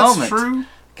 same that's moment. true.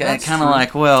 Kind That's of true.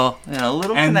 like, well, a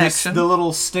little And connection. the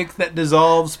little stick that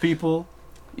dissolves people.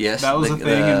 Yes, That was a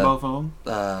thing in both of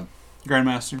them.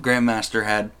 Grandmaster. Grandmaster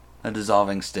had a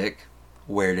dissolving stick.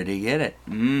 Where did he get it?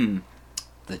 The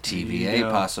TVA, Yeah.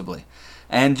 possibly.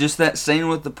 And just that scene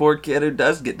with the poor kid who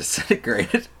does get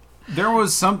disintegrated. There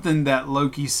was something that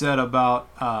Loki said about,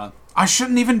 I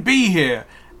shouldn't even be here.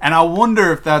 And I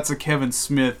wonder if that's a Kevin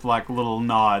Smith, little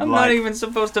nod. I'm not even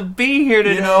supposed to be here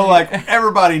today.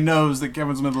 Everybody knows that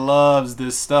Kevin Smith loves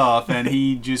this stuff, and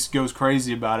he just goes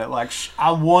crazy about it.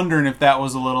 I'm wondering if that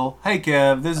was a little, hey,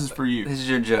 Kev, this is for you. This is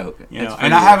your joke. It's for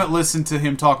And I you. haven't listened to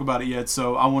him talk about it yet,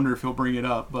 so I wonder if he'll bring it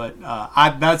up. But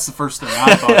that's the first thing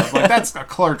I thought of. That's a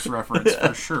Clerks reference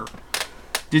for sure.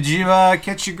 Did you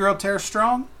catch your girl Tara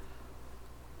Strong?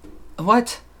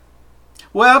 What?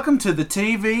 Welcome to the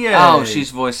TVA. Oh,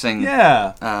 she's voicing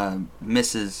Yeah.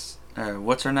 Mrs.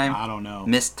 What's her name? I don't know.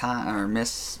 Miss Time or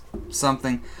Miss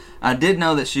something. I did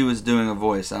know that she was doing a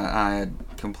voice. I had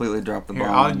completely dropped the Here,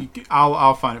 ball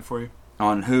I'll find it for you.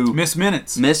 on who. Miss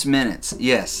Minutes. Miss Minutes.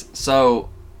 Yes. So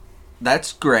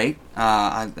that's great.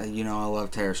 I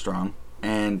love Tara Strong,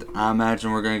 and I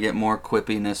imagine we're going to get more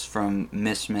quippiness from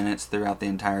Miss Minutes throughout the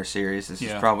entire series. This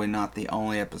is probably not the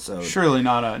only episode Surely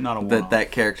not a one.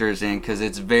 that character is in, because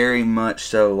it's very much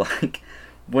so like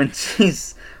when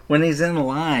he's in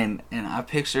line, and I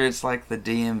picture it's like the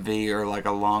DMV or like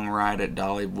a long ride at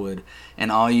Dollywood,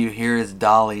 and all you hear is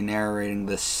Dolly narrating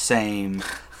the same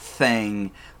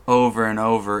thing over and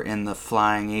over in the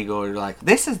Flying Eagle. You're like,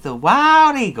 this is the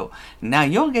Wild Eagle. Now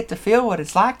you'll get to feel what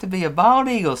it's like to be a bald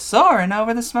eagle soaring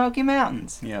over the Smoky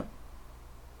Mountains. Yep.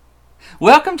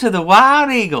 Welcome to the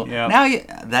Wild Eagle. Yep. Now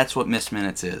that's what Miss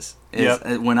Minutes is.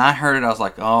 Yep. When I heard it, I was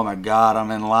like, oh my God,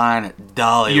 I'm in line at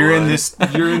Dollywood.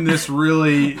 You're in this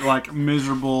really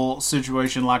miserable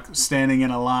situation, like standing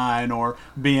in a line or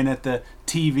being at the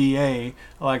TVA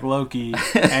like Loki,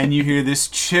 and you hear this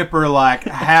chipper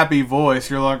happy voice.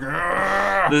 You're like,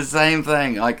 "Argh." The same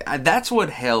thing. That's what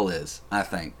hell is, I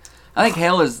think. I think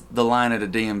hell is the line at a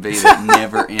DMV that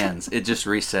never ends. It just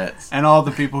resets. And all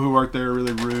the people who work there are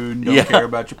really rude and don't Yeah. care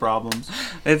about your problems.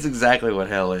 It's exactly what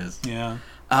hell is. Yeah.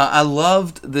 I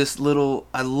loved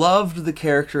the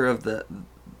character of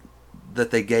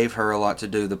that they gave her a lot to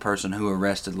do, the person who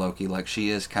arrested Loki. She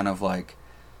is kind of like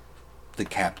the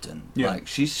captain. Yeah.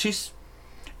 She's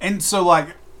And so,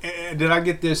 did I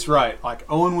get this right?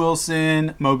 Owen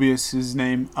Wilson, Mobius, his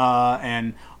name,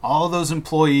 and all of those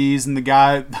employees, and the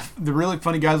guy, the really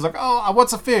funny guy's like, oh,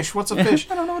 what's a fish? What's a fish?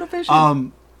 I don't know what a fish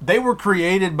is. They were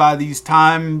created by these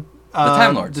time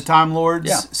Time Lords. The Time Lords.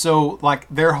 Yeah. So, like,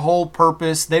 their whole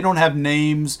purpose, they don't have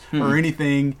names or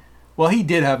anything. Well, he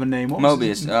did have a name. What was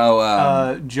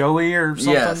Mobius. his- Joey or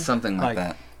something? yeah, something like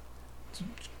that.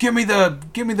 Give me the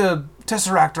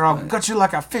Tesseract or I'll gut you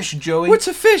like a fish, Joey. What's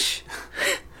a fish?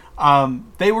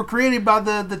 They were created by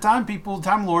the Time people,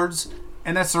 Time Lords,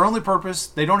 and that's their only purpose.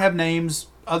 They don't have names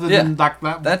other than like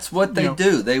that. That's what they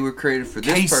do. They were created for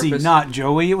this Casey, purpose. not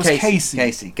Joey. It was Casey.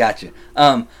 Casey, gotcha.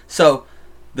 So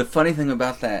the funny thing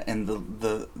about that, and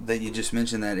the that you just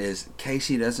mentioned that is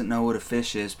Casey doesn't know what a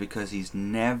fish is because he's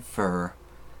never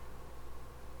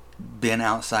been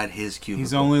outside his cubicle.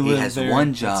 He's only lived He has there. one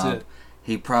That's job. it.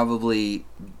 He probably,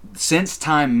 since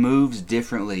time moves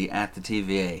differently at the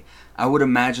TVA, I would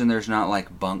imagine there's not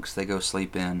like bunks they go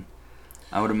sleep in.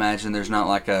 I would imagine there's not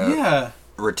like a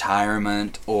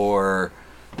retirement or,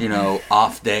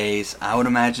 off days. I would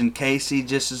imagine Casey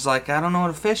just is like, I don't know what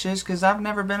a fish is because I've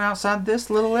never been outside this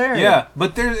little area. Yeah,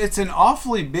 but it's an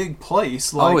awfully big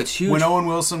place. Like, it's huge. When Owen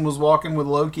Wilson was walking with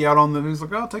Loki out on the, he's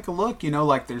like, "Oh, take a look."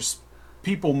 Like there's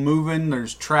people moving,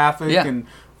 there's traffic and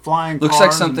flying. Looks cars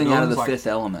like something and out of the buildings. Fifth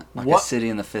Element, like what- a city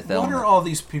in the Fifth What Element. are all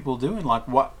these people doing? Like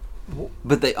what?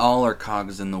 But they all are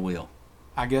cogs in the wheel.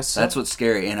 I guess so. That's what's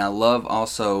scary. And I love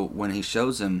also when he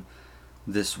shows him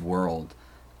this world,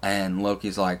 and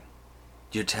Loki's like,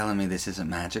 "You're telling me this isn't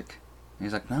magic?" And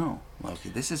he's like, "No, Loki,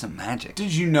 this isn't magic."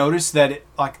 Did you notice that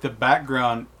like the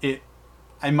background, it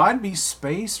might be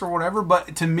space or whatever,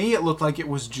 but to me it looked like it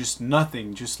was just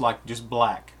nothing, just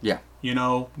black. Yeah.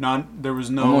 There was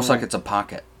no. Almost like it's a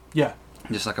pocket. Yeah.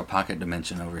 Just like a pocket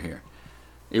dimension over here.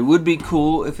 It would be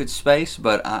cool if it's space,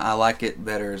 but I like it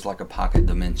better as like a pocket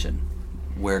dimension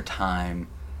where time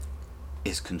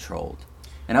is controlled.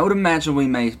 And I would imagine we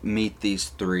may meet these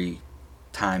three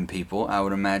time people. I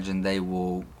would imagine they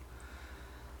will...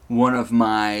 One of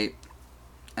my...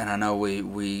 And I know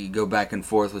we go back and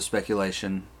forth with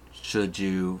speculation.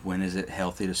 When is it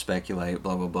healthy to speculate,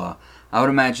 blah, blah, blah. I would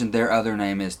imagine their other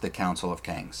name is the Council of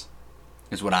Kings.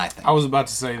 Is what I think. I was about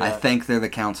to say that. I think they're the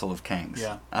Council of Kings.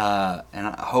 Yeah. And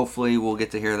hopefully we'll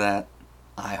get to hear that.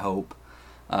 I hope.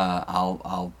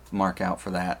 I'll mark out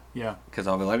for that. Yeah. Because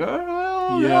I'll be like,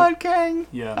 oh, Yeah. God, King.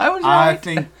 Yeah. I was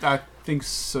right. I think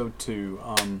so too.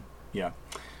 Yeah.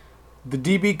 The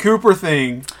DB Cooper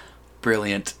thing.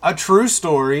 Brilliant. A true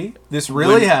story. This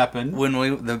really happened. When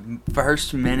the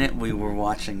first minute we were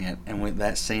watching it and when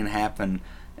that scene happened,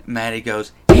 Maddie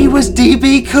goes, "He was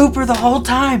DB Cooper the whole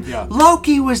time. Yeah.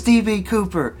 Loki was DB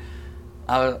Cooper."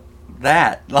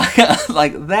 That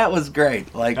was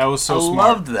great. Like, That was so I smart.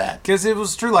 loved that. Because it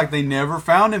was true. Like, they never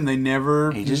found him.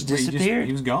 He just disappeared.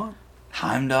 He was gone.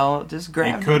 Heimdall just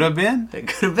grabbed It could him. have been. It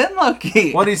could have been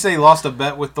Loki. What did he say? He lost a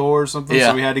bet with Thor or something,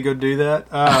 Yeah. so he had to go do that?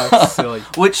 That's silly.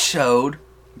 Which showed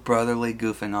brotherly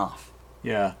goofing off.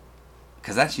 Yeah.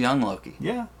 Because that's young Loki.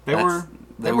 Yeah. They That's-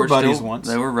 were buddies once.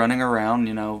 They were running around,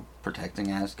 protecting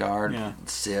Asgard, Yeah.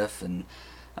 Sif, and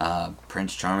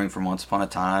Prince Charming from Once Upon a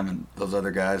Time, and those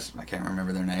other guys. I can't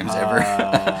remember their names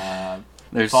ever.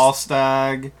 There's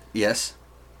Falstag. Yes.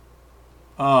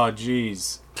 Oh,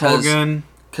 jeez. 'Cause- Hogan.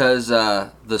 Because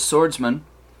the swordsman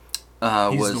He's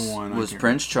the was one I can't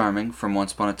Prince Charming from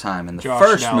Once Upon a Time in the Josh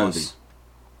first Dallas. movie.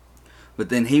 But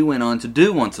then he went on to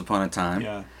do Once Upon a Time,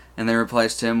 Yeah. and they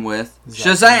replaced him with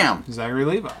Zachary- Shazam! Zachary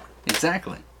Levi.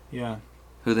 Exactly. Yeah.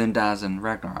 Who then dies in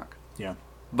Ragnarok. Yeah.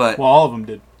 But, Well, all of them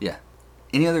did. yeah.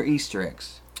 Any other Easter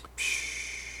eggs?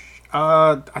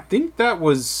 I think that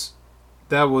was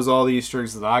all the Easter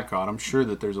eggs that I caught. I'm sure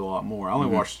that there's a lot more. I only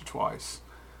watched it twice.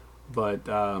 But,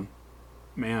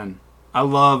 man, I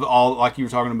love all, like you were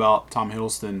talking about Tom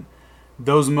Hiddleston,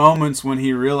 those moments when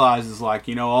he realizes, like,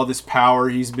 all this power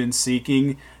he's been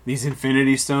seeking, these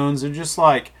Infinity Stones, are just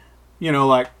like,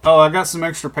 like, oh, I got some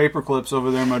extra paper clips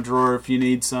over there in my drawer if you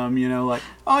need some, like,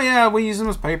 oh yeah, we use them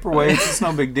as paperweights, it's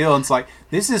no big deal. It's like,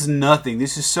 this is nothing.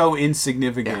 This is so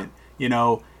insignificant,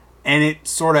 and it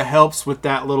sort of helps with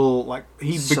that little, like,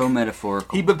 So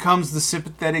metaphorical. he becomes the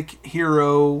sympathetic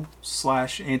hero /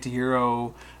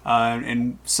 anti-hero,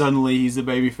 and suddenly he's the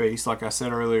babyface, like I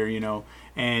said earlier,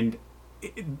 and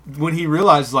when he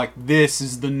realizes, like, this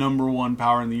is the number one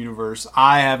power in the universe,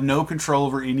 I have no control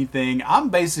over anything, I'm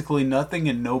basically nothing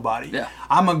and nobody. Yeah.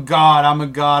 I'm a god,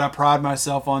 I pride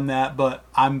myself on that, but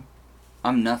I'm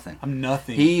nothing.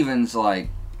 nothing. He even's like,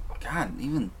 God,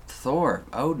 even Thor,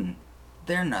 Odin,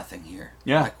 they're nothing here.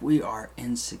 Yeah. Like, we are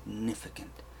insignificant.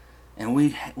 And we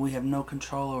have no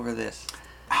control over this.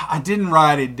 I didn't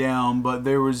write it down, but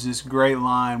there was this great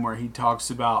line where he talks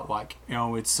about, like,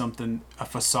 it's something, a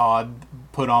facade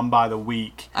put on by the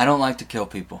weak. I don't like to kill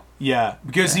people. Yeah,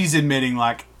 because he's admitting,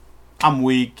 like, I'm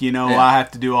weak, you know, Yeah. I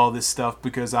have to do all this stuff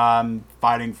because I'm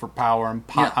fighting for power.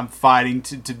 I'm fighting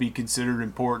to be considered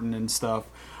important and stuff.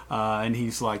 And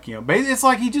he's like, you know, it's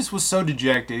like he just was so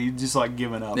dejected. He just like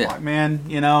giving up. Yeah. Like, man,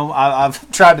 you know,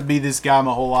 I've tried to be this guy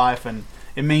my whole life and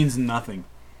it means nothing.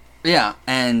 Yeah,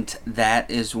 and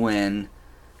that is when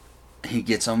he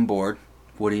gets on board.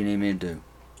 What do you need me to do?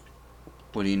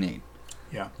 What do you need?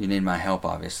 Yeah. You need my help,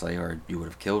 obviously, or you would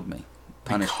have killed me.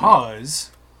 Punished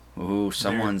Because, me. Ooh,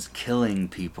 someone's killing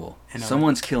people. And,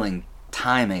 Someone's killing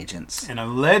time agents. and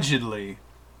allegedly,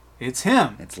 it's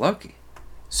him. It's Loki.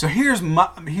 So here's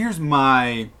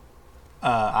my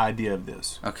idea of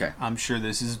this. Okay. I'm sure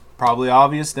this is probably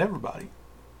obvious to everybody,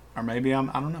 or maybe I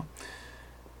don't know.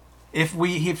 If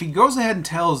he goes ahead and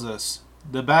tells us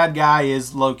the bad guy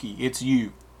is Loki, it's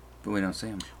you, But we don't see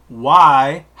him.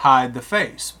 why hide the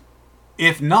face?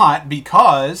 If not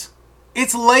because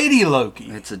it's Lady Loki.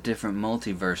 It's a different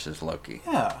multiverses Loki.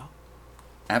 Yeah,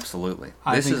 Absolutely.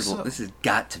 I This think is so. this has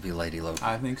got to be Lady Loki.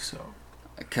 I think so.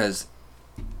 Because,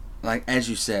 like, as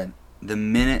you said, the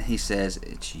minute he says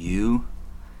it's you,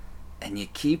 and you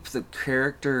keep the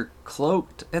character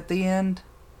cloaked at the end,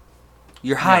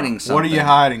 you're hiding something. What are you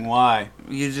hiding? Why?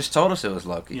 You just told us it was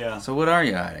Loki. Yeah. So what are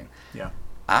you hiding? Yeah.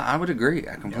 I would agree.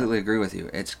 I completely agree with you.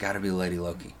 It's got to be Lady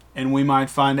Loki. And we might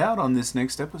find out on this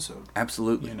next episode.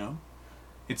 Absolutely. You know,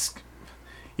 it's,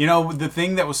 you know, the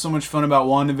thing that was so much fun about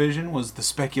WandaVision was the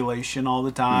speculation all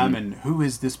the time, and who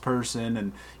is this person,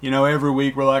 and you know, every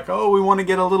week we're like, oh, we want to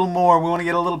get a little more, we want to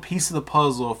get a little piece of the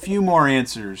puzzle, a few more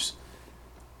answers.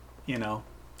 You know,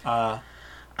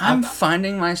 I'm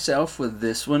finding myself with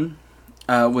this one.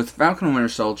 With Falcon and Winter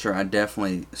Soldier, I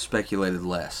definitely speculated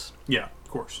less. yeah, of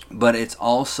course. But it's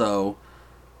also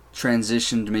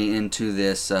transitioned me into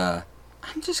this, I'm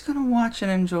just going to watch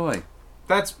and enjoy.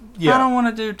 That's I yeah, don't want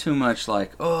to do too much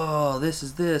like, oh, this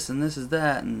is this and this is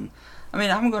that. And I mean,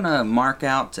 I'm going to mark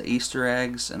out to Easter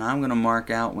eggs and I'm going to mark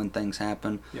out when things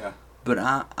happen. yeah, But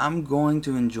I'm going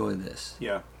to enjoy this.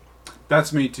 yeah.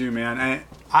 That's me too, man.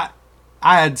 I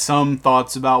had some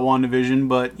thoughts about WandaVision,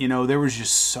 but you know, there was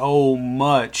just so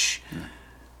much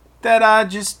that I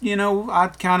just, you know, I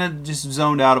kind of just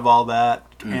zoned out of all that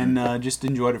and just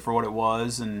enjoyed it for what it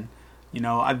was. And you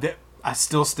know, I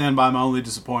still stand by my only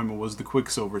disappointment was the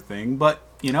Quicksilver thing, but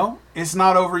you know, it's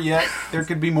not over yet. There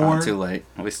could be more. Not too late.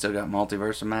 We still got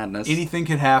Multiverse of Madness. Anything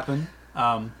could happen.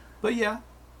 But yeah,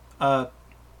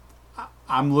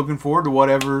 I'm looking forward to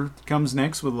whatever comes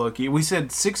next with Loki. We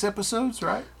said 6 episodes,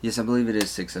 right? Yes, I believe it is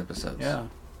 6 episodes. Yeah.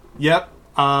 Yep.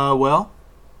 Well,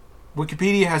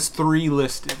 Wikipedia has 3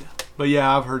 listed, but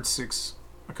yeah, I've heard 6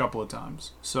 a couple of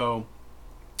times. So,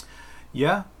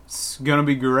 yeah, it's gonna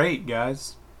be great,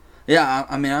 guys. Yeah,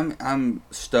 I mean, I'm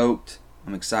stoked.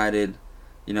 I'm excited.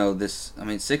 You know,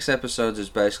 6 episodes is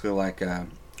basically like,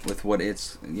 with what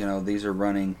it's, you know, these are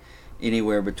running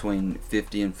anywhere between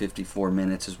 50 and 54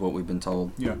 minutes is what we've been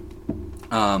told. Yeah.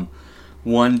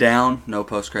 One down, no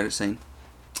post-credit scene.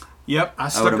 Yep. I I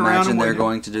stuck would around imagine and they're waited.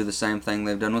 going to do the same thing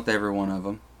they've done with every one of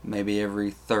them. Maybe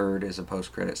every third is a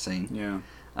post-credit scene. Yeah.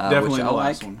 Which Definitely I the like.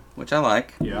 last one. Which I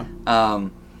like. Yeah.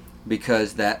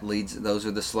 Because those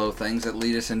are the slow things that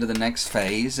lead us into the next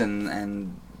phase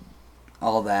and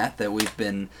all that we've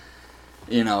been,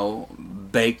 you know,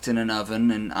 baked in an oven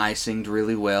and icinged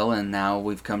really well, and now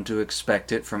we've come to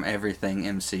expect it from everything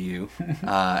MCU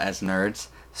as nerds.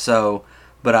 So,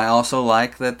 but I also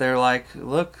like that they're like,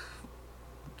 look,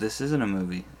 this isn't a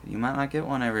movie. You might not get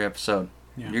one every episode.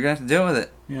 Yeah. You're going to have to deal with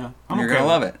it. Yeah. You're okay going to with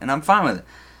love it, and I'm fine with it.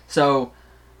 So,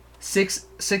 six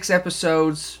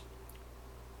episodes,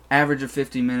 average of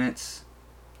 50 minutes.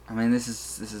 I mean, this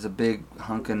is a big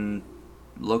hunkin'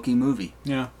 Loki movie.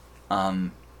 Yeah.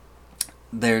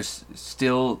 There's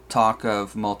still talk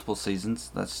of multiple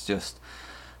seasons. That's just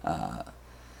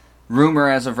rumor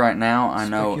as of right now. I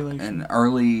know Speculation. in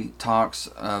early talks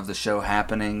of the show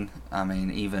happening, I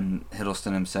mean, even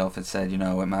Hiddleston himself had said, you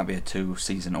know, it might be a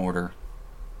 2-season order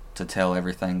to tell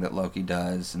everything that Loki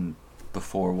does and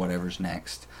before whatever's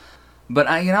next. But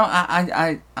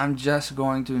I'm just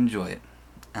going to enjoy it.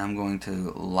 I'm going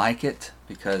to like it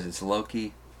because it's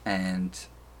Loki, and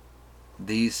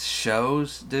these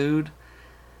shows, dude,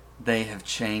 they have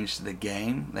changed the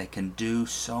game. They can do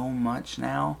so much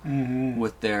now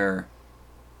with their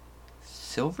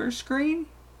silver screen,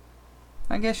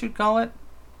 I guess you'd call it.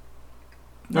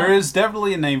 There is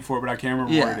definitely a name for it, but I can't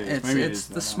remember what it is. Maybe it's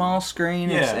it the is small screen.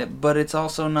 Yeah. But it's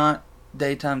also not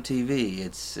daytime TV.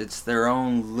 It's their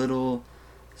own little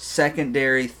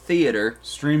secondary theater.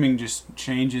 Streaming just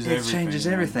changes It everything. changes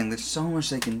man. everything. There's so much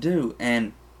they can do,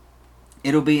 and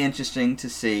it'll be interesting to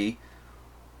see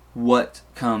what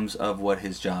comes of what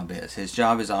his job is. His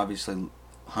job is obviously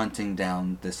hunting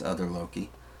down this other Loki.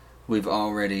 We've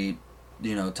already,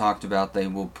 talked about they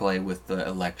will play with the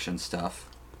election stuff.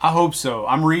 I hope so.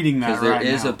 I'm reading that because right now.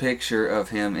 there is a picture of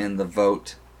him in the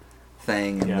vote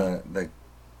thing and the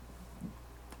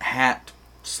hat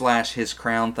 / his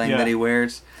crown thing that he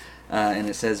wears. And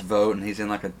it says vote, and he's in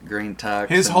like a green tux.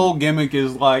 His whole gimmick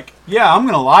is like, I'm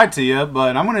going to lie to you,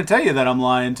 but I'm going to tell you that I'm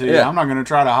lying to you. Yeah. I'm not going to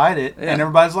try to hide it. Yeah. And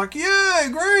everybody's like, yeah,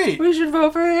 great. We should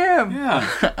vote for him.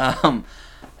 Yeah.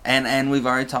 And we've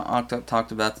already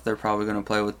talked about that they're probably going to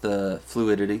play with the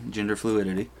gender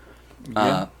fluidity,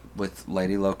 with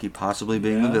Lady Loki possibly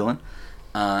being the villain.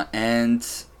 And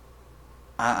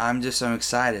I'm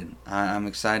excited. I'm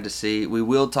excited to see. We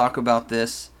will talk about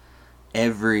this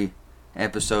every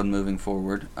episode moving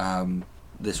forward.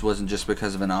 This wasn't just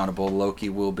because of an audible. Loki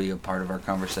will be a part of our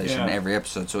conversation every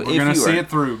episode. So we're going to see it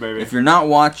through, baby. If you're not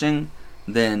watching,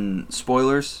 then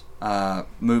spoilers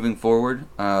moving forward.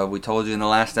 We told you in the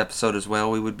last episode as well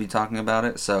we would be talking about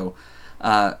it. So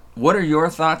what are your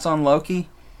thoughts on Loki?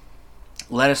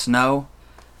 Let us know.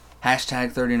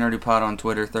 Hashtag 30NerdyPod on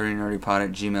Twitter,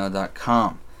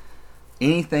 30NerdyPod@gmail.com.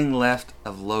 Anything left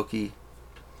of Loki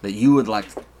that you would like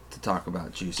to talk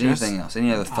about, Juice? Anything else?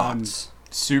 Any other thoughts? I'm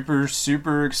super,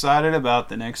 super excited about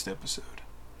the next episode.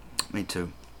 Me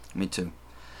too.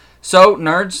 So,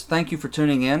 nerds, thank you for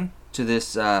tuning in to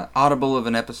this audible of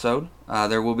an episode.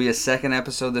 There will be a second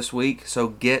episode this week, so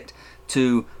get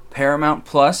to Paramount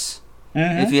Plus.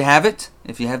 If you have it,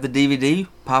 if you have the DVD,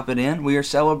 pop it in. We are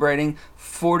celebrating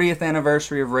 40th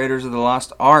anniversary of Raiders of the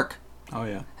Lost Ark. Oh,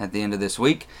 yeah. At the end of this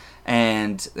week.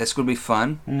 And that's going to be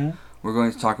fun. We're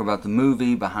going to talk about the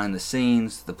movie, behind the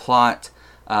scenes, the plot,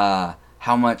 how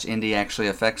much Indy actually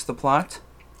affects the plot.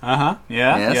 Yeah.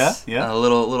 Yes. Yeah. A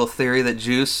little theory that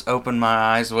Juice opened my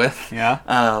eyes with Yeah.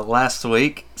 last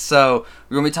week. So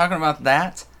we're going to be talking about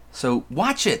that. So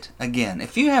watch it again.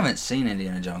 If you haven't seen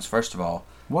Indiana Jones, first of all,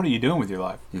 What are you doing with your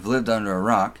life? you've lived under a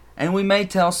rock. And we may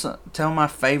tell my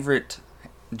favorite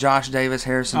Josh Davis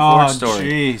Harrison Oh, Ford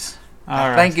story. jeez.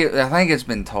 I think it's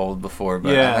been told before,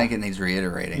 but I think it needs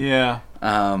reiterating. Yeah.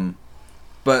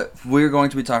 But we're going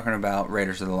to be talking about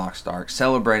Raiders of the Lost Ark,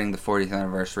 celebrating the 40th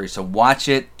anniversary. So watch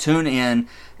it, tune in,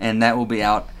 and that will be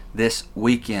out this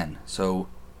weekend. So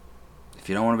if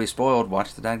you don't want to be spoiled,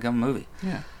 watch the dadgum movie.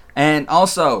 Yeah. And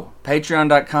also,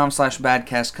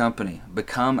 patreon.com/badcastcompany.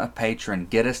 Become a patron.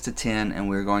 Get us to 10, and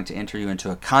we're going to enter you into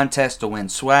a contest to win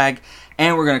swag,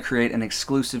 and we're going to create an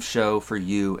exclusive show for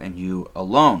you and you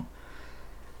alone.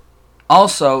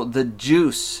 Also, the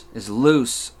Juice is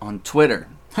loose on Twitter.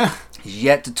 He's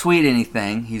yet to tweet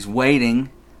anything. He's waiting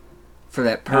for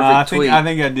that perfect tweet. I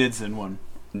think I did send one.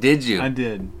 Did you? I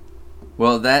did.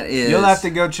 Well, that is... You'll have to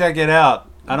go check it out.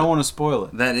 I don't want to spoil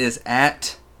it. That is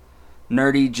at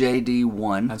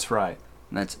NerdyJD1. That's right.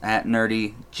 That's at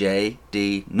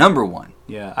NerdyJD1.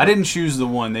 Yeah. I didn't choose the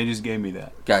one. They just gave me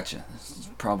that. Gotcha. It's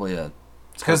probably a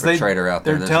Because perpetrator out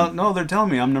there. they're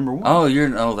telling me I'm number one. Oh,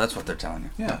 that's what they're telling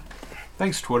you. Yeah.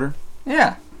 Thanks, Twitter.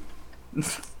 Yeah.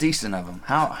 Decent of them.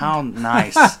 How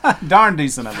nice. Darn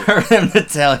decent of it. For them to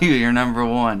tell you you're number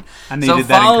one. I needed so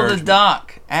that follow the encouragement.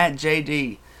 doc at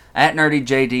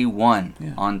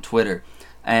NerdyJD1 on Twitter.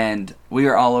 And we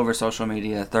are all over social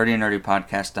media,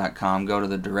 30nerdypodcast.com. Go to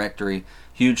the directory.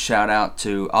 Huge shout out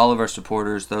to all of our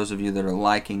supporters, those of you that are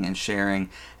liking and sharing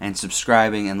and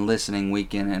subscribing and listening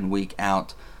week in and week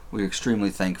out. We're extremely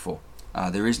thankful.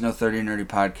 There is no 30 Nerdy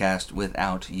Podcast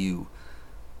without you.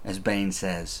 As Bane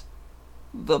says,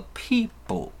 the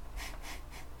people.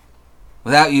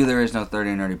 Without you, there is no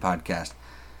 30 Nerdy Podcast.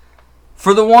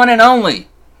 For the one and only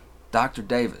Dr.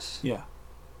 Davis. Yeah.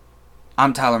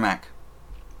 I'm Tyler Mack.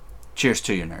 Cheers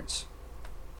to you, nerds.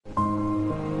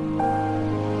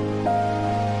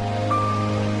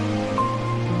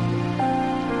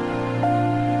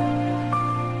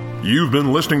 You've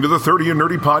been listening to the 30 and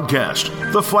Nerdy Podcast,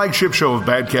 the flagship show of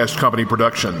Badcast Company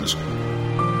Productions.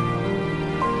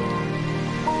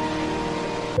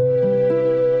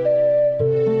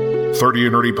 "30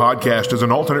 and Nerdy Podcast" is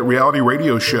an alternate reality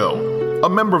radio show, a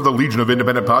member of the Legion of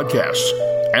Independent Podcasts,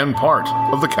 and part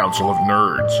of the Council of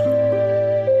Nerds.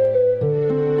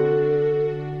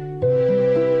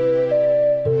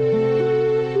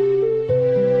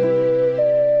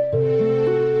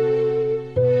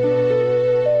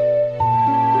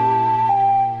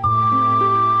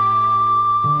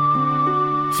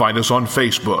 Find us on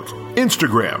Facebook,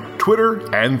 Instagram, Twitter,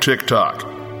 and TikTok.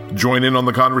 Join in on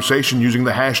the conversation using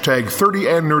the hashtag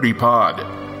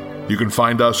 30andNerdyPod. You can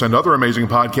find us and other amazing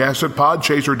podcasts at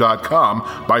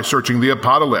podchaser.com by searching The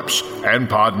Apocalypse and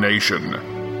Pod Nation.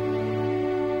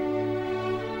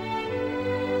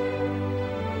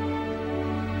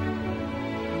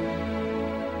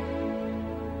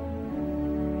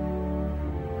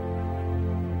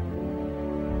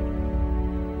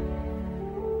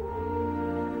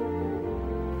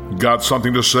 Got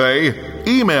something to say?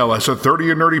 Email us at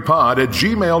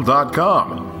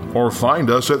 30andnerdypod@gmail.com or find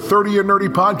us at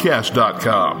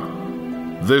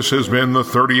 30andnerdypodcast.com. This has been the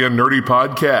 30 and Nerdy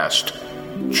Podcast.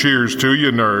 Cheers to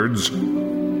you, nerds.